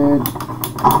troll, dude.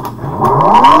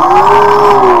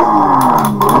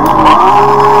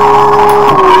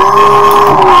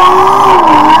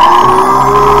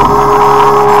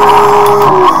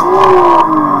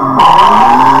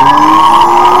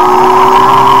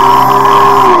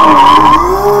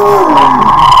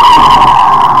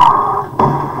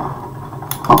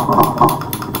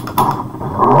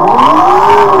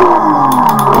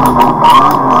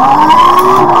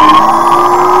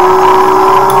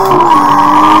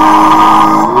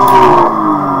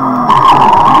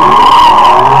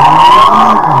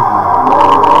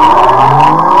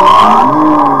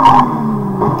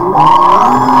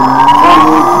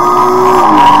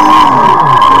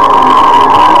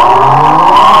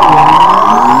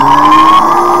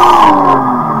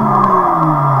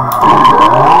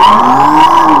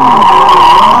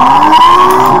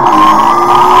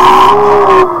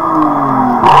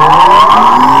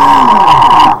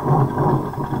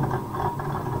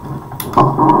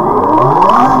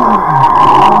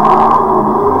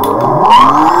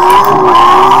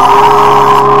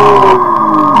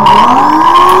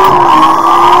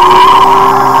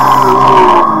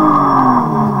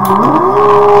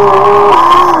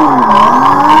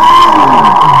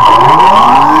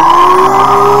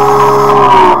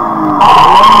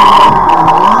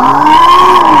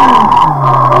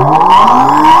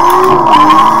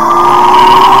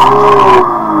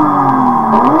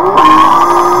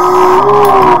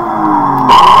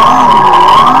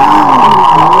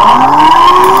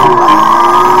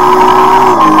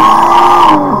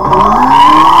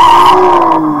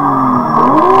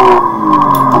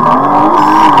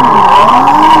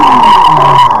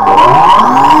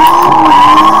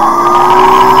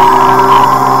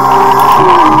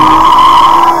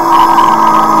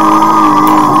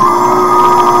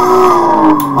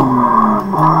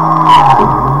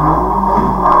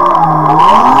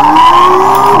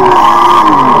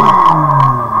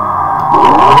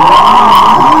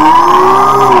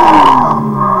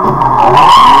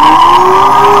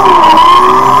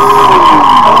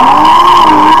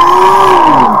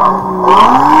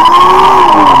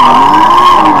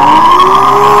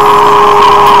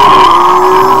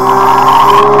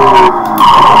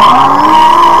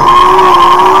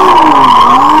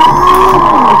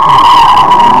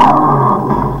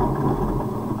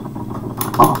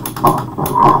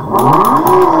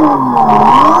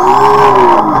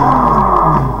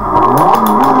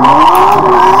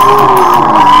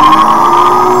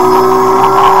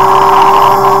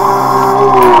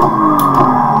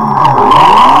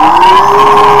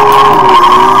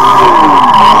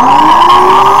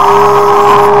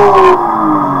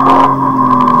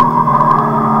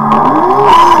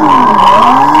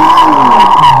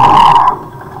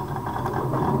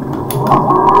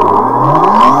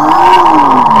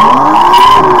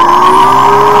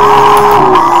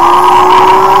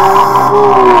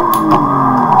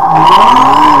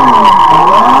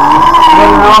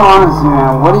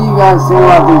 see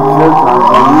what these jerk ones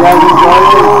are. You guys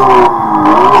enjoy this?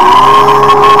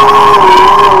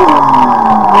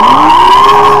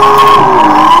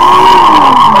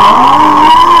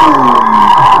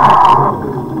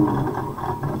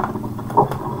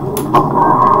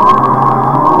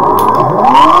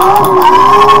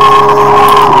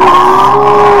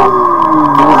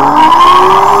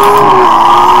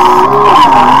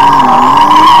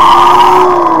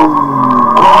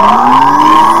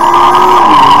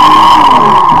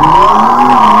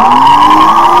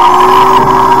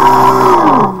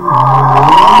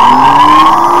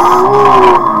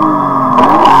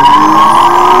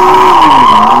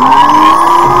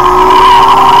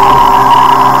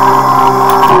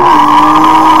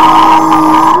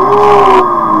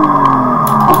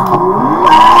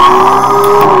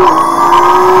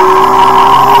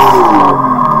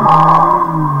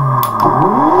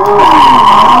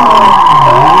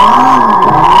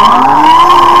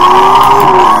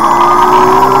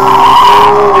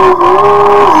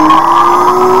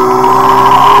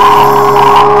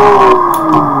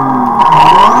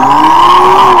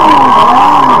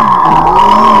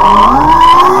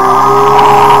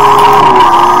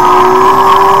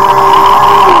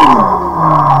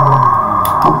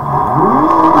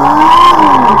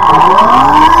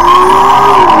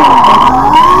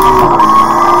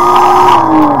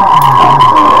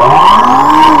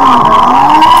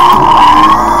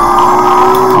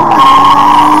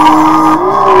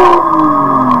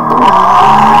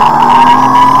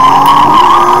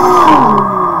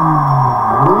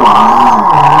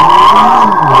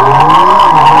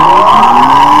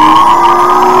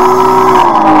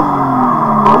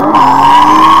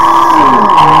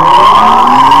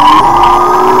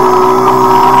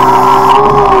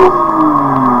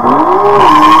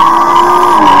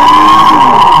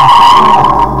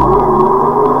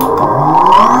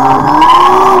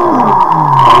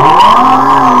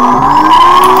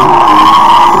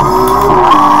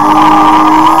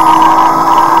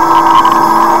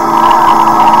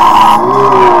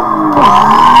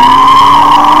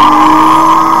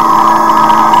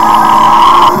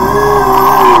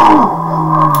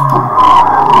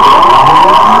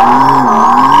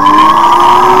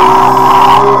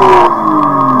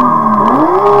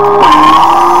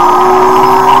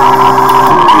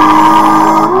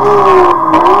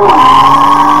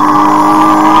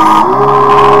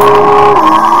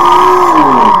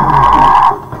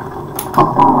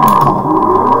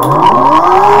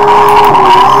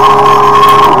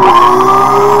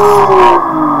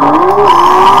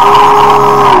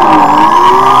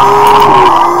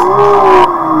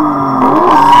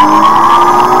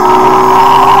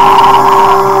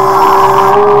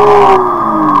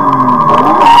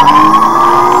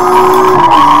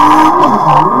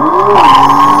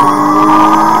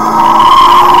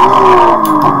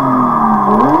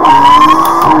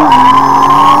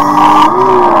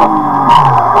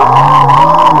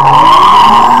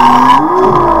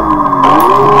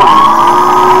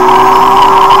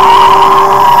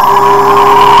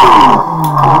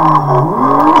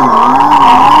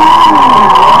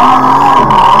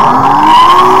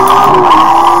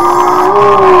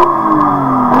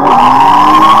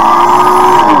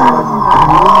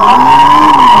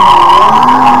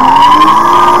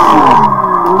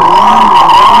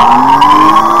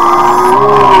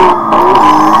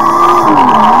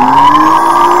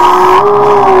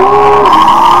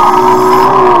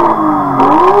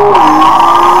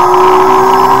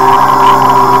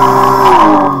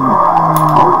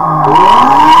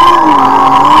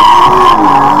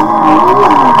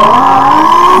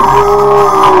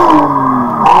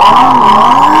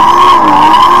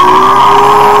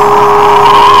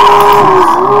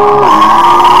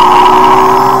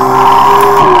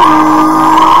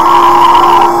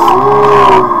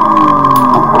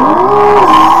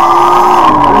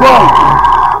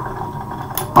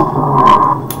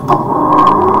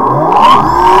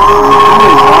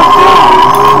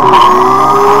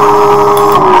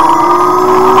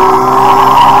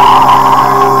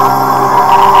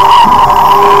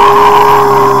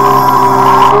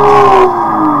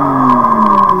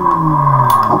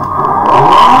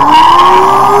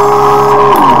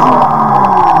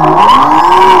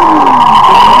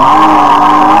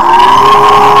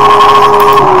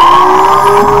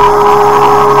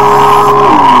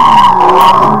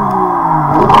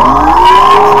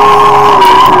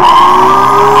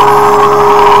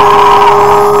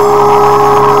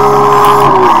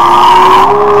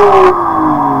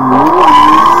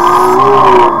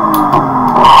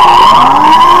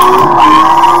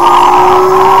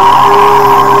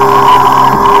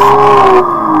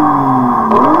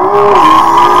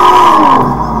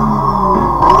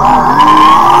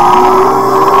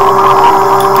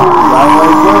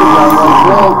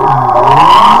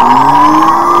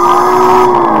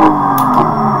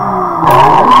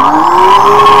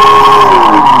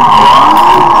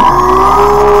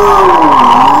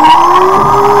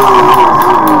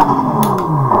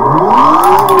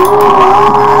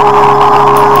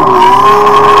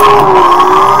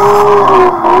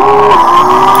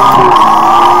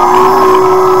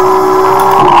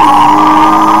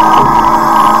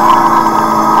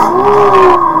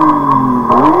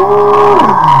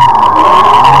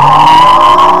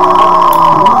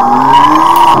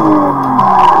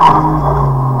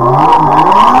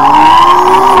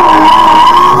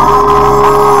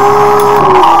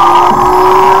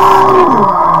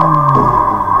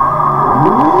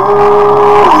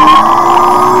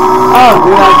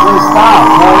 dude actually stopped.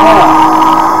 Hell yeah.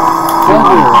 Thank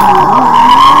you.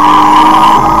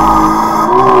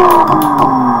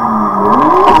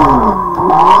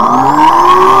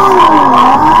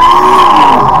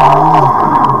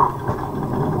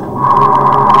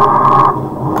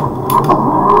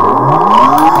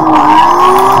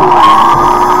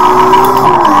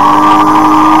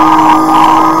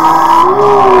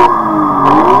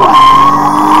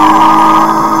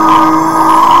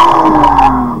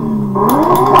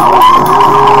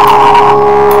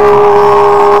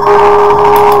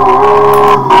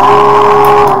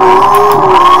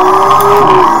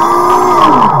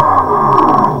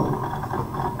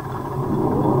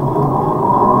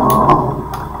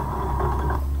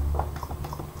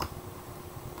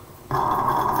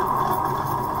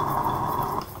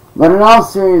 But in all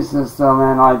seriousness though,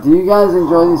 man, like, do you guys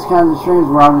enjoy these kinds of streams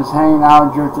where I'm just hanging out,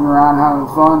 drifting around, having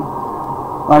fun?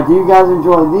 Like, do you guys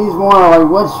enjoy these more, or like,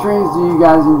 what streams do you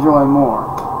guys enjoy more?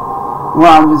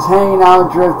 Where I'm just hanging out,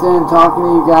 drifting, talking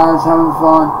to you guys, having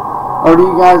fun? Or do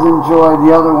you guys enjoy the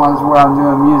other ones where I'm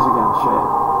doing music and shit?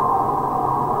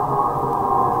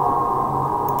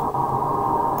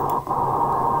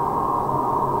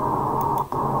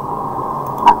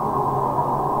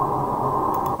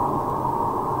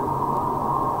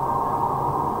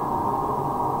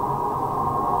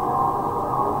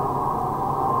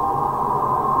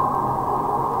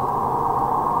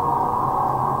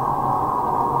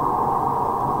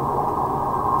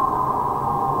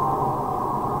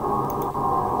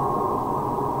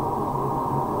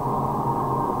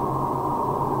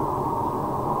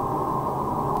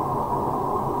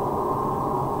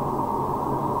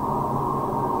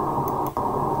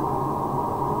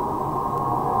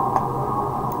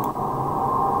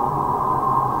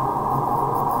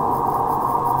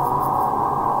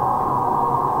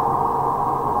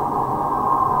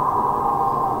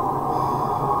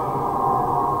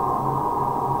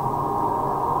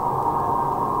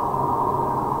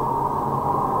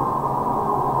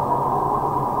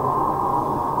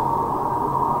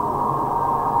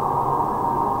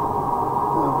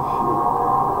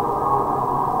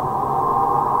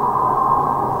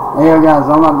 Hey yo guys,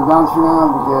 I'm about to bounce for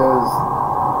now because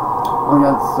we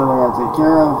got stuff I gotta take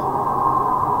care of.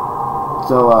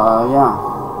 So yeah.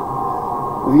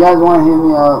 If you guys want to hit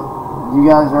me up, you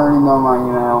guys already know my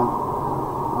email.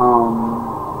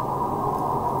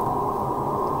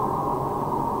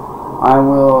 I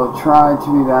will try to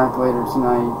be back later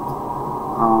tonight.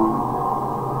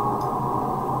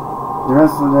 The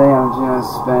rest of the day I'm just gonna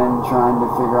spend trying to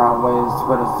figure out ways to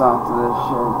put a stop to this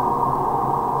shit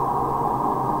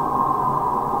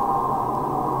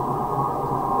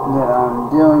that I'm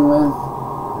dealing with.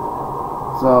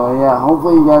 So yeah,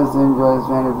 hopefully you guys enjoy this,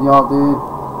 man. If y'all did,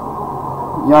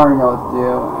 you already know what to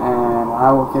do, and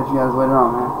I will catch you guys later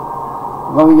on, man.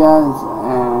 Love you guys,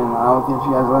 and I will catch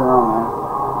you guys later on, man.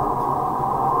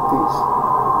 Peace.